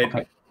 Good night.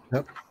 Okay.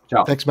 Yep.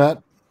 Ciao. Thanks,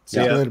 Matt.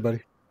 See you later,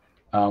 buddy.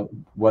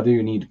 Whether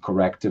you need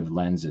corrective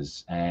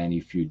lenses, and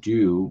if you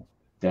do,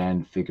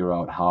 then figure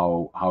out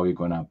how you're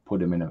going to put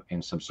them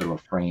in some sort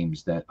of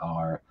frames that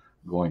are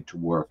going to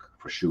work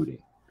for shooting.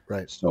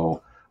 Right.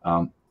 So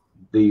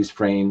these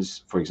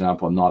frames, for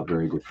example, are not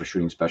very good for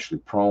shooting, especially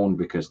prone,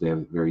 because they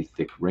have very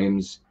thick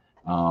rims.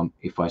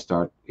 If I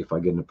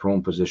get in a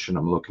prone position,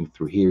 I'm looking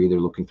through here, either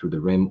looking through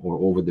the rim or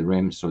over the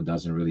rim, so it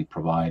doesn't really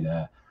provide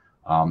a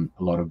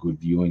lot of good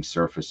viewing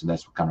surface. And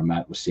that's what kind of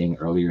Matt was saying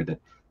earlier, that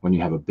when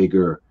you have a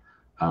bigger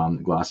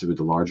glasses with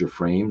the larger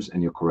frames,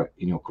 and your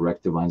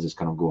corrective lenses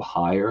kind of go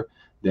higher,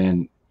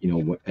 then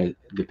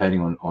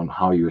depending on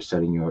how you're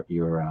setting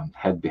your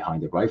head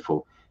behind the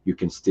rifle, you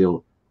can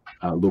still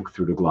look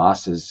through the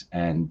glasses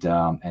and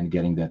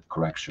getting that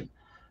correction.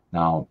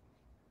 Now,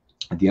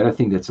 the other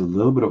thing that's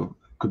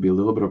could be a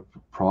little bit of a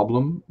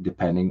problem,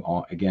 depending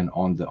on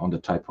the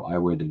type of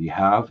eyewear that you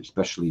have,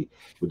 especially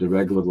with the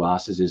regular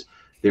glasses, is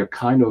they're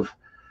kind of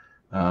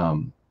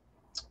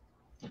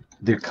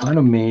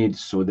made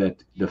so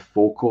that the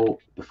focal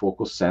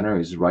center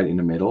is right in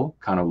the middle,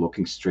 kind of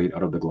looking straight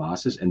out of the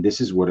glasses, and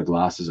this is where the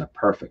glasses are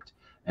perfect.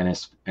 And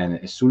as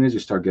soon as you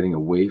start getting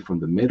away from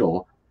the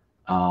middle,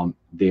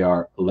 they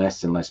are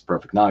less and less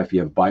perfect. Now, if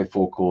you have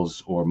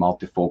bifocals or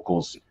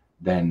multifocals,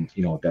 then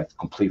that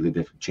completely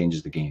different,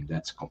 changes the game.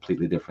 That's a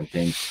completely different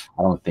thing.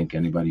 I don't think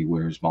anybody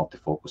wears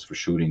multifocals for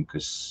shooting,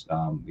 because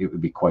it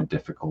would be quite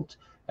difficult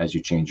as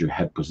you change your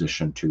head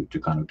position to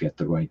kind of get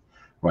the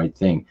right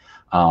thing.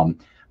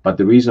 But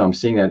the reason I'm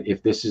saying that,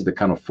 if this is the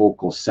kind of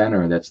focal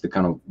center, that's the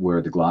kind of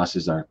where the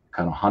glasses are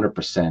kind of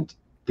 100%.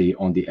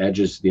 On the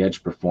edges, the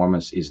edge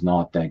performance is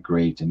not that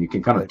great, and you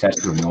can kind of test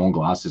it with your own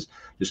glasses.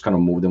 Just kind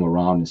of move them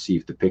around and see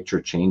if the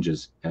picture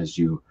changes as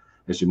you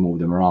move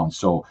them around.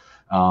 So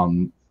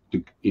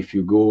if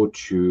you go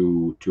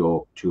to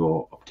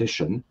an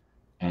optician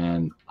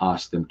and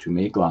ask them to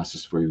make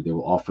glasses for you, they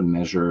will often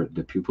measure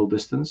the pupil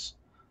distance.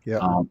 Yeah.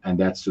 And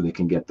that's so they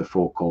can get the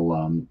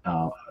focal,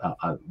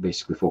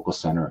 basically focal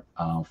center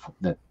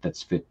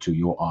that's fit to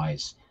your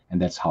eyes, and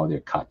that's how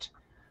they're cut.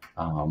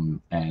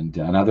 And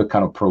another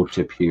kind of pro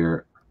tip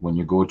here: when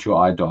you go to your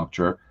eye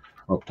doctor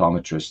or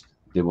optometrist,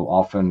 they will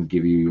often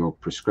give you your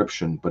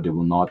prescription, but they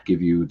will not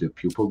give you the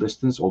pupil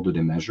distance, although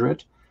they measure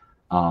it.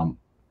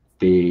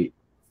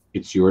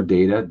 It's your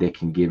data; they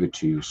can give it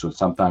to you. So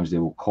sometimes they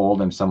will call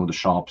them. Some of the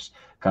shops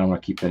kind of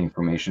want to keep that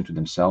information to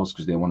themselves,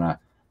 because they want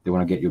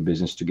to get your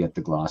business to get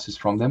the glasses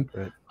from them.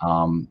 Right.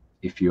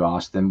 If you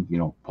ask them,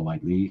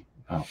 politely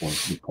or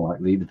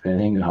politely,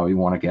 depending on how you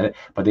want to get it,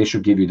 but they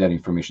should give you that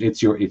information.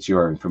 It's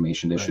your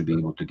information. They should be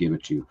able to give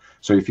it to you.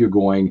 So if you're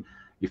going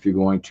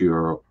to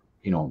your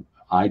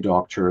eye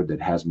doctor that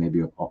has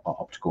maybe a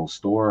optical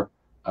store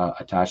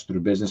attached to the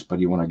business, but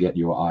you want to get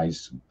your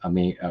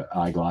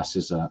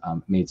eyeglasses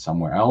made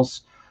somewhere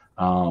else,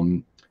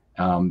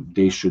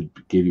 they should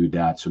give you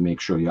that. So make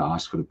sure you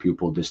ask for the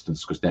pupil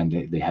distance, because then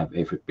they have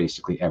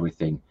basically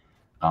everything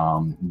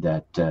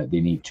that they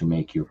need to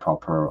make you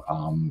proper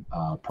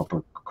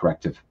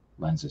corrective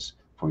lenses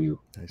for you,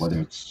 whether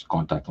it's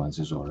contact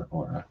lenses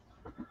or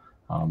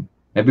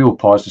maybe we'll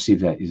pause to see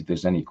if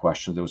there's any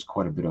questions. There was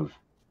quite a bit of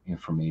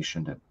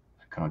information that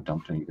I kind of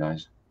dumped on you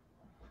guys.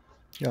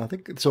 Yeah, I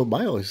think so.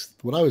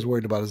 What I was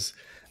worried about is,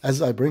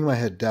 as I bring my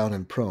head down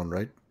and prone,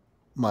 right,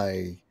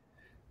 my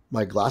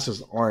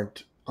glasses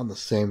aren't on the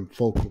same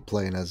focal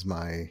plane as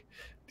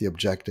the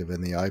objective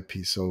and the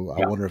eyepiece. So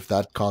I wonder if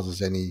that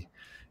causes any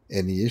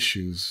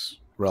issues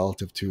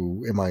relative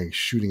to, am I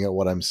shooting at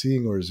what I'm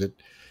seeing, or is it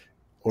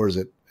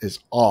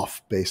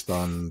off based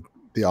on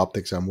the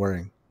optics I'm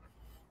wearing?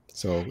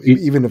 So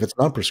even if it's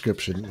not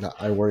prescription,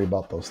 I worry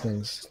about those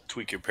things.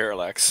 Tweak your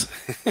parallax.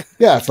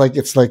 Yeah, it's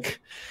like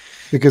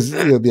because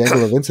the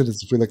angle of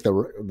incidence, if we like the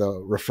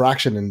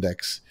refraction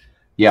index,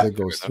 as it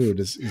goes through,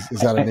 is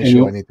that an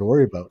issue I need to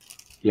worry about?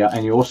 Yeah,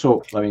 and you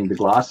also, the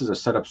glasses are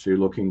set up so you're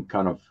looking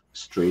kind of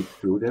straight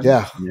through them.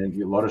 Yeah. And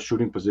then a lot of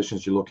shooting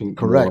positions, you're looking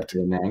Correct.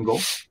 more at an angle.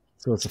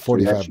 So it's a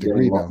 45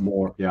 degree now.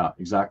 More, yeah,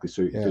 exactly.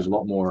 So there's a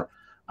lot more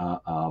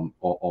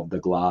of the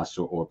glass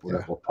or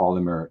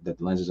polymer that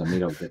the lenses are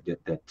made of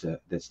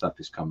that stuff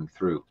is coming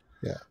through.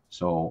 Yeah.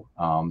 So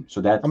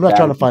that I'm not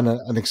trying to find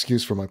an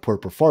excuse for my poor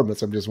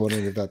performance. I'm just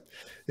wondering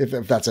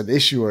if that's an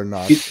issue or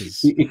not.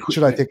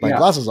 Should I take my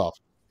glasses off?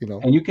 You know,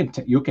 and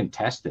you can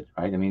test it,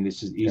 right? I mean,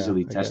 this is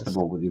easily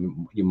testable with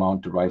you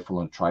mount the rifle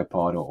on a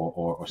tripod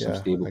or some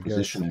stable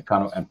position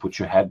and put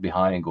your head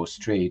behind and go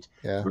straight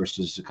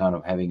versus kind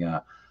of having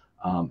it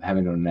on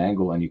an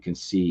angle, and you can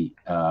see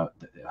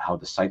how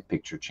the sight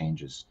picture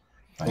changes.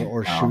 Right?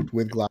 Or shoot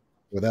with glasses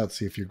without,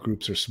 see if your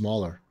groups are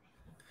smaller.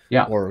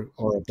 Yeah. Or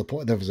at the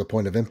point there was a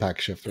point of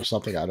impact shift or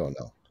something. I don't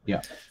know.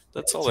 Yeah.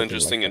 That's all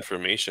interesting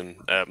information.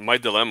 My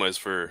dilemma is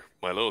for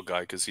my little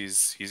guy because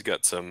he's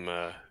got some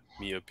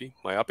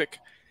myopic.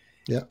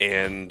 Yeah.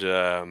 And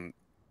at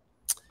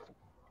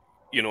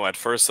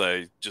first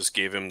I just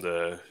gave him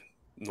the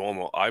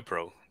normal eye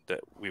pro that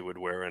we would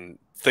wear, and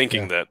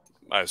thinking that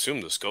I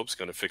assume the scope's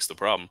going to fix the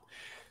problem,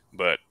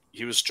 but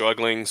he was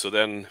struggling. So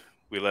then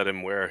we let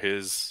him wear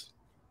his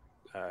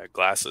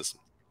glasses.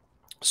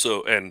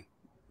 So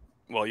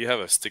well, you have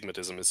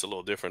astigmatism; it's a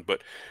little different.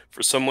 But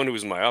for someone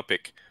who's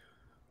myopic,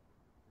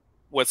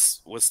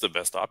 what's the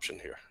best option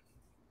here?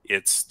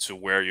 It's to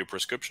wear your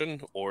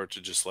prescription or to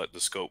just let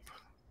the scope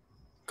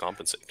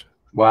compensate.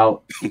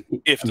 Well,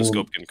 if the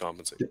scope can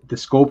compensate, the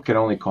scope can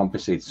only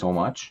compensate so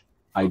much.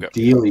 Okay.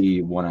 Ideally,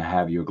 you want to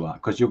have your glass,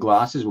 because your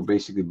glasses will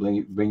basically bring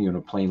you on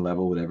a plane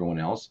level with everyone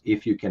else.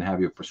 If you can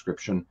have your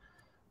prescription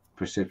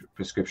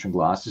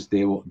glasses,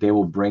 they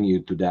will bring you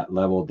to that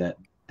level that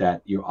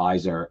your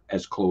eyes are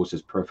as close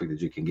as perfect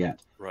as you can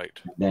get.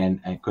 Right. Then,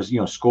 because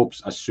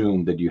scopes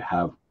assume that you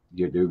have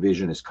your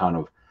vision is kind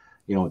of,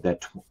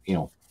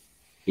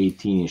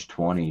 18-ish,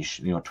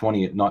 20-ish,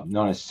 20, not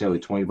necessarily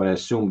 20, but I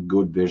assume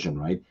good vision,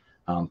 right?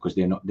 Because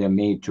they're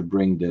made to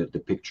bring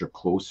the picture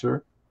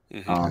closer.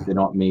 Mm-hmm. They're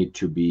not made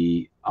to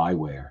be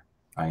eyewear,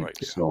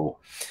 right? So,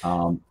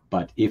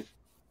 but if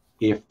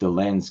the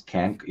lens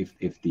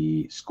if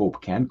the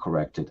scope can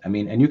correct it,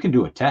 and you can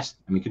do a test.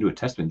 You can do a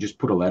test and just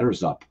put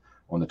letters up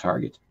on the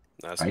target.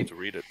 Ask him to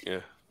read it. Yeah.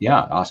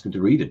 Yeah, ask him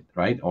to read it,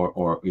 right?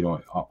 Or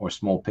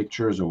small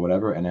pictures or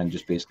whatever, and then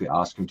just basically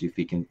ask him if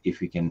he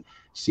can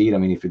see it.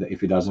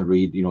 If he doesn't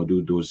read,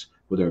 do those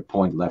whether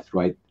point left,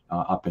 right,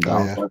 up and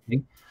down sort of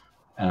thing,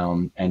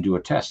 and do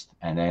a test,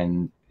 and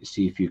then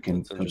see if you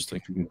can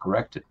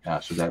correct it.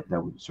 So that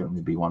would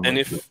certainly be one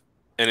way.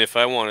 And if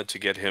I wanted to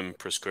get him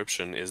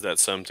prescription, is that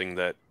something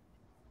that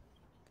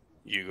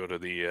you go to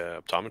the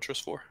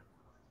optometrist for?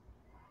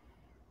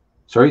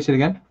 Sorry, say it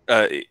again.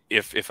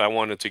 If I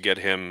wanted to get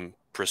him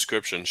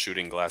prescription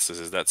shooting glasses,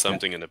 is that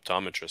something an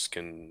optometrist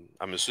can?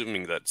 I'm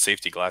assuming that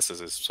safety glasses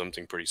is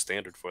something pretty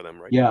standard for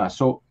them, right? Yeah.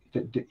 So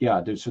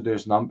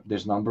there's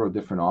a number of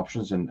different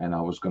options, and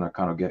I was going to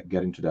kind of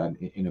get into that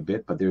in a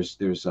bit, but there's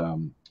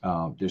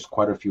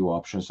quite a few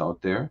options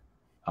out there,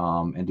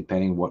 and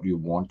depending what you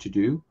want to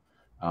do,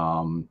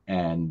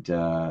 and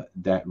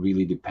that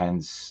really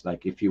depends.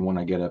 Like if you want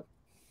to get a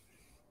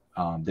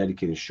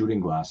dedicated shooting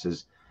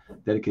glasses,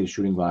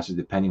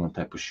 depending on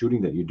type of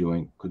shooting that you're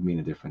doing, could mean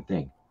a different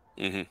thing.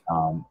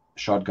 Mm-hmm.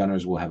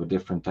 Shotgunners will have a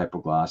different type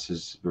of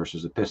glasses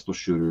versus the pistol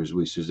shooters,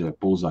 versus the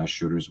bullseye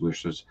shooters,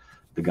 versus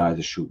the guys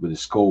that shoot with a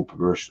scope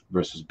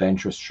versus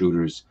bench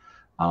shooters.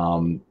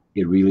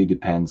 It really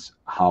depends.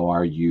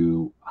 How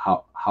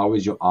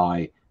is your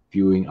eye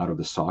viewing out of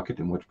the socket,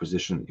 and which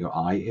position your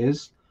eye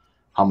is,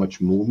 how much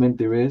movement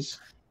there is,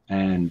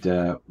 and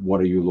what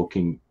are you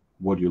looking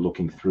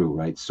through,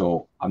 right?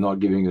 So I'm not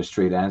giving you a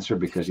straight answer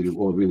because it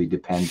will really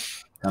depend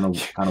kind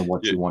of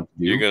what you want to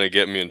do. You're gonna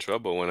get me in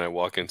trouble when I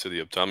walk into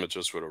the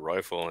optometrist with a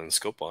rifle and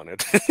scope on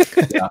it.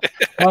 Yeah.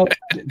 Well,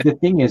 the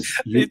thing is,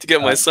 I need to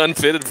get my son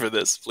fitted for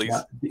this, please.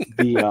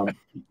 Yeah,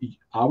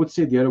 I would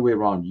say the other way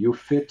around. You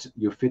fit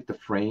the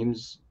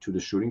frames to the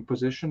shooting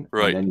position,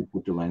 right? And then you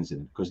put the lens in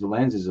it, because the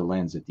lens is a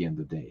lens at the end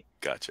of the day.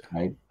 Gotcha.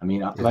 Right. Let me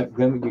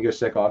give you a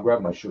second. I'll grab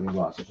my shooting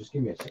glasses. Just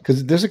give me a second.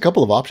 Because there's a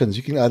couple of options.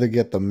 You can either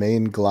get the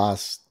main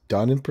glass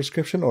done in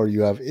prescription, or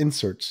you have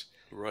inserts.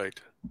 Right.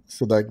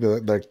 So like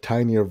the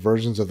tinier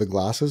versions of the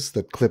glasses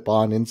that clip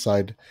on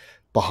inside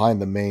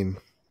behind the main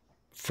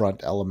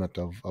front element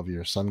of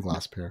your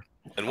sunglass pair.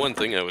 And one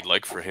thing I would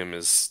like for him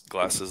is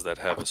glasses that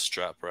have a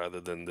strap rather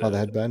than the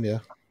headband, yeah.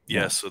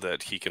 Yeah, so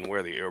that he can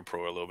wear the Air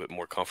Pro a little bit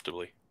more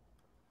comfortably.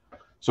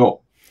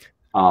 So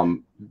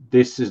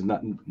this is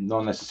not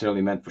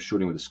necessarily meant for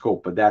shooting with a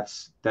scope, but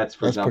that's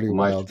for example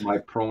my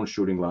prone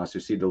shooting glass.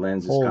 You see the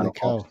lens is kind of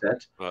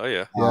offset. Oh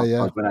yeah.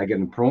 Yeah. When I get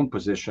in prone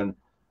position,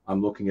 I'm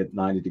looking at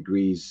 90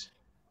 degrees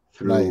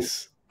through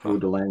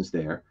the lens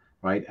there,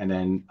 right? And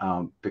then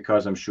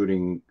because I'm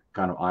shooting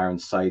kind of iron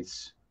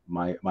sights,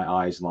 my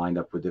eyes lined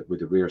up with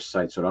the rear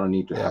sight, so I don't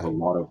need to have a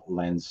lot of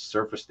lens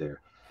surface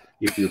there.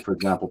 If you're, for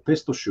example,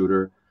 pistol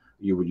shooter,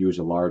 you would use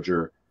a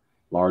larger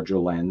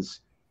lens,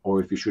 or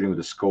if you're shooting with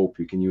a scope,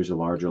 you can use a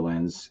larger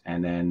lens.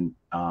 And then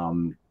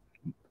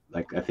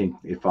like I think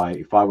if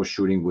I was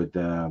shooting with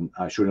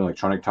shooting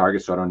electronic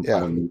targets, so I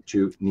don't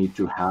need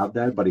to have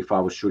that. But if I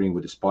was shooting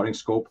with a spotting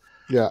scope,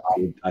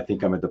 I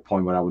think I'm at the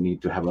point where I would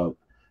need to have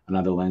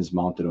another lens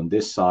mounted on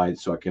this side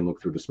so I can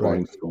look through the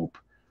spotting scope.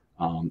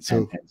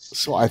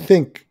 So I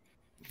think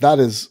that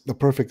is the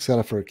perfect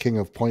setup for a king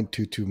of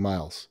 0.22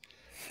 miles.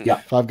 Yeah.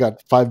 If I've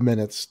got 5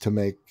 minutes to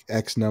make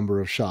X number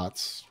of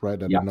shots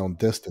right at a known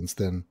distance,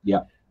 then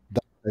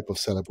that type of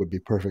setup would be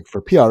perfect.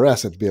 For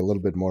PRS, it'd be a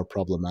little bit more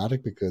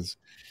problematic because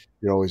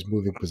you're always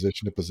moving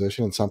position to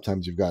position, and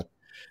sometimes you've got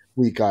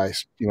weak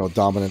eyes,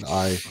 dominant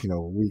eye,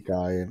 weak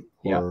eye,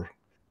 or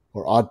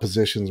odd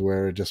positions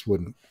where it just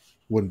wouldn't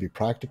be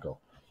practical.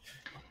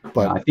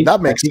 But I think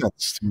that makes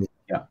sense to me.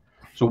 Yeah.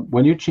 So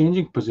when you're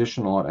changing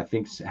position a lot, I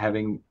think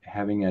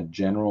having a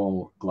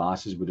general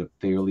glasses with a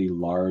fairly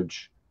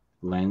large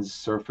lens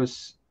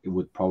surface, it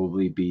would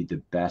probably be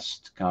the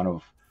best kind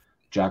of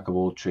jack of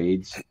all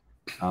trades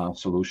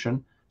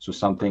solution. So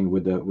something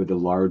with a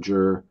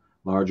larger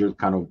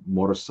kind of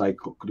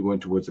motorcycle, going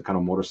towards the kind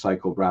of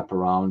motorcycle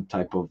wraparound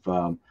type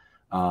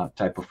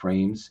of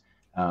frames,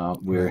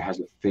 where it has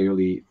a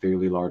fairly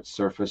large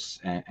surface,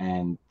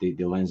 and the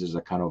lenses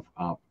are kind of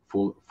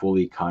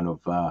fully kind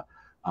of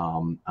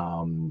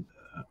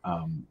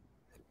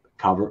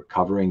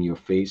covering your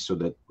face, so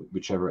that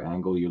whichever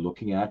angle you're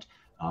looking at,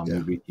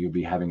 you'll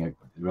be having a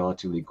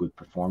relatively good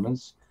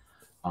performance.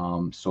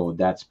 So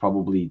that's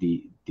probably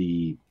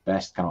the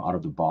best kind of out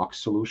of the box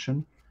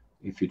solution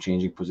if you're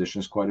changing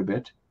positions quite a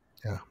bit.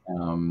 Yeah.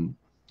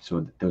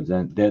 So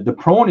the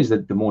prone is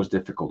the most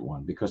difficult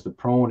one, because the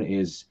prone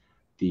is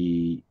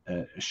the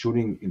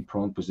shooting in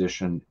prone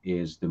position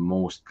is the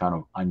most kind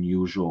of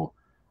unusual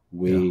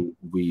way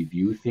we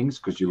view things,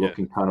 because you're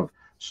looking kind of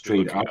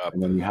straight up,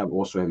 and then you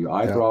also have your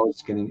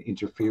eyebrows can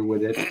interfere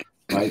with it,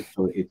 right?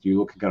 So you're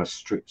looking kind of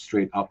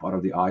straight up out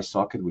of the eye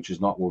socket, which is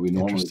not what we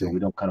normally do. We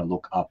don't kind of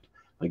look up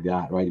like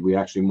that, right? We're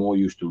actually more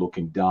used to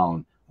looking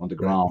down on the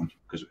ground,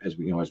 because as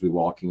we're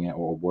walking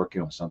or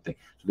working on something.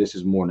 So this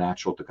is more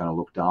natural to kind of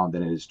look down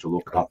than it is to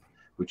look up,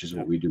 which is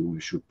what we do when we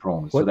shoot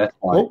prone. So that's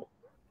why.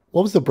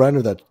 What was the brand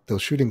of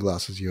those shooting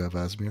glasses you have,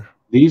 Asmir?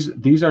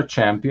 These are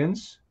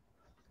Champions.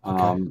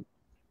 Okay.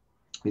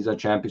 These are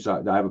Champions.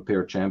 I have a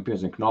pair of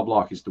Champions, and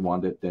Knobloch is the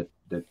one that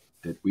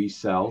we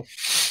sell.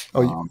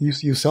 Oh,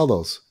 you sell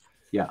those?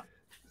 Yeah.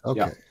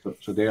 Okay. Yeah.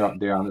 So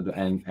they're under the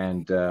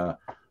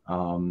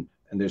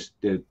and there's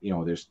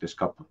a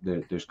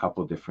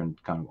couple of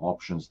different kind of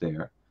options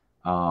there.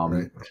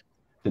 Right.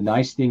 The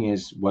nice thing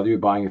is, whether you're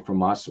buying it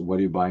from us or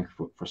whether you're buying it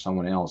for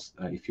someone else,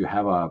 if you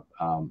have a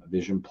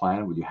vision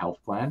plan with your health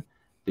plan,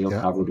 they'll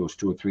cover those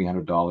 $200 or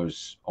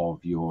 $300 of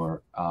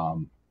your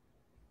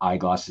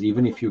eyeglasses.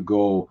 Even if you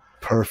go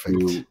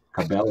to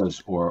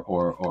Cabela's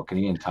or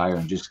Canadian Tire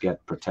and just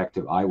get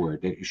protective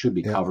eyewear, it should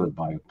be covered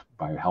by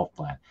your health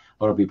plan.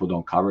 A lot of people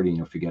don't cover it.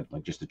 If you get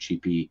like just a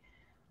cheapy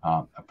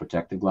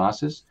protective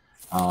glasses,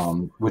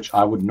 which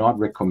I would not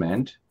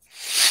recommend.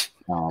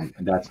 And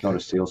that's not a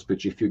sales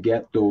pitch. If you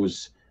get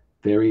those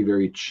very,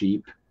 very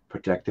cheap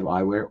protective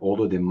eyewear,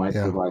 although they might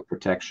provide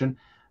protection,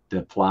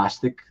 the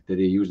plastic that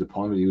they use, the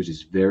polymer they use,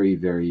 is very,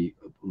 very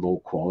low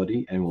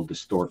quality and will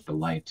distort the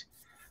light.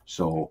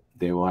 So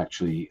they will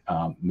actually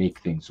make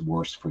things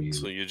worse for you.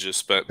 So you just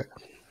spent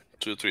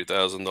 $2,000 or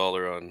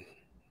 $3,000 on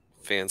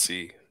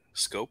fancy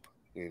scope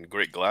and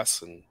great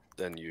glass, and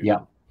then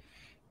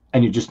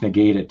and you just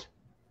negate it.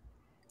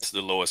 It's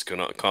the lowest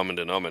common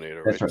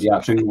denominator. That's right.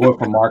 Yeah. So you go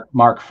from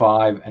Mark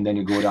 5, and then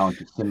you go down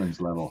to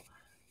Simmons level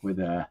with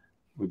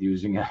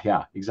using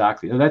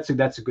exactly. That's a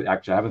good.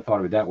 Actually, I haven't thought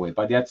of it that way,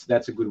 but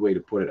that's a good way to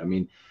put it. I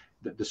mean,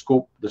 the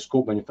scope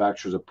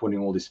manufacturers are putting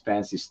all this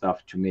fancy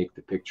stuff to make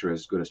the picture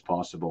as good as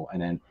possible,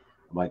 and then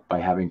by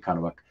having kind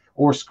of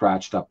or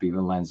scratched up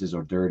even lenses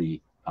or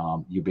dirty,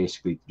 you're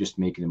basically just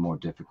making it more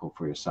difficult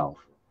for yourself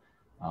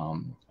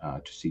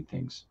to see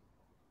things.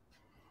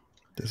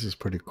 This is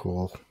pretty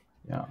cool.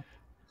 Yeah.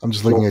 I'm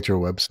just looking at your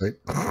website.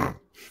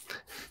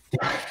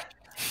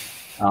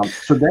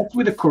 So that's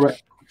with the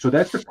correct. So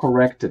that's the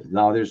corrective.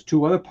 Now there's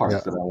two other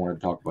parts that I want to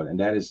talk about, and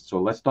that is,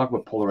 so let's talk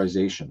about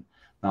polarization.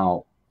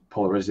 Now,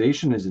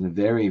 polarization is a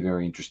very,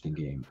 very interesting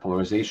game.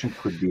 Polarization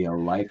could be a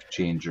life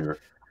changer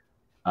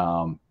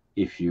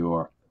if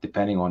you're,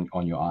 depending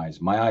on your eyes.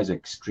 My eyes are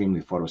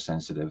extremely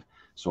photosensitive,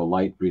 so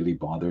light really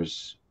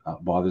bothers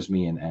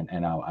me,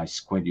 and I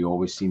squint. You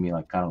always see me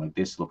like kind of like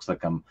this. Looks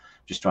like I'm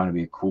just trying to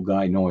be a cool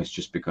guy. No, it's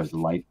just because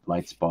the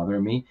light's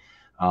bothering me.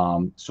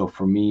 So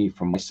for me,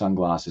 for my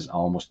sunglasses, I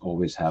almost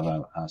always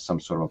have some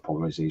sort of a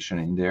polarization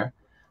in there.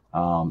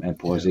 And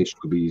polarization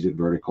could be either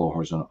vertical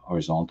or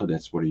horizontal.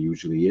 That's what it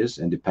usually is.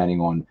 And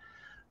depending on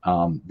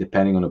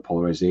the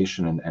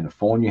polarization and the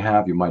phone you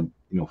have,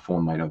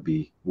 phone might not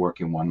be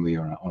working one way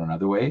or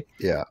another way.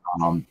 Yeah.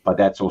 But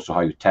that's also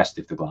how you test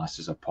if the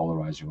glasses are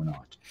polarizing or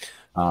not.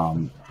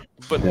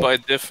 But by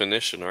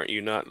definition, aren't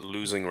you not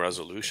losing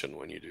resolution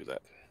when you do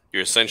that?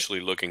 You're essentially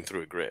looking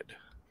through a grid.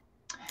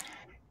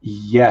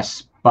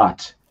 Yes,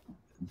 but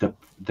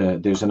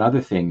there's another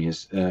thing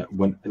is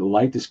when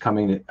light is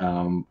coming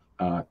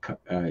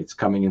it's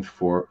coming in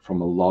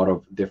from a lot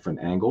of different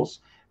angles,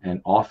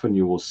 and often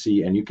you will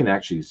see, and you can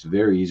actually, it's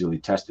very easily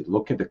tested.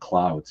 Look at the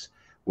clouds.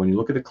 When you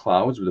look at the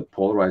clouds with the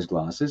polarized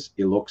glasses,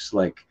 it looks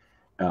like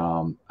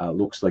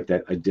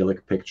that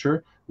idyllic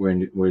picture.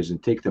 Whereas you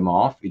take them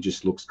off, it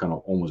just looks kind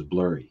of almost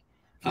blurry,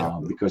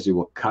 because it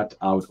will cut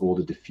out all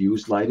the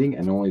diffuse lighting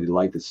and only the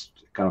light that's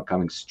kind of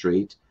coming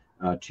straight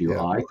to your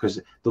eye, because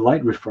the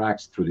light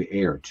refracts through the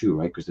air too,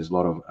 right? Because there's a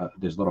lot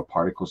of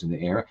particles in the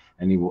air,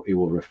 and it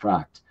will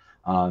refract.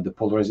 The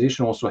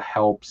polarization also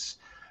helps,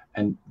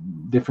 and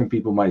different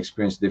people might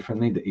experience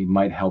differently. It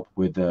might help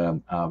with the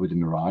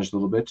mirage a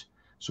little bit.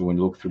 So when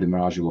you look through the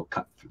mirage, it will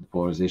cut. The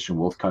polarization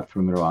will cut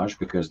through mirage,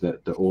 because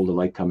all the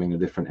light coming at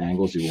different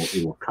angles,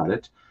 it will cut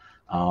it.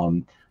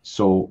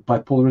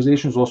 But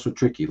polarization is also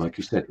tricky. Like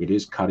you said, it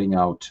is cutting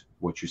out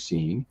what you're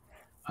seeing.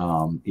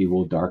 It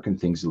will darken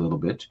things a little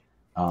bit.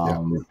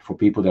 For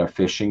people that are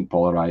fishing,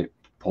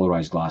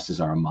 polarized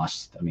glasses are a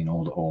must. I mean,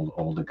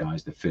 all the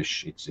guys that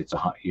fish,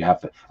 you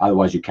have to,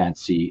 otherwise you can't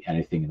see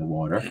anything in the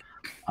water.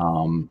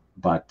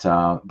 But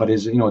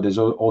there's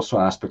also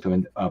aspect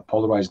of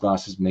polarized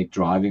glasses make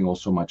driving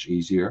also much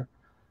easier,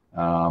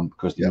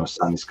 because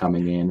sun is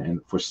coming in,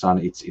 and for sun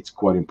it's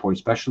quite important,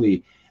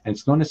 especially, and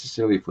it's not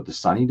necessarily for the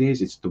sunny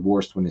days. It's the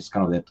worst when it's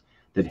kind of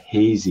that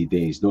hazy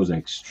days. Those are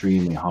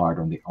extremely hard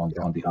on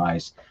the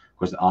eyes,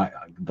 because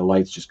the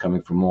light's just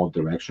coming from all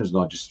directions,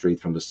 not just straight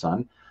from the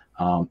sun.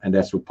 And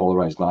that's what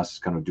polarized glasses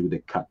kind of do. They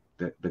cut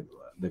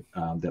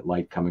that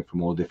light coming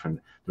from all different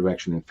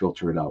directions and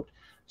filter it out.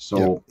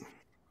 So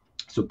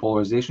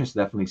polarization is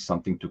definitely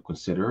something to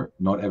consider.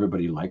 Not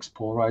everybody likes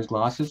polarized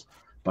glasses,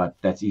 but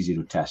that's easy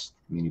to test.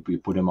 I mean, you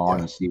put them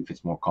on and see if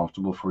it's more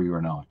comfortable for you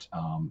or not.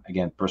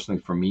 Again,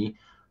 personally for me,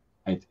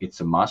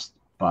 it's a must,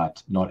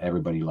 but not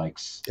everybody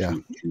likes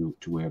to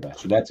wear that.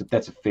 So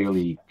that's a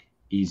fairly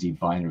easy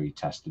binary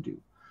test to do.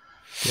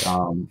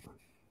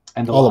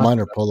 And all of mine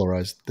are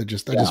polarized. I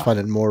just find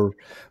it more.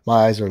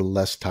 My eyes are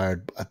less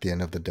tired at the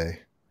end of the day.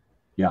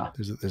 Yeah,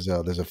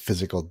 there's a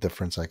physical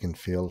difference I can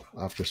feel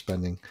after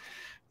spending,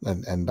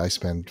 and I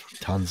spend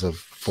tons of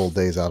full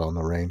days out on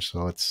the range.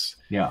 So it's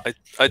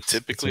I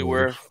typically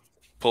wear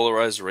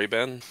polarized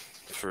Ray-Ban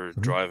for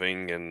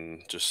driving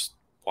and just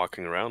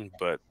walking around.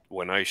 But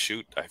when I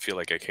shoot, I feel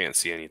like I can't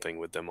see anything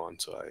with them on.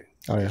 So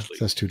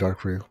that's too dark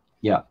for you.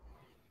 Yeah.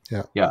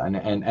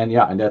 And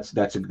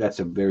that's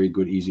a very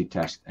good easy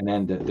test. And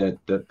then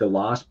the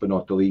last but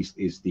not the least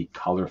is the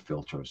color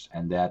filters,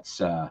 and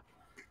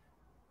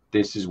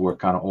this is where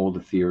kind of all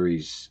the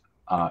theories,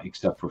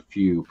 except for a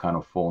few, kind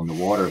of fall in the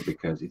water,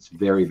 because it's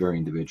very, very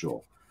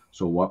individual.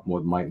 So what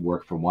might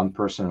work for one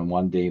person on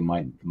one day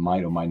might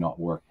or might not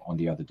work on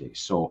the other day.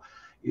 So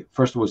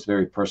first of all, it's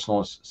very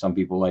personal. Some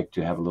people like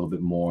to have a little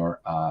bit more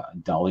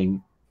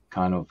dulling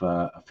kind of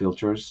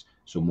filters,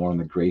 so more on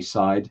the gray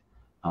side.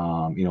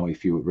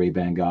 If you're a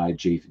Ray-Ban guy,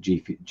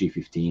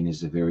 G15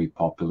 is a very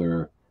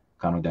popular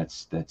kind of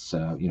that's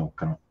kind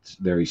of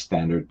very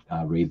standard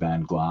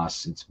Ray-Ban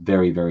glass. It's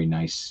very, very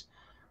nice,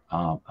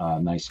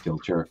 nice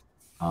filter,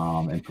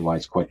 and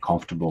provides quite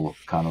comfortable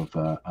kind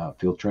of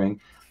filtering.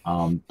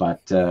 And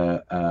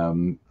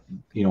then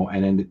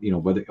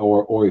whether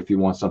or if you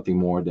want something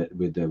more that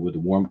with the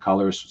warm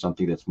colors,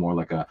 something that's more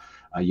like a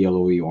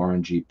yellowy,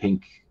 orangey,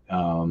 pink,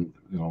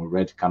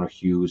 red kind of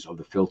hues of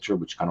the filter,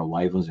 which kind of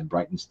livens and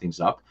brightens things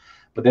up.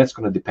 But that's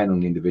going to depend on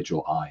the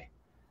individual eye.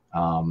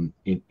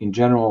 In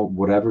general,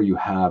 whatever you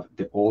have,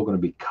 they're all going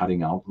to be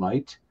cutting out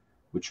light,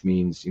 which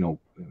means,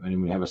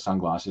 when we have a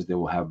sunglasses, they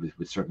will have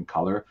with certain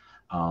color,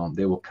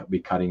 they will be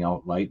cutting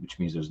out light, which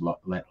means there's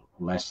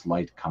less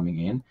light coming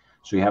in.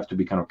 So you have to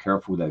be kind of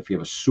careful that if you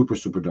have a super,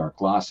 super dark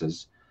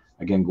glasses,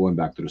 again, going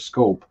back to the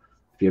scope,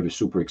 if you have a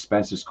super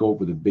expensive scope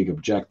with a big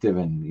objective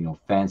and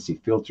fancy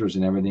filters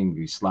and everything,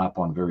 you slap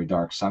on very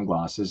dark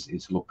sunglasses,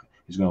 it's going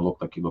to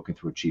look like you're looking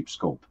through a cheap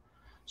scope.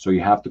 So you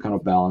have to kind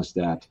of balance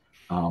that.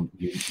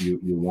 You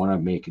want to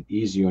make it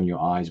easy on your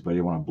eyes, but you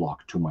don't want to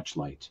block too much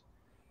light.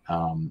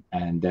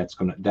 And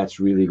that's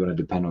really going to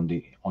depend on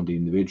the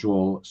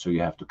individual. So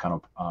you have to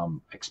kind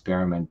of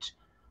experiment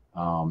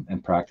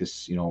and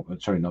practice.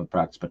 Not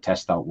practice, but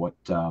test out what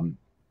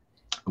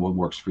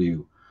works for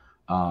you.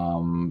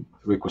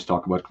 Rick was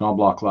talking about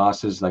Knobloch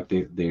glasses, like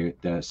they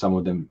some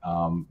of them,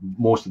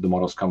 most of the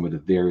models come with the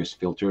various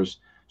filters.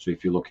 So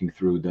if you're looking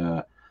through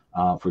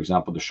for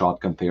example, the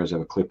shotgun pairs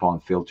have a clip-on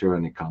filter,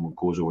 and it kind of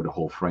goes over the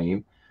whole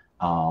frame.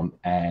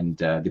 And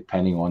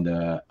depending on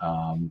the,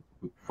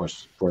 for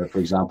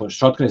example,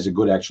 shotgun is a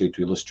good actually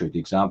to illustrate the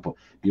example.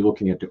 You're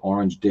looking at the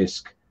orange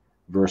disc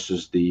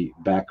versus the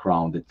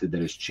background that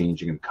is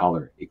changing in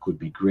color. It could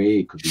be gray,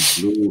 it could be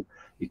blue,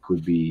 it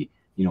could be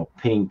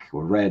pink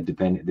or red,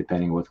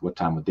 depending with what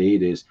time of day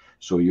it is.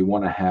 So you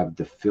want to have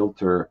the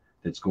filter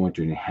that's going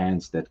to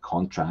enhance that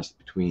contrast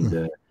between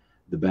the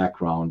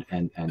background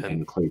and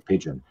the clay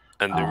pigeon.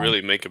 And they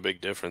really make a big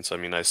difference. I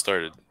mean, I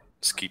started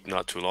skeet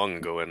not too long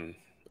ago, and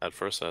At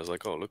first, I was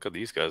like, "Oh, look at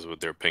these guys with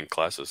their pink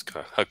glasses!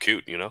 How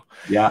cute, you know?"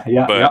 Yeah,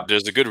 But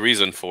there's a good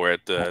reason for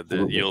it.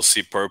 Absolutely. You'll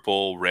see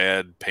purple,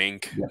 red,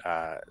 pink.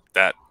 Yeah.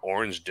 That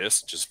orange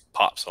disc just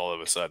pops all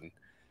of a sudden.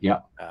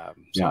 Yeah.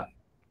 So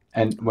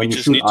and when we you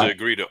just shoot, need to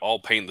agree to all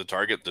paint the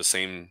target the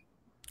same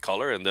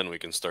color, and then we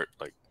can start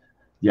like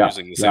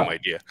using the same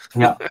idea.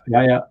 yeah.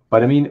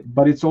 But I mean,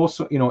 but it's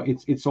also, you know,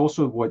 it's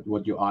also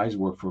what your eyes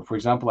work for. For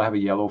example, I have a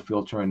yellow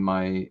filter in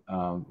my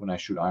when I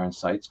shoot iron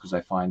sights, because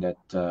I find that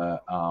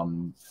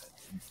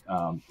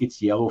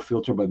it's yellow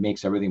filter, but it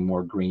makes everything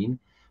more green.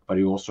 But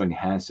it also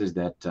enhances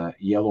that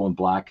yellow and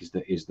black is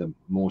the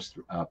most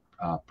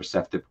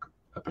perceptive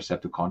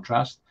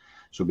contrast.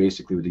 So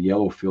basically, with the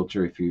yellow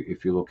filter, if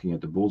you're looking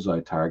at the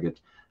bullseye target,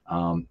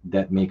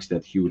 that makes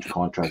that huge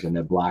contrast, and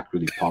that black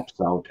really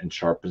pops out and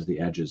sharpens the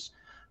edges.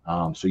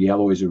 So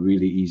yellow is a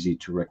really easy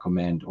to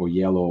recommend, or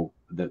yellow,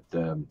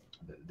 the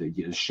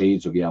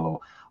shades of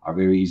yellow are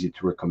very easy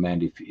to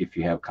recommend if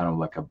you have kind of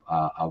like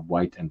a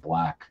white and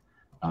black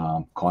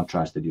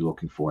contrast that you're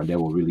looking for, and that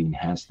will really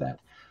enhance that.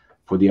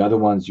 For the other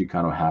ones, you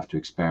kind of have to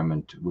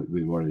experiment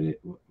with what it is,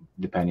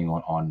 depending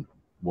on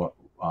what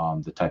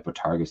the type of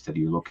targets that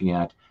you're looking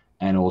at,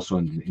 and also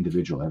in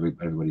individual.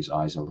 Everybody's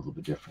eyes are a little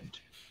bit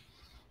different.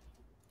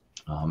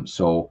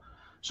 So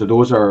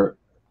those are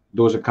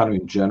kind of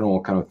in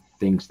general kind of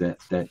things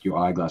that your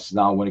eyeglasses.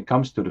 Now, when it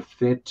comes to the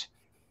fit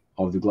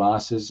of the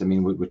glasses, I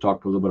mean, we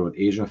talked a little bit about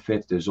Asian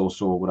fit. There's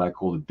also what I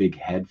call the big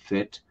head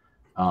fit.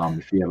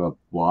 If you have a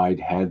wide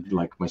head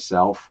like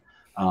myself,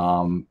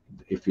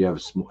 if you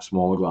have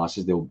smaller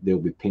glasses, they'll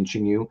be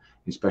pinching you,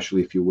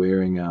 especially if you're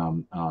wearing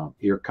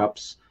ear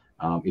cups.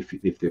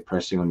 If they're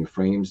pressing on your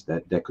frames,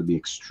 that could be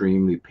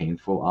extremely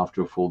painful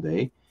after a full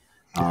day.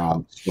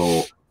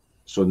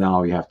 So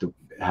now you have to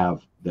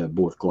have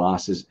both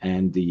glasses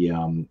and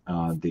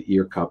the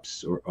ear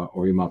cups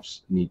or ear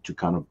muffs need to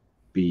kind of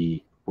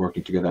be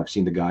working together. I've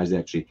seen the guys that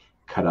actually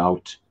cut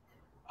out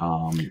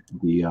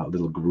the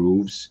little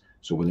grooves,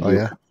 so when the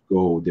ear cups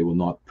go, they will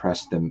not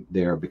press them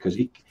there, because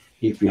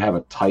if you have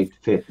a tight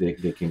fit,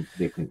 they can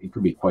it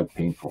could be quite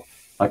painful.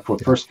 Like for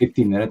the first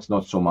 15 minutes,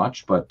 not so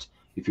much, but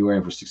if you're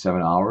wearing for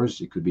 6-7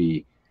 hours, it could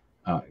be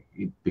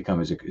it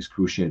becomes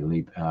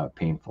excruciatingly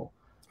painful.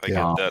 I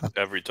get that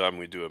every time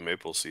we do a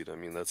maple seed. I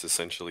mean, that's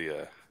essentially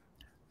a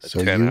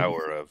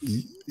 10-hour of.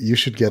 You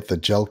should get the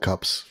gel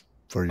cups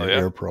for your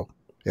AirPro.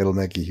 It'll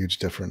make a huge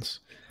difference.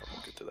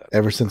 I'll get to that.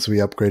 Ever since we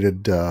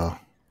upgraded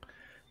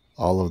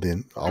all of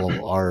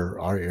our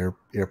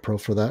AirPro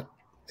for that,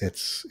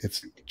 it's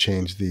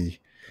changed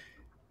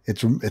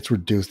it's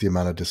reduced the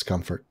amount of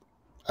discomfort.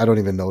 I don't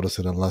even notice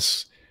it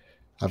unless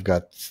I've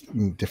got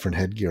different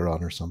headgear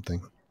on or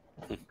something.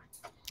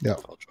 Yeah.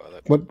 I'll try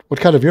that. What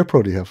kind of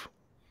AirPro do you have?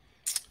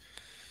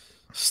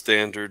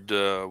 Standard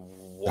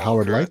Walker,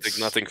 Howard Lights? I think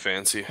nothing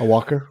fancy. A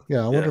Walker?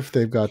 Yeah, I wonder if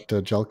they've got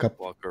gel cup.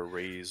 Walker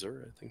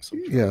Razor, I think.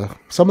 Yeah,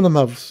 some of them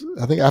have.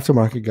 I think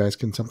aftermarket guys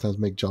can sometimes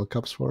make gel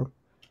cups for them.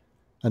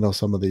 I know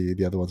some of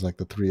the other ones, like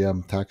the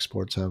 3M Tac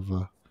Sports, have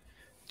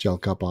gel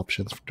cup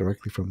options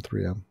directly from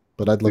 3M.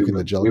 But I'd look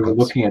into gel cups. We were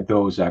looking at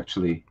those,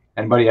 actually.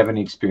 Anybody have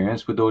any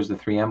experience with those, the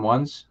 3M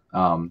ones?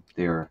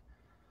 They're,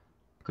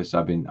 because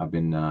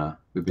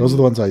those are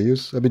the ones I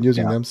use. I've been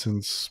using them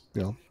since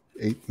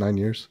 8-9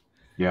 years.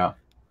 Yeah.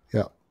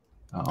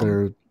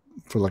 They're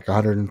for like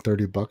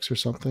 $130 or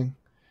something,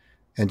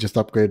 and just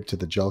upgraded to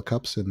the gel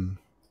cups, and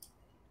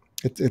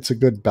it's a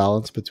good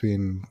balance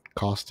between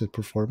cost and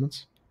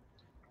performance.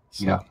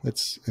 So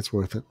it's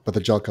worth it. But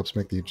the gel cups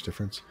make the huge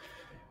difference.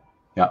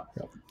 Yeah.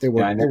 They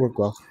work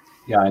well.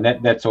 Yeah,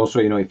 and that's also,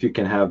 if you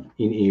can have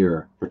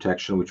in-ear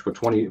protection, which for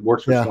 20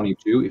 works for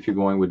 22. If you're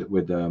going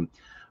with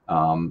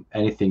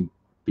anything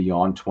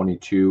beyond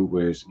 22,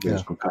 where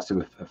there's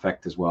concussive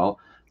effect as well.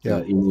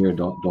 In-ear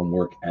don't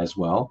work as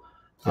well,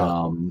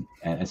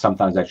 and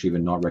sometimes actually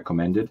even not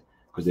recommended,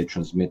 because they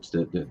transmit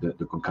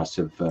the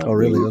concussive. Oh,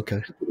 really?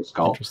 Okay. To the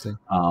skull. Interesting.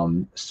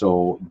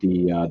 So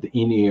the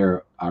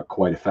in-ear are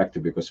quite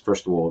effective, because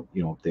first of all,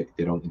 they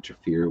don't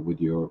interfere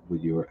with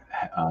your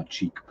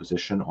cheek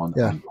position on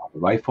the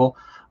rifle,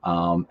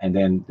 and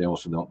then they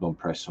also don't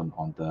press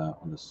on the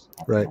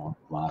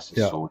glasses,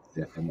 so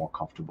they're more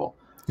comfortable.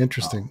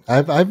 Interesting.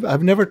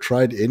 I've never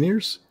tried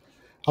in-ears.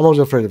 I'm always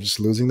afraid of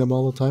just losing them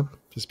all the time,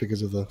 just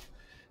because of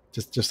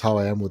just how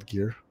I am with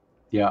gear.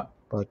 Yeah.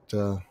 But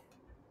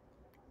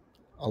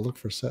I'll look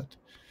for a set.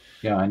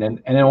 Yeah, and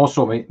then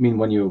also, I mean,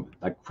 when you,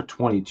 like for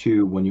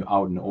 22, when you're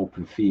out in an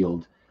open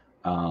field,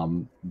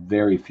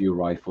 very few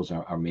rifles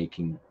are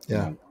making.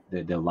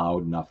 They're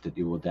loud enough that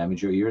it will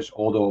damage your ears.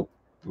 Although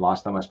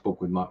last time I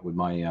spoke with my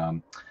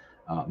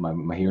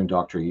my hearing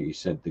doctor, he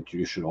said that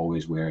you should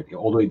always wear it.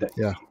 Although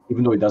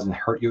even though it doesn't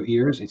hurt your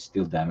ears, it's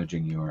still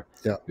damaging your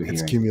hearing.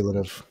 It's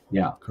cumulative.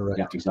 Yeah, correct.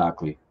 Yeah,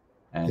 exactly.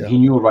 And he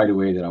knew right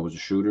away that I was a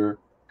shooter,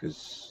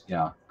 because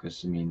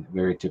I mean,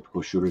 very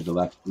typical shooters. The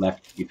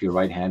left. If you're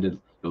right-handed,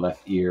 the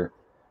left ear.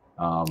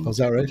 Is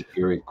that right?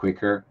 Hear it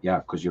quicker. Yeah,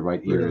 because your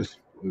right ear is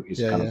is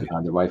kind of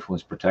behind the rifle and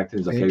is protected.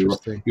 He's like,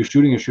 Interesting. you're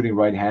shooting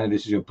right-handed.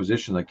 This is your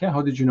position. Like, yeah,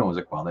 how did you know? I was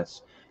like, well,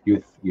 that's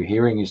your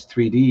hearing is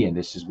 3D, and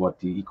this is what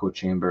the echo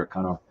chamber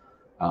kind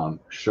of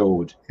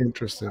showed.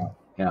 Interesting.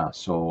 Yeah.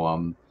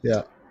 So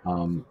yeah.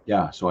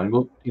 So and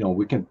we'll,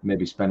 we can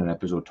maybe spend an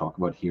episode talk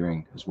about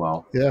hearing as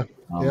well. Yeah.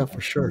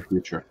 For sure. In the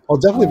future. Well,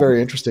 definitely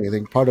very interesting. I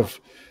think part of,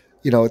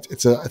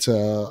 it's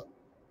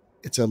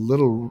a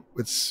little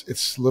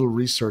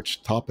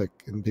research topic,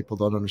 and people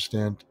don't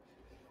understand,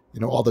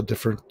 all the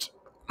different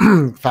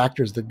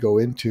factors that go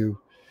into,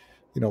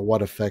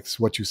 what affects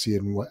what you see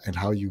and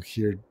how you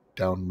hear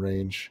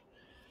downrange.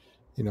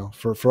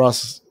 For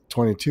us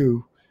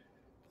 22,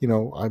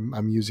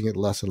 I'm using it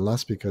less and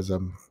less because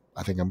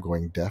I think I'm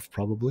going deaf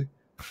probably.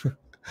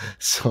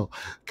 So,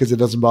 because it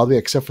doesn't bother me,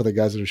 except for the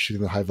guys that are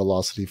shooting the high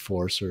velocity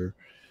force or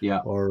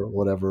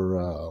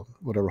whatever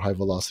high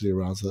velocity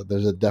rounds.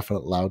 There's a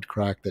definite loud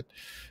crack that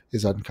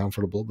is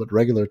uncomfortable, but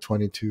regular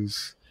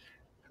 22s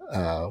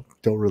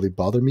don't really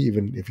bother me,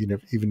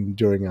 even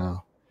during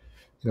a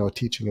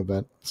teaching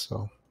event.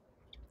 So,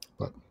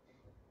 but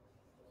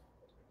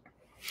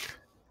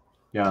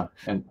I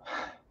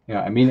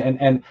mean,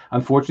 and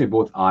unfortunately,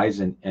 both eyes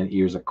and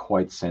ears are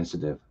quite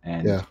sensitive,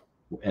 and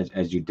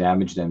as you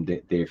damage them,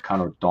 they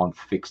kind of don't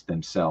fix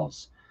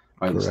themselves.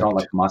 Right? Correct. It's not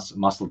like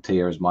muscle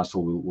tears.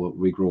 Muscle will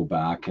regrow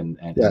back, and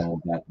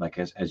all that. Like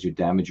as you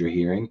damage your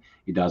hearing,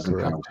 it doesn't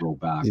kind of grow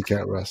back. You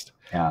can't rest.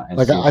 Yeah.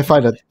 Like I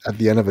find at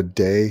the end of a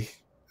day,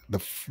 the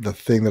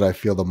thing that I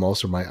feel the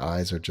most are my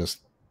eyes they're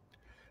just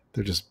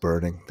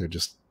burning. They're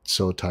just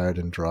so tired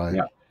and dry.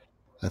 Yeah.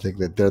 I think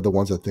that they're the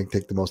ones that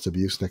take the most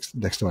abuse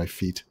next to my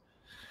feet,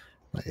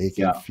 my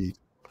aching feet.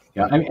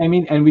 Yeah, I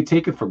mean, and we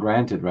take it for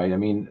granted, right? I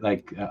mean,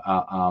 like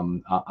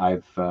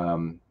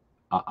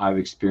I've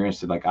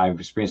experienced it. Like I've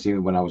experienced it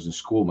even when I was in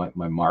school.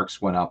 My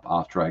marks went up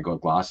after I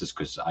got glasses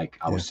because I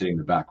was sitting in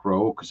the back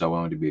row because I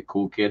wanted to be a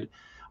cool kid.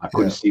 I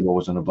couldn't see what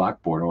was on the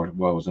blackboard or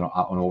what was on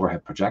an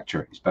overhead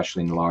projector,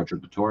 especially in the large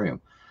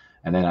auditorium.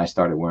 And then I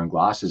started wearing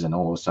glasses, and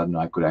all of a sudden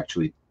I could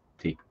actually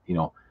take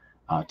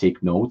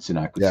notes, and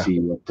I could see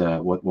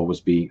what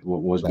was being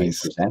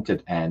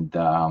presented. And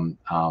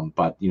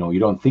but you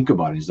don't think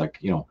about it. It's like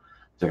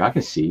I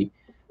can see,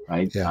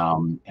 right?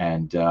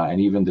 And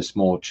even the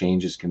small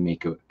changes can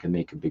make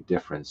a big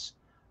difference.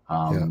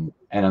 And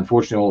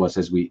unfortunately, all of us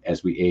as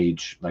we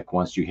age, like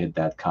once you hit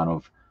that kind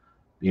of,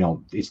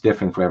 it's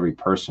different for every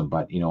person,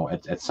 but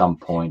at some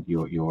point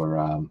your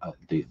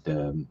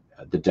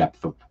the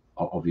depth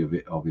of your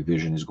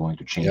vision is going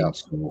to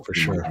change. So for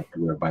sure, have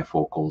to wear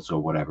bifocals or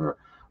whatever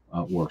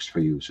works for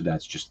you. So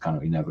that's just kind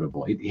of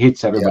inevitable. It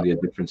hits everybody at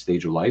a different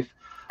stage of life.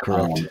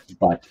 Correct.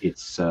 But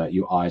it's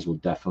your eyes will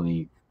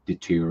definitely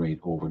deteriorate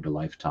over the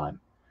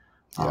lifetime.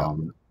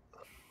 And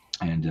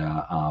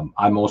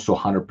I'm also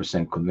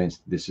 100%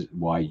 convinced this is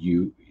why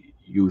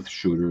youth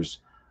shooters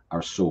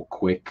are so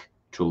quick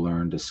to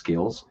learn the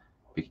skills.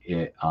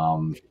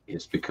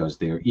 It's because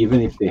they're,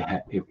 even if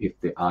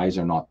the eyes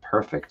are not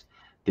perfect,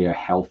 they are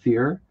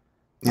healthier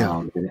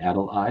than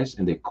adult eyes,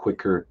 and they're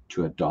quicker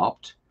to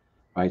adopt.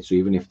 Right, so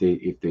even if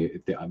the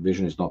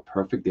vision is not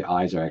perfect, the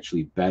eyes are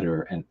actually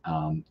better and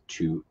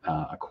to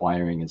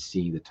acquiring and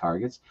seeing the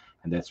targets,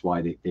 and that's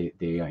why they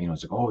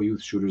it's like, oh,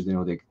 youth shooters, they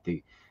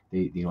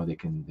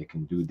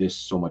can do this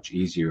so much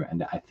easier.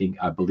 And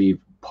I believe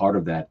part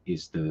of that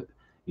is the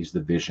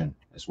vision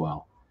as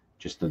well,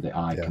 just that the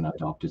eye can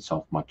adopt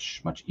itself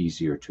much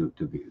easier to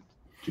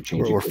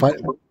change.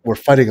 We're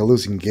fighting a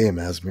losing game,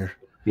 Asmir.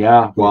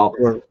 Yeah, well,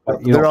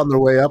 they're on their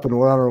way up, and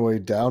we're on our way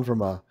down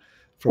from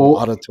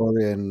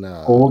auditory and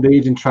old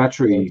age and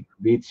treachery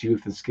beats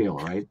youth and skill,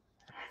 right?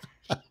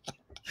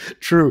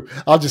 True.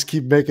 I'll just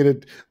keep making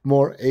it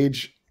more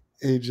age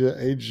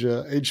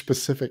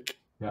specific.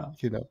 Yeah.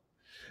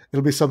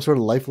 It'll be some sort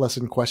of life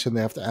lesson question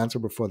they have to answer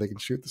before they can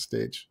shoot the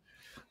stage,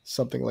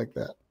 something like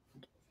that.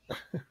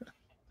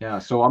 Yeah.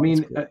 So I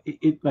mean,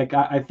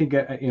 I think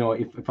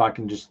if I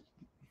can just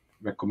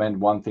recommend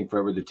one thing for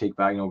everybody to take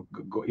back,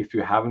 go, if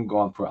you haven't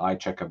gone for eye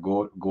checkup,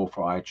 go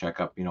for eye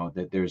checkup.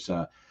 That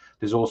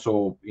there's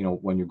also,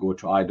 when you go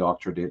to eye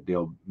doctor,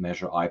 they'll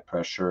measure eye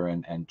pressure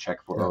and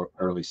check for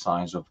early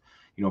signs of,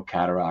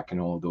 cataract and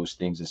all of those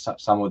things. And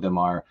some of them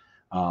are,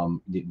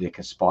 they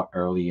can spot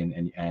early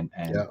and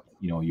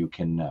you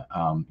can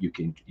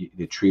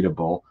they're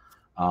treatable.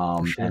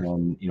 Sure. And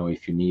then,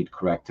 if you need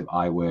corrective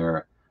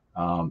eyewear,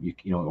 or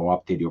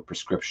update your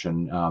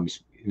prescription. A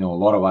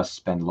lot of us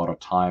spend a lot of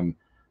time.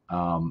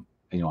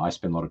 I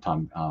spend a lot of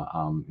time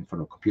in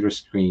front of a computer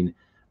screen.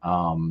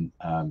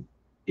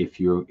 If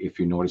you're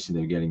noticing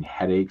that you're getting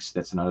headaches,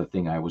 that's another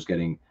thing. I was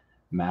getting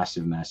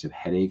massive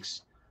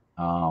headaches.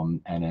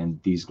 And then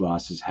these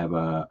glasses have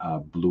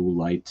a blue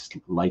light,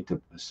 a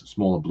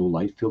smaller blue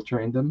light filter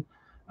in them,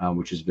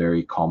 which is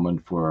very common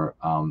for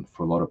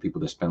a lot of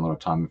people that spend a lot of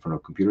time in front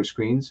of computer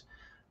screens.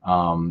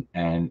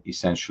 And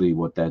essentially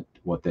what that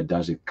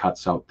does, it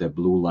cuts out the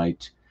blue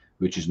light,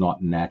 which is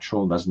not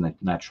natural,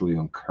 doesn't naturally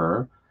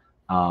occur.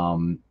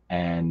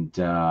 And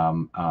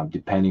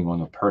depending on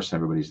the person,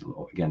 everybody's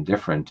again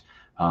different.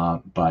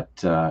 but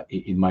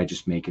it might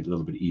just make it a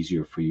little bit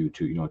easier for you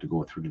to to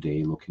go through the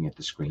day looking at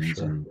the screens.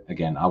 Sure. And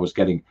again, I was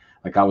getting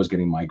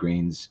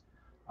migraines,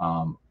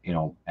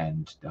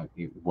 and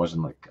it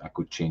wasn't like I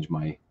could change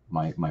my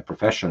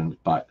profession,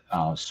 but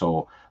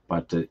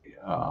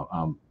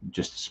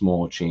just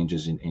small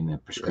changes in the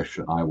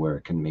prescription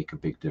eyewear can make a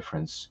big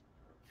difference.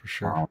 For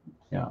sure.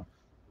 Yeah.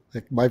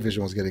 Like my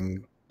vision was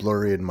getting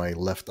blurry in my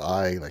left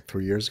eye like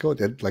 3 years ago.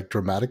 It like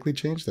dramatically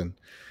changed, and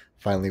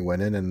finally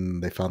went in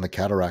and they found the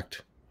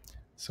cataract.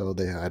 So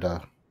they had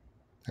I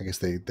guess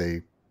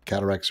they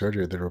cataract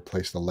surgery. They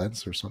replaced the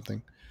lens or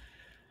something.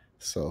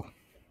 So,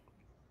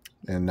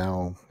 and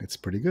now it's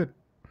pretty good.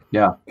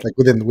 Yeah. Like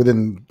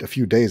within a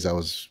few days, it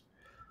was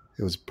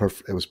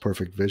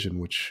perfect vision,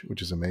 which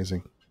is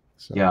amazing.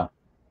 So. Yeah.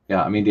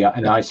 I mean, the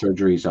eye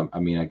surgeries,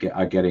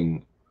 are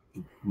getting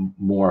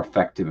more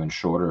effective and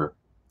shorter.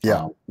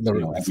 Yeah.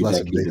 It's less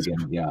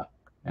invasive. Yeah.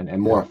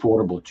 And more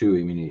affordable too.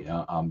 I mean,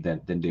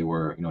 than they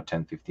were,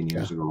 10, 15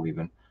 years ago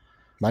even.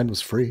 Mine was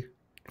free.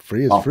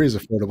 Free is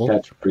affordable.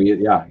 That's free.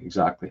 Yeah,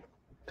 exactly.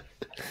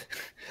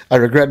 I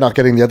regret not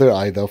getting the other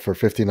eye though for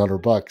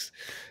 $1,500.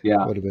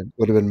 Yeah, would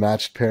have been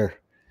matched pair.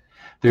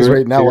 Because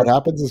right now, what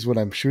happens is when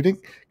I'm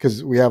shooting,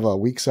 because we have a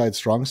weak side,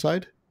 strong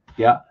side.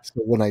 Yeah.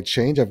 So when I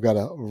change, I've got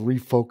to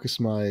refocus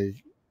my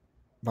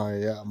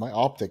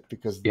optic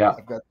because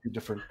I've got two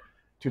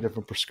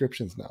different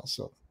prescriptions now.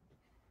 So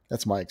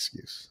that's my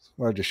excuse.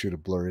 Or I just shoot a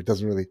blur. It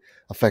doesn't really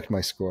affect my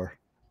score.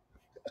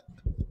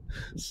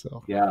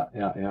 So yeah.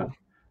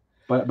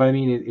 But I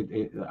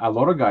mean, a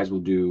lot of guys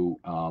will do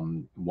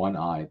one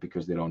eye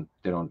because they don't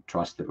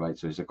trust it, right?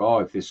 So it's like, oh,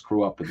 if they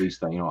screw up, at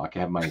least I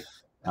can have my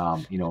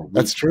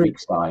that's true. Weak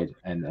side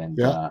and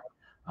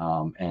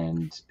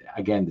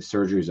again, the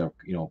surgeries are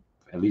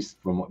at least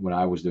from when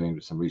I was doing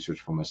some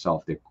research for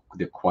myself,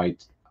 they're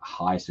quite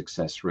high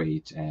success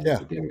rate and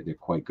they're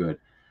quite good.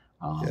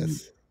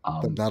 Yes,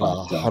 but not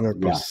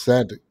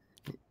 100%.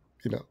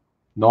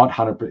 Not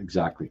 100%,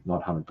 exactly,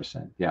 not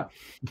 100%. Yeah.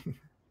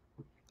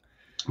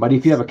 But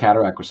if you have a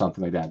cataract or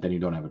something like that, then you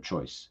don't have a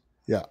choice.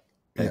 Yeah.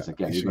 And it's like,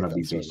 you're going to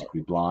be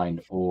basically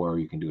blind, or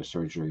you can do a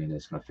surgery and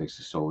it's going to fix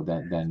it. So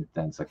then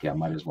it's like,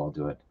 might as well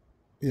do it.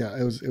 Yeah,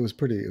 it was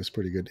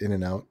pretty good, in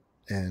and out,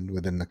 and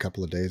within a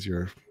couple of days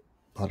you're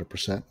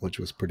 100%, which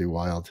was pretty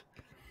wild.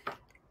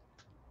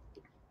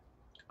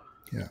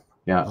 Yeah.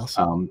 Yeah.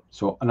 Awesome.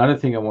 So another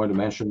thing I wanted to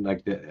mention,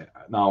 like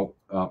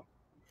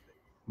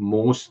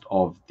most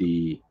of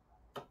the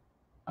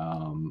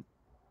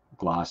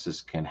glasses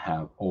can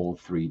have all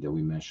three that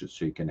we mentioned.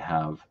 So you can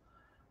have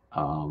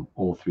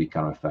all three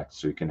kind of effects.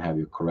 So you can have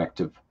your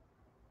corrective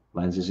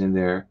lenses in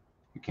there,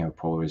 you can have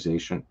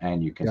polarization,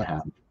 and you can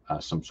have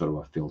some sort of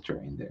a filter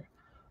in there.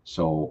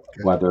 So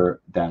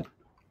whether that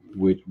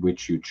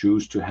which you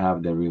choose to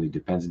have, that really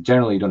depends.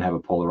 Generally, you don't have a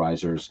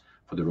polarizers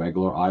for the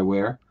regular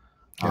eyewear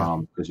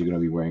because you're going to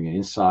be wearing it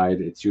inside.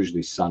 It's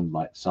usually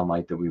sunlight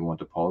that we want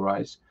to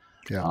polarize.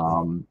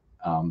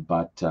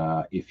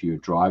 But if you're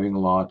driving a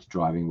lot,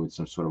 driving with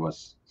some sort of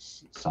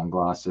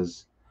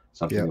sunglasses,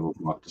 something that will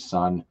block the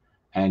sun,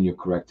 and your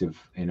corrective,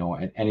 and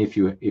if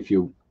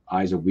your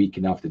eyes are weak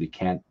enough that you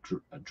can't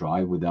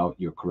drive without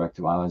your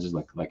corrective eye lenses,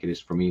 like it is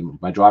for me.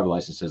 My driver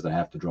license says that I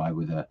have to drive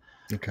with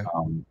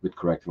with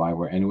corrective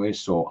eyewear anyway.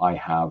 So I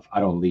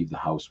don't leave the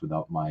house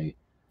without my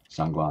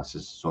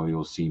sunglasses. So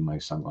you'll see my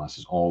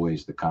sunglasses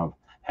always, the kind of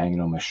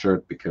hanging on my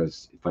shirt,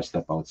 because if I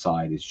step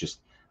outside, it's just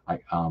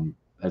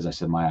as I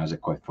said, my eyes are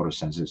quite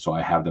photosensitive, so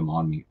I have them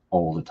on me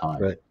all the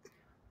time. Right.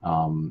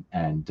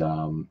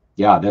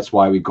 That's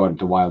why we got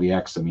into Wiley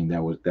X. I mean,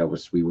 that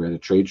was we were at a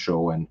trade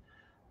show and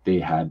they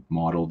had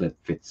model that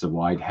fits a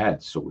wide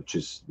head, so which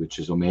is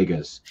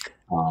Omegas.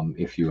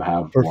 If you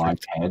have wide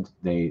head,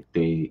 they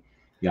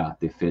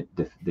fit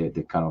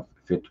they kind of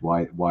fit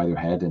wider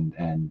head,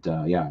 and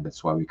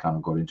that's why we kind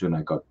of got into it. And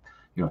I got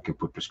I could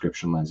put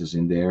prescription lenses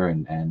in there,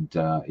 and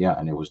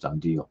it was done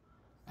deal.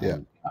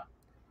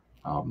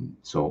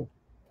 So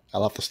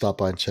I'll have to stop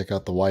by and check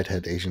out the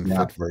Whitehead Asian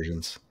Fit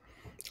versions.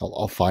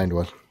 I'll find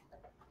one.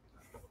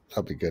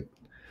 That'll be good.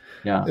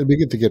 Yeah, it'd be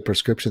good to get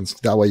prescriptions.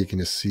 That way you can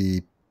just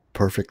see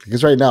perfectly.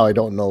 Because right now I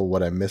don't know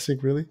what I'm missing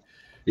really.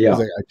 Yeah,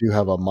 I do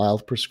have a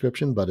mild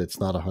prescription, but it's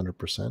not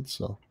 100%.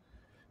 So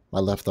my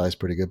left eye is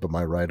pretty good, but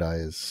my right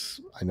eye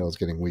I know it's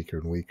getting weaker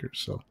and weaker.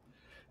 So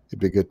it'd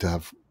be good to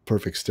have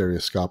perfect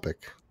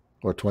stereoscopic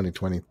or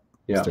 20/20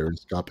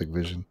 stereoscopic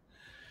vision.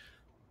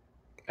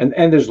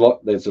 And there's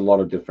a lot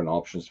of different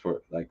options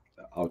for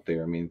out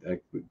there. I mean,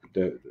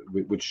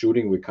 with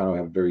shooting, we kind of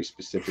have very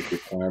specific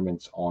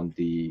requirements on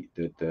the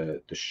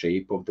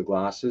shape of the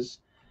glasses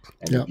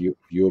and the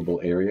viewable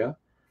area,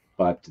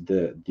 but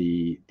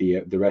the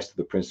rest of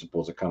the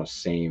principles are kind of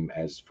same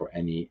as for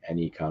any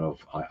kind of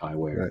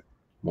eyewear,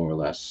 more or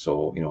less.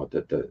 So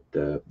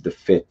the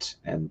fit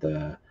and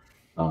the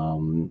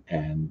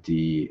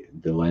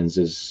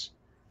lenses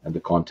and the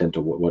content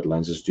of what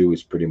lenses do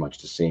is pretty much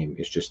the same.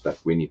 It's just that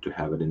we need to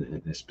have it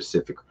in a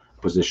specific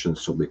position,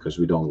 so because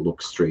we don't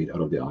look straight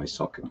out of the eye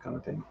socket, kind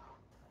of thing.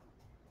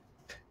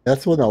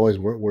 That's what always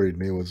worried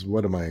me, was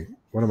what am I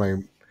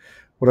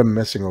I'm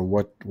missing, or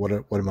what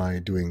am I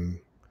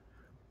doing?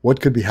 What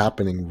could be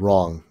happening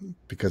wrong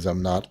because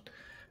I'm not,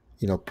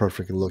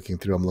 perfectly looking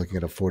through. I'm looking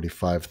at a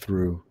 45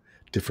 through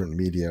different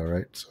media,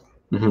 right? So,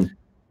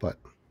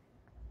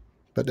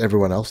 but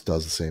everyone else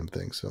does the same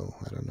thing, so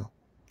I don't know.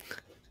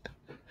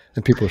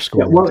 And people are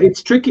scoring. Yeah, well,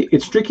 it's tricky.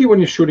 It's tricky when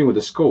you're shooting with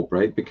a scope,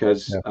 right?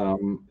 Because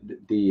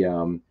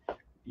the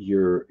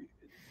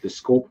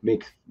scope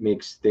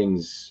makes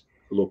things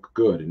look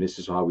good, and this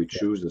is how we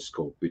choose the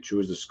scope. We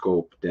choose the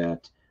scope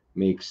that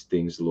makes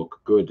things look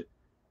good.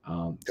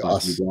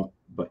 But we don't.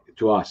 But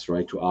to us,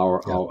 right? To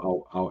our,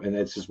 and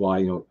this is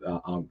why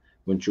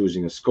when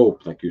choosing a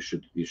scope, like you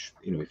should,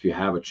 if you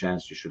have a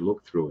chance, you should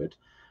look through it.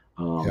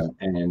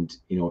 And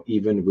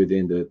even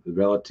within the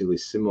relatively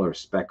similar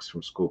specs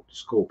from scope to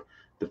scope,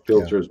 the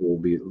filters will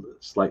be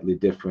slightly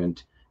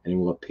different and it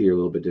will appear a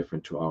little bit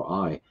different to our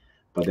eye.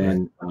 But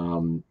then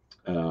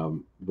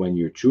when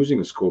you're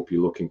choosing a scope,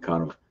 you're looking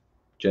kind of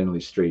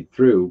generally straight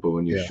through. But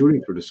when you're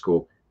shooting through the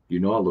scope,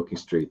 you're not looking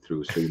straight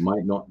through. So you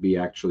might not be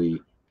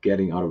actually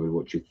getting out of it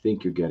what you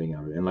think you're getting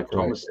out of it. And like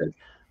Thomas said,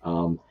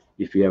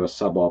 if you have a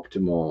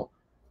suboptimal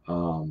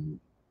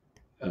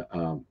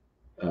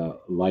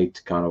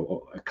light kind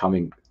of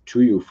coming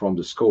to you from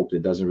the scope,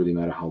 it doesn't really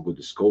matter how good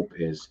the scope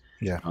is.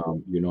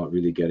 You're not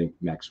really getting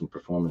maximum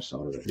performance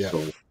out of it.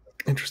 So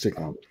interesting.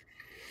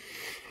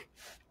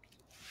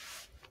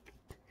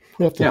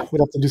 We have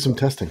to do some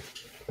testing.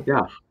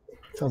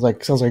 Sounds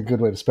like a good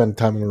way to spend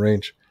time in the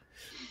range,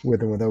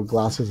 with and without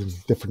glasses, and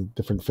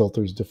different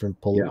filters,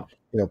 different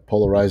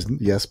polarized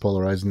yes,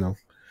 polarized no.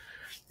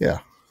 Yeah,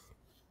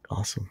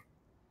 awesome.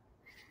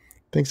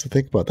 Things to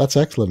think about. That's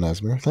excellent,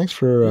 Asmir. Thanks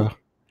for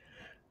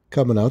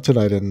coming out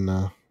tonight.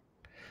 And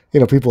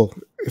people,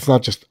 it's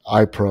not just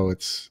eye pro,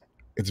 it's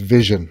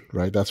vision,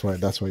 right? That's why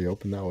you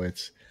open that way.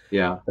 It's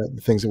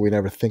the things that we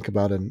never think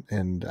about,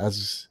 and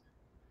as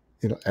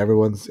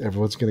everyone's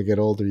going to get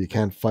older. You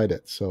can't fight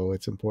it, so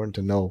it's important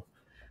to know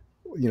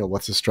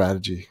what's the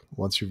strategy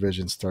once your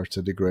vision starts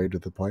to degrade to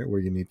the point where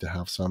you need to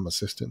have some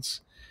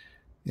assistance.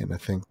 And I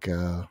think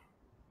I'm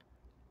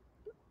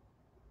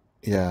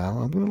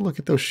going to look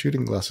at those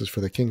shooting glasses for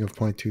the King of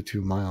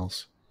 0.22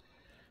 miles,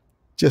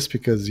 just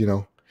because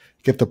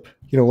get the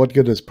what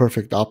good is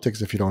perfect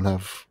optics if you don't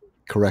have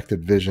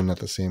corrected vision at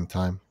the same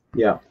time?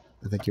 I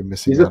think you're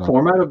missing. Is the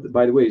format of,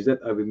 by the way, is that,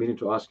 I've been meaning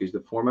to ask you, is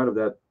the format of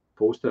that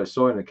poster, I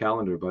saw it in the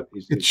calendar, but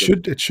it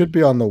should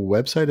be on the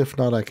website. If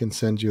not, I can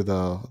send you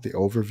the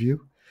overview.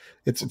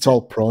 It's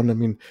all prone. I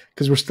mean,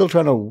 because we're still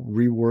trying to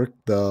rework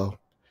the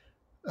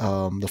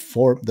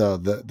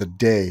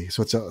day.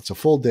 So it's a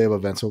full day of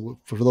events. So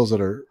for those that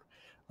are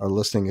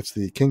listening, it's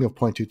the King of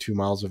 0.22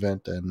 miles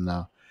event, and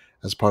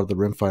as part of the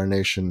Rimfire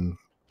Nation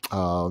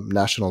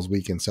Nationals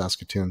week in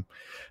Saskatoon.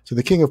 So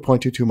the King of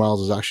 0.22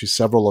 miles is actually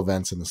several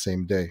events in the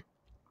same day.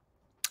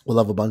 We'll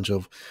have a bunch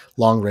of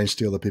long range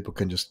steel that people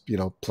can just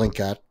plink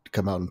at,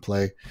 come out and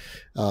play.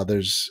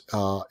 There's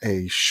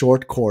a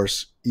short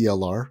course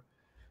ELR,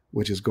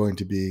 which is going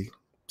to be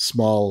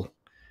small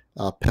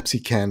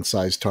Pepsi can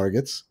size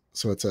targets.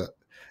 So it's a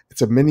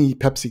mini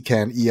Pepsi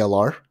can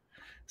ELR.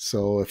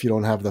 So if you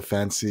don't have the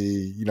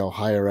fancy,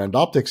 higher end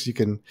optics, you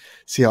can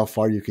see how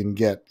far you can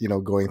get,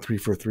 going 3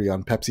 for 3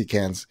 on Pepsi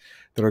cans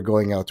that are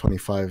going out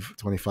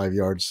 25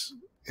 yards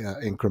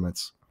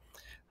increments.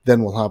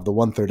 Then we'll have the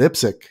 1/3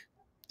 IPSC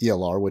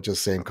ELR, which is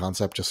the same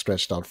concept, just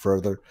stretched out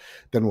further.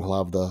 Then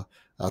we'll have the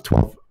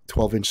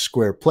 12-inch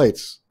square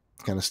plates,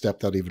 kind of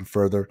stepped out even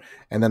further.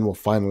 And then we'll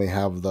finally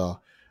have the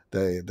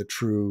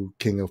true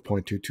King of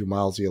 0.22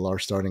 miles ELR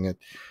starting at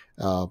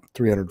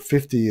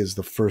 350 is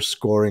the first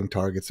scoring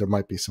targets. There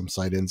might be some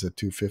sight-ins at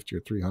 250 or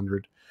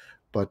 300,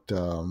 but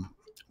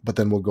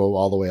then we'll go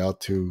all the way out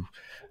to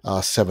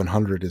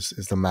 700 is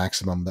the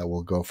maximum that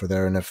we'll go for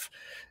there. And if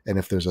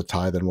there's a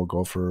tie, then we'll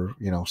go for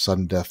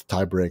sudden death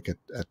tie break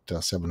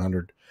at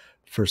 700.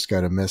 First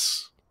guy to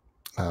miss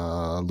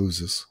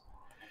loses.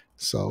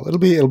 So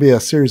it'll be a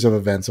series of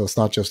events. So it's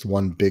not just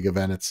one big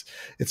event.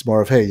 It's more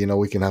of, hey,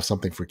 we can have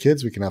something for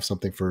kids, we can have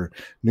something for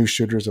new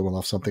shooters, and we'll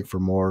have something for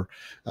more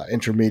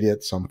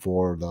intermediate, some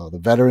for the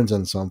veterans,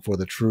 and some for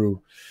the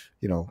true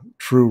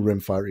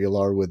rimfire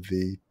ELR with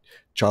the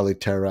Charlie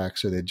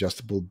Terax or the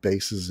adjustable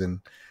bases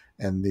and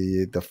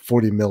the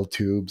 40 mil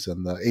tubes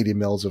and the 80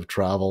 mils of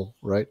travel,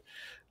 right?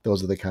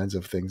 Those are the kinds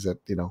of things that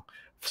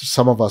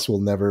some of us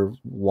will never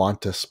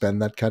want to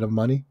spend that kind of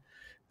money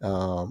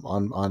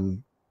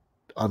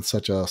on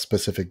such a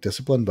specific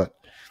discipline, but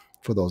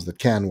for those that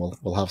can,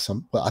 we'll have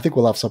some. Well, I think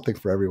we'll have something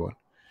for everyone.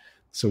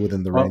 So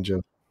within the range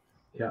of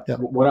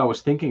what I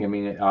was thinking, I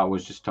mean, I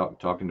was just talking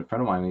to a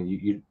friend of mine. I mean,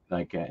 you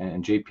like,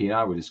 and JP and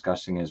I were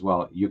discussing as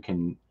well. You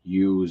can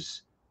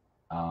use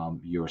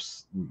your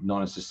not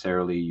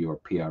necessarily your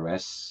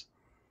PRS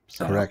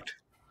setup. Correct.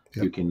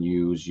 You can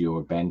use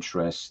your bench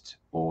rest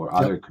or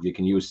other. You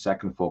can use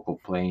second focal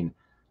plane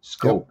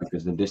scope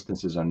because the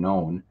distances are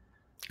known.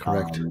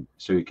 Correct.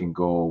 So you can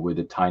go with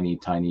a tiny,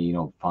 fine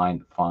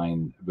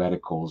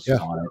reticles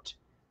on it,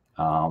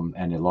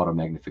 and a lot of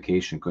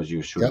magnification because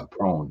you're shooting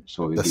prone.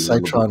 So the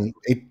Citron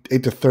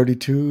 8 to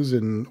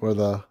 32s or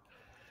the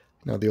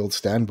the old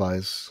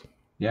standbys.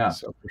 Yeah,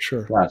 so for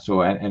sure. Yeah,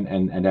 so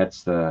and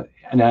that's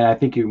and I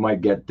think you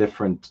might get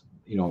different,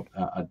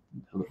 a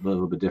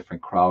little bit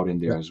different crowd in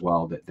there as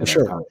well that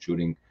are kind of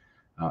shooting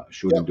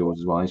doors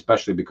as well, and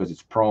especially because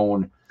it's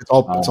prone. It's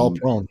all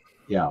prone.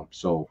 Yeah,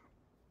 so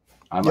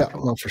I might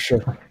come out. For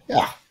sure.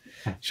 Yeah,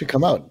 should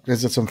come out,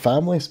 visit some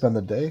family, spend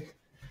the day,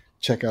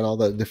 check out all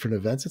the different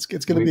events. It's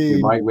going to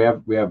be.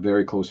 We have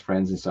very close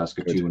friends in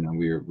Saskatoon, and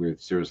we're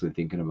seriously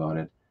thinking about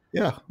it.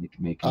 Yeah,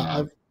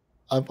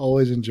 I've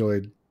always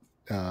enjoyed,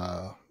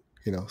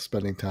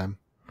 spending time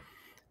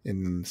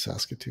in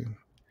Saskatoon.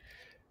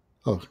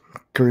 Oh,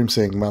 Kareem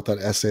saying mount that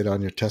S8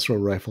 on your Tesla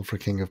rifle for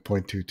King of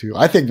 .22.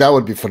 I think that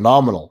would be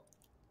phenomenal,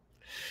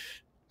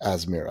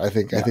 Asmir. I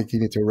think you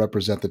need to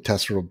represent the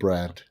Tesla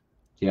brand.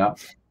 Yeah,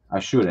 I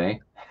should, eh?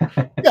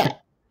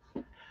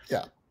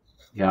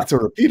 Yeah. It's a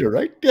repeater,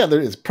 right? Yeah,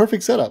 there is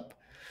perfect setup.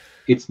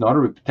 It's not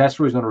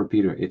Tesla is not a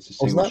repeater. It's a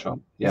single shot.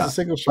 Yeah, it's a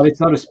single shot. But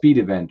it's not a speed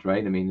event,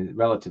 right? I mean,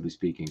 relatively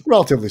speaking.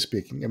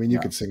 I mean, you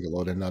can single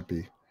load and not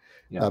be.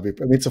 Yeah. I mean,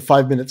 it's a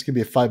 5 minutes. It can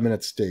be a 5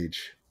 minute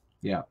stage.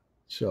 Yeah.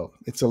 So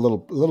it's a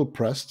little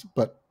pressed,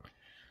 but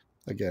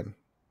again,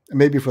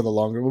 maybe for the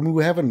longer. I mean,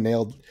 we haven't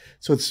nailed.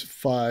 So it's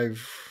 5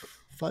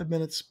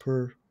 minutes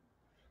per.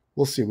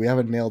 We'll see. We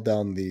haven't nailed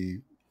down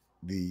the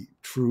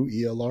true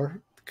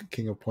ELR,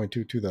 King of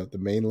 .22, the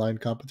mainline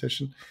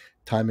competition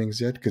timings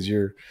yet, because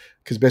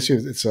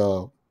basically it's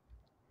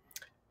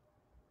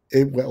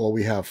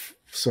we have,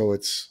 so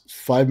it's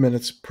 5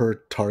 minutes per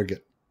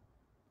target,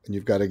 and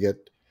you've got to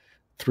get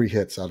 3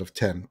 hits out of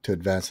 10 to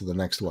advance to the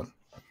next one.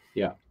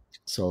 Yeah.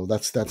 So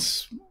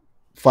that's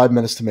 5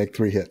 minutes to make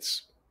 3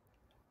 hits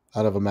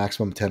out of a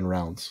maximum 10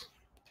 rounds.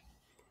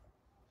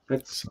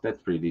 That's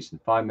pretty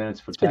decent. 5 minutes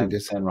for 10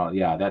 rounds.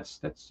 Yeah,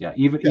 that's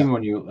even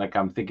when you, like,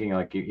 I'm thinking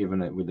like even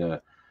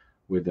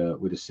with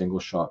a single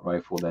shot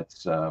rifle,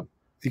 that's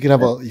you can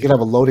have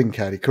a loading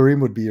caddy. Kareem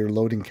would be your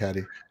loading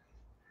caddy.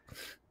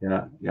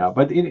 Yeah,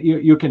 but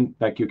you can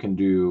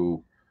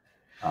do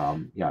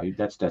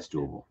that's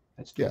doable.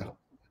 That's doable.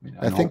 Yeah.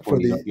 I think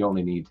you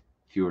only need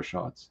fewer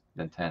shots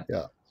than 10.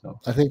 Yeah. So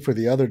I think for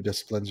the other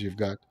disciplines you've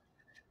got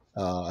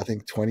I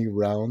think 20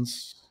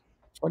 rounds,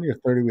 20 or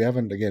 30. We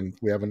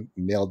haven't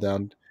nailed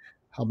down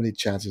how many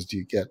chances do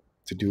you get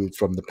to do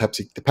from the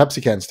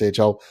Pepsi can stage.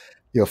 You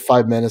have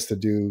 5 minutes to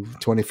do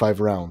 25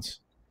 rounds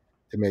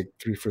to make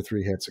 3 for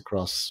 3 hits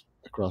across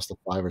the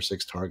 5 or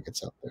 6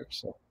 targets out there.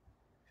 So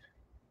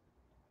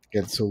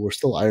again, so we're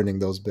still ironing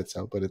those bits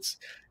out, but it's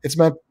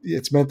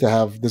meant to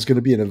have. There's going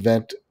to be an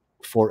event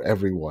for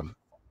everyone,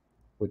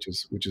 which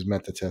is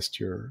meant to test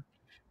your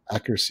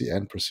accuracy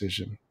and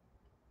precision.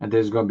 And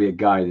there's going to be a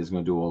guy that's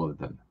going to do all of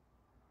them.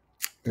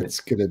 It's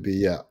going to be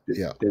yeah.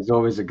 There's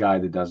always a guy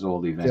that does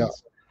all the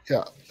events.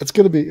 Yeah. It's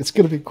going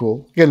to be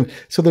cool. Again,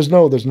 so there's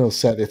no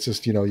set. It's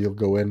just, you'll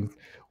go in,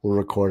 we'll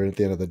record it. At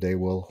the end of the day,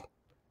 we'll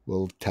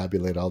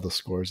tabulate all the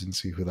scores and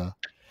see who the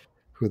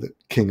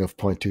king of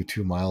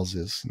 .22 miles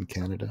is in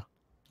Canada.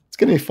 It's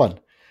going to be fun.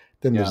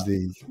 Then there's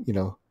the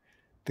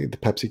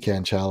Pepsi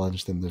can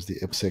challenge. Then there's the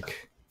IPSC,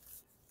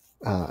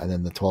 and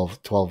then the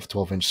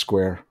 12-inch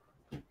square.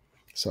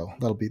 So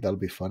that'll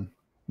be fun.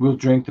 We'll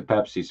drink the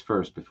Pepsis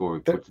first before we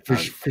put for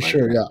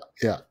sure.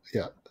 Yeah.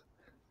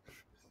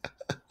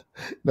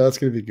 No, it's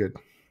gonna be good.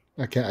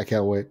 I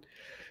can't wait.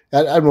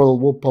 And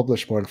we'll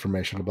publish more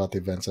information about the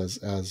events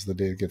as the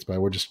day gets by.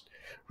 We're just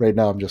right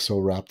now. I'm just so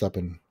wrapped up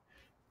in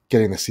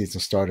getting the season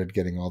started,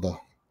 getting all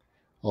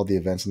the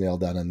events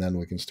nailed down, and then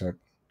we can start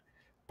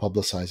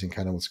publicizing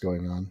kind of what's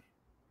going on.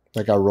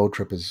 Like our road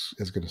trip is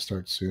going to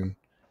start soon.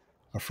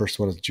 Our first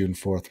one is June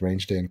 4th,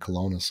 range day in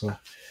Kelowna. So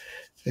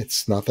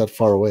it's not that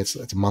far away. It's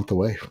a month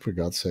away, for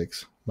God's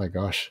sakes. My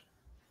gosh.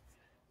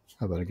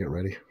 I better get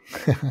ready.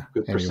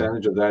 Good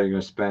percentage of that you're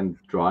going to spend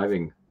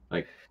driving.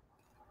 Like,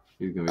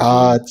 you're going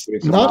to be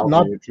it's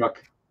not your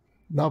truck.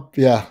 Not,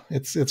 yeah.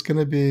 It's going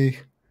to be,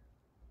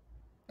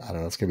 I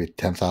don't know, it's going to be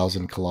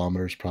 10,000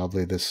 kilometers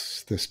probably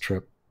this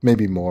trip.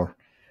 Maybe more.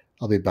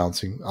 I'll be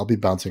bouncing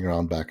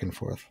around back and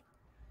forth.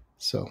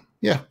 So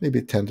yeah,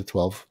 maybe 10 to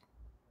 12.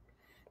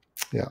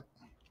 Yeah.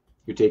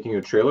 You're taking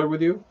your trailer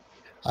with you?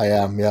 I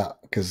am, yeah,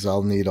 because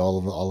I'll need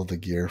all of the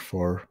gear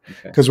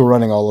because we're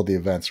running all of the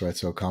events, right?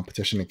 So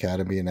Competition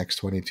Academy and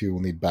X22 will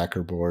need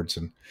backer boards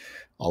and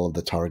all of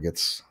the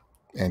targets,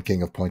 and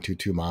King of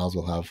 .22 miles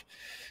will have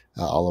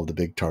all of the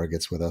big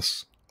targets with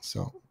us.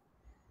 So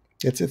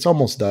it's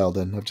almost dialed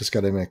in. I've just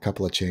got to make a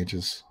couple of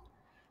changes.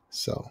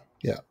 So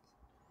yeah.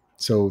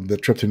 So the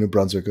trip to New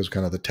Brunswick was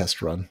kind of the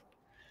test run.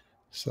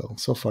 So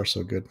far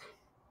so good.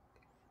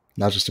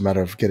 Now it's just a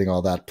matter of getting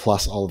all that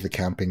plus all of the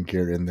camping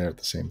gear in there at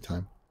the same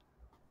time.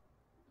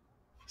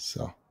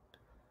 So,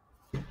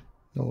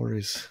 no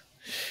worries.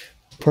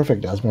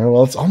 Perfect, Asmir.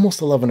 Well, it's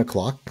almost 11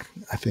 o'clock.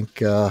 I think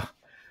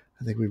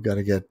we've got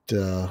to get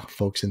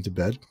folks into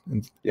bed,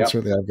 and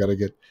certainly I've got to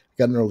get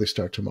an early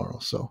start tomorrow.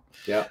 So,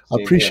 I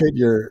appreciate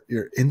your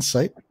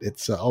insight.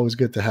 It's always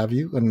good to have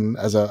you, and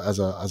as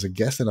a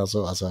guest, and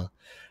also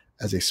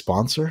as a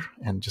sponsor,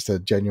 and just a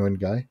genuine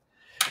guy.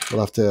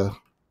 We'll have to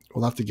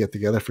we'll have to get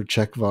together for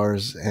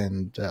Czechvars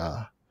and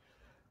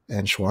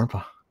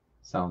shawarma.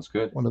 Sounds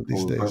good. One of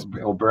these days.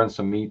 We'll burn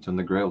some meat on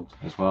the grill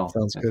as well.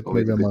 Sounds good.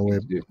 Maybe on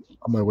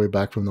my way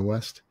back from the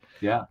west.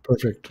 Yeah.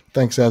 Perfect.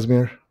 Thanks,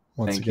 Asmir.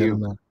 Once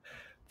again,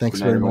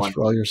 thanks very much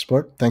for all your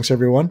support. Thanks,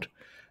 everyone.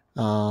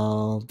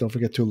 Don't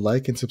forget to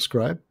like and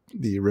subscribe.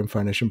 The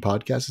Rimfire Nation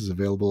podcast is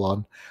available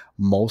on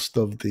most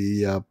of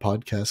the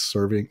podcast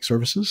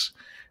services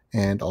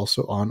and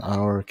also on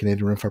our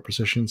Canadian Rimfire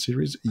Precision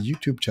Series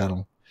YouTube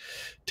channel.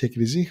 Take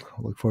it easy.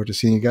 Look forward to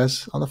seeing you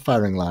guys on the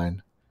firing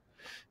line.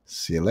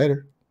 See you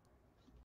later.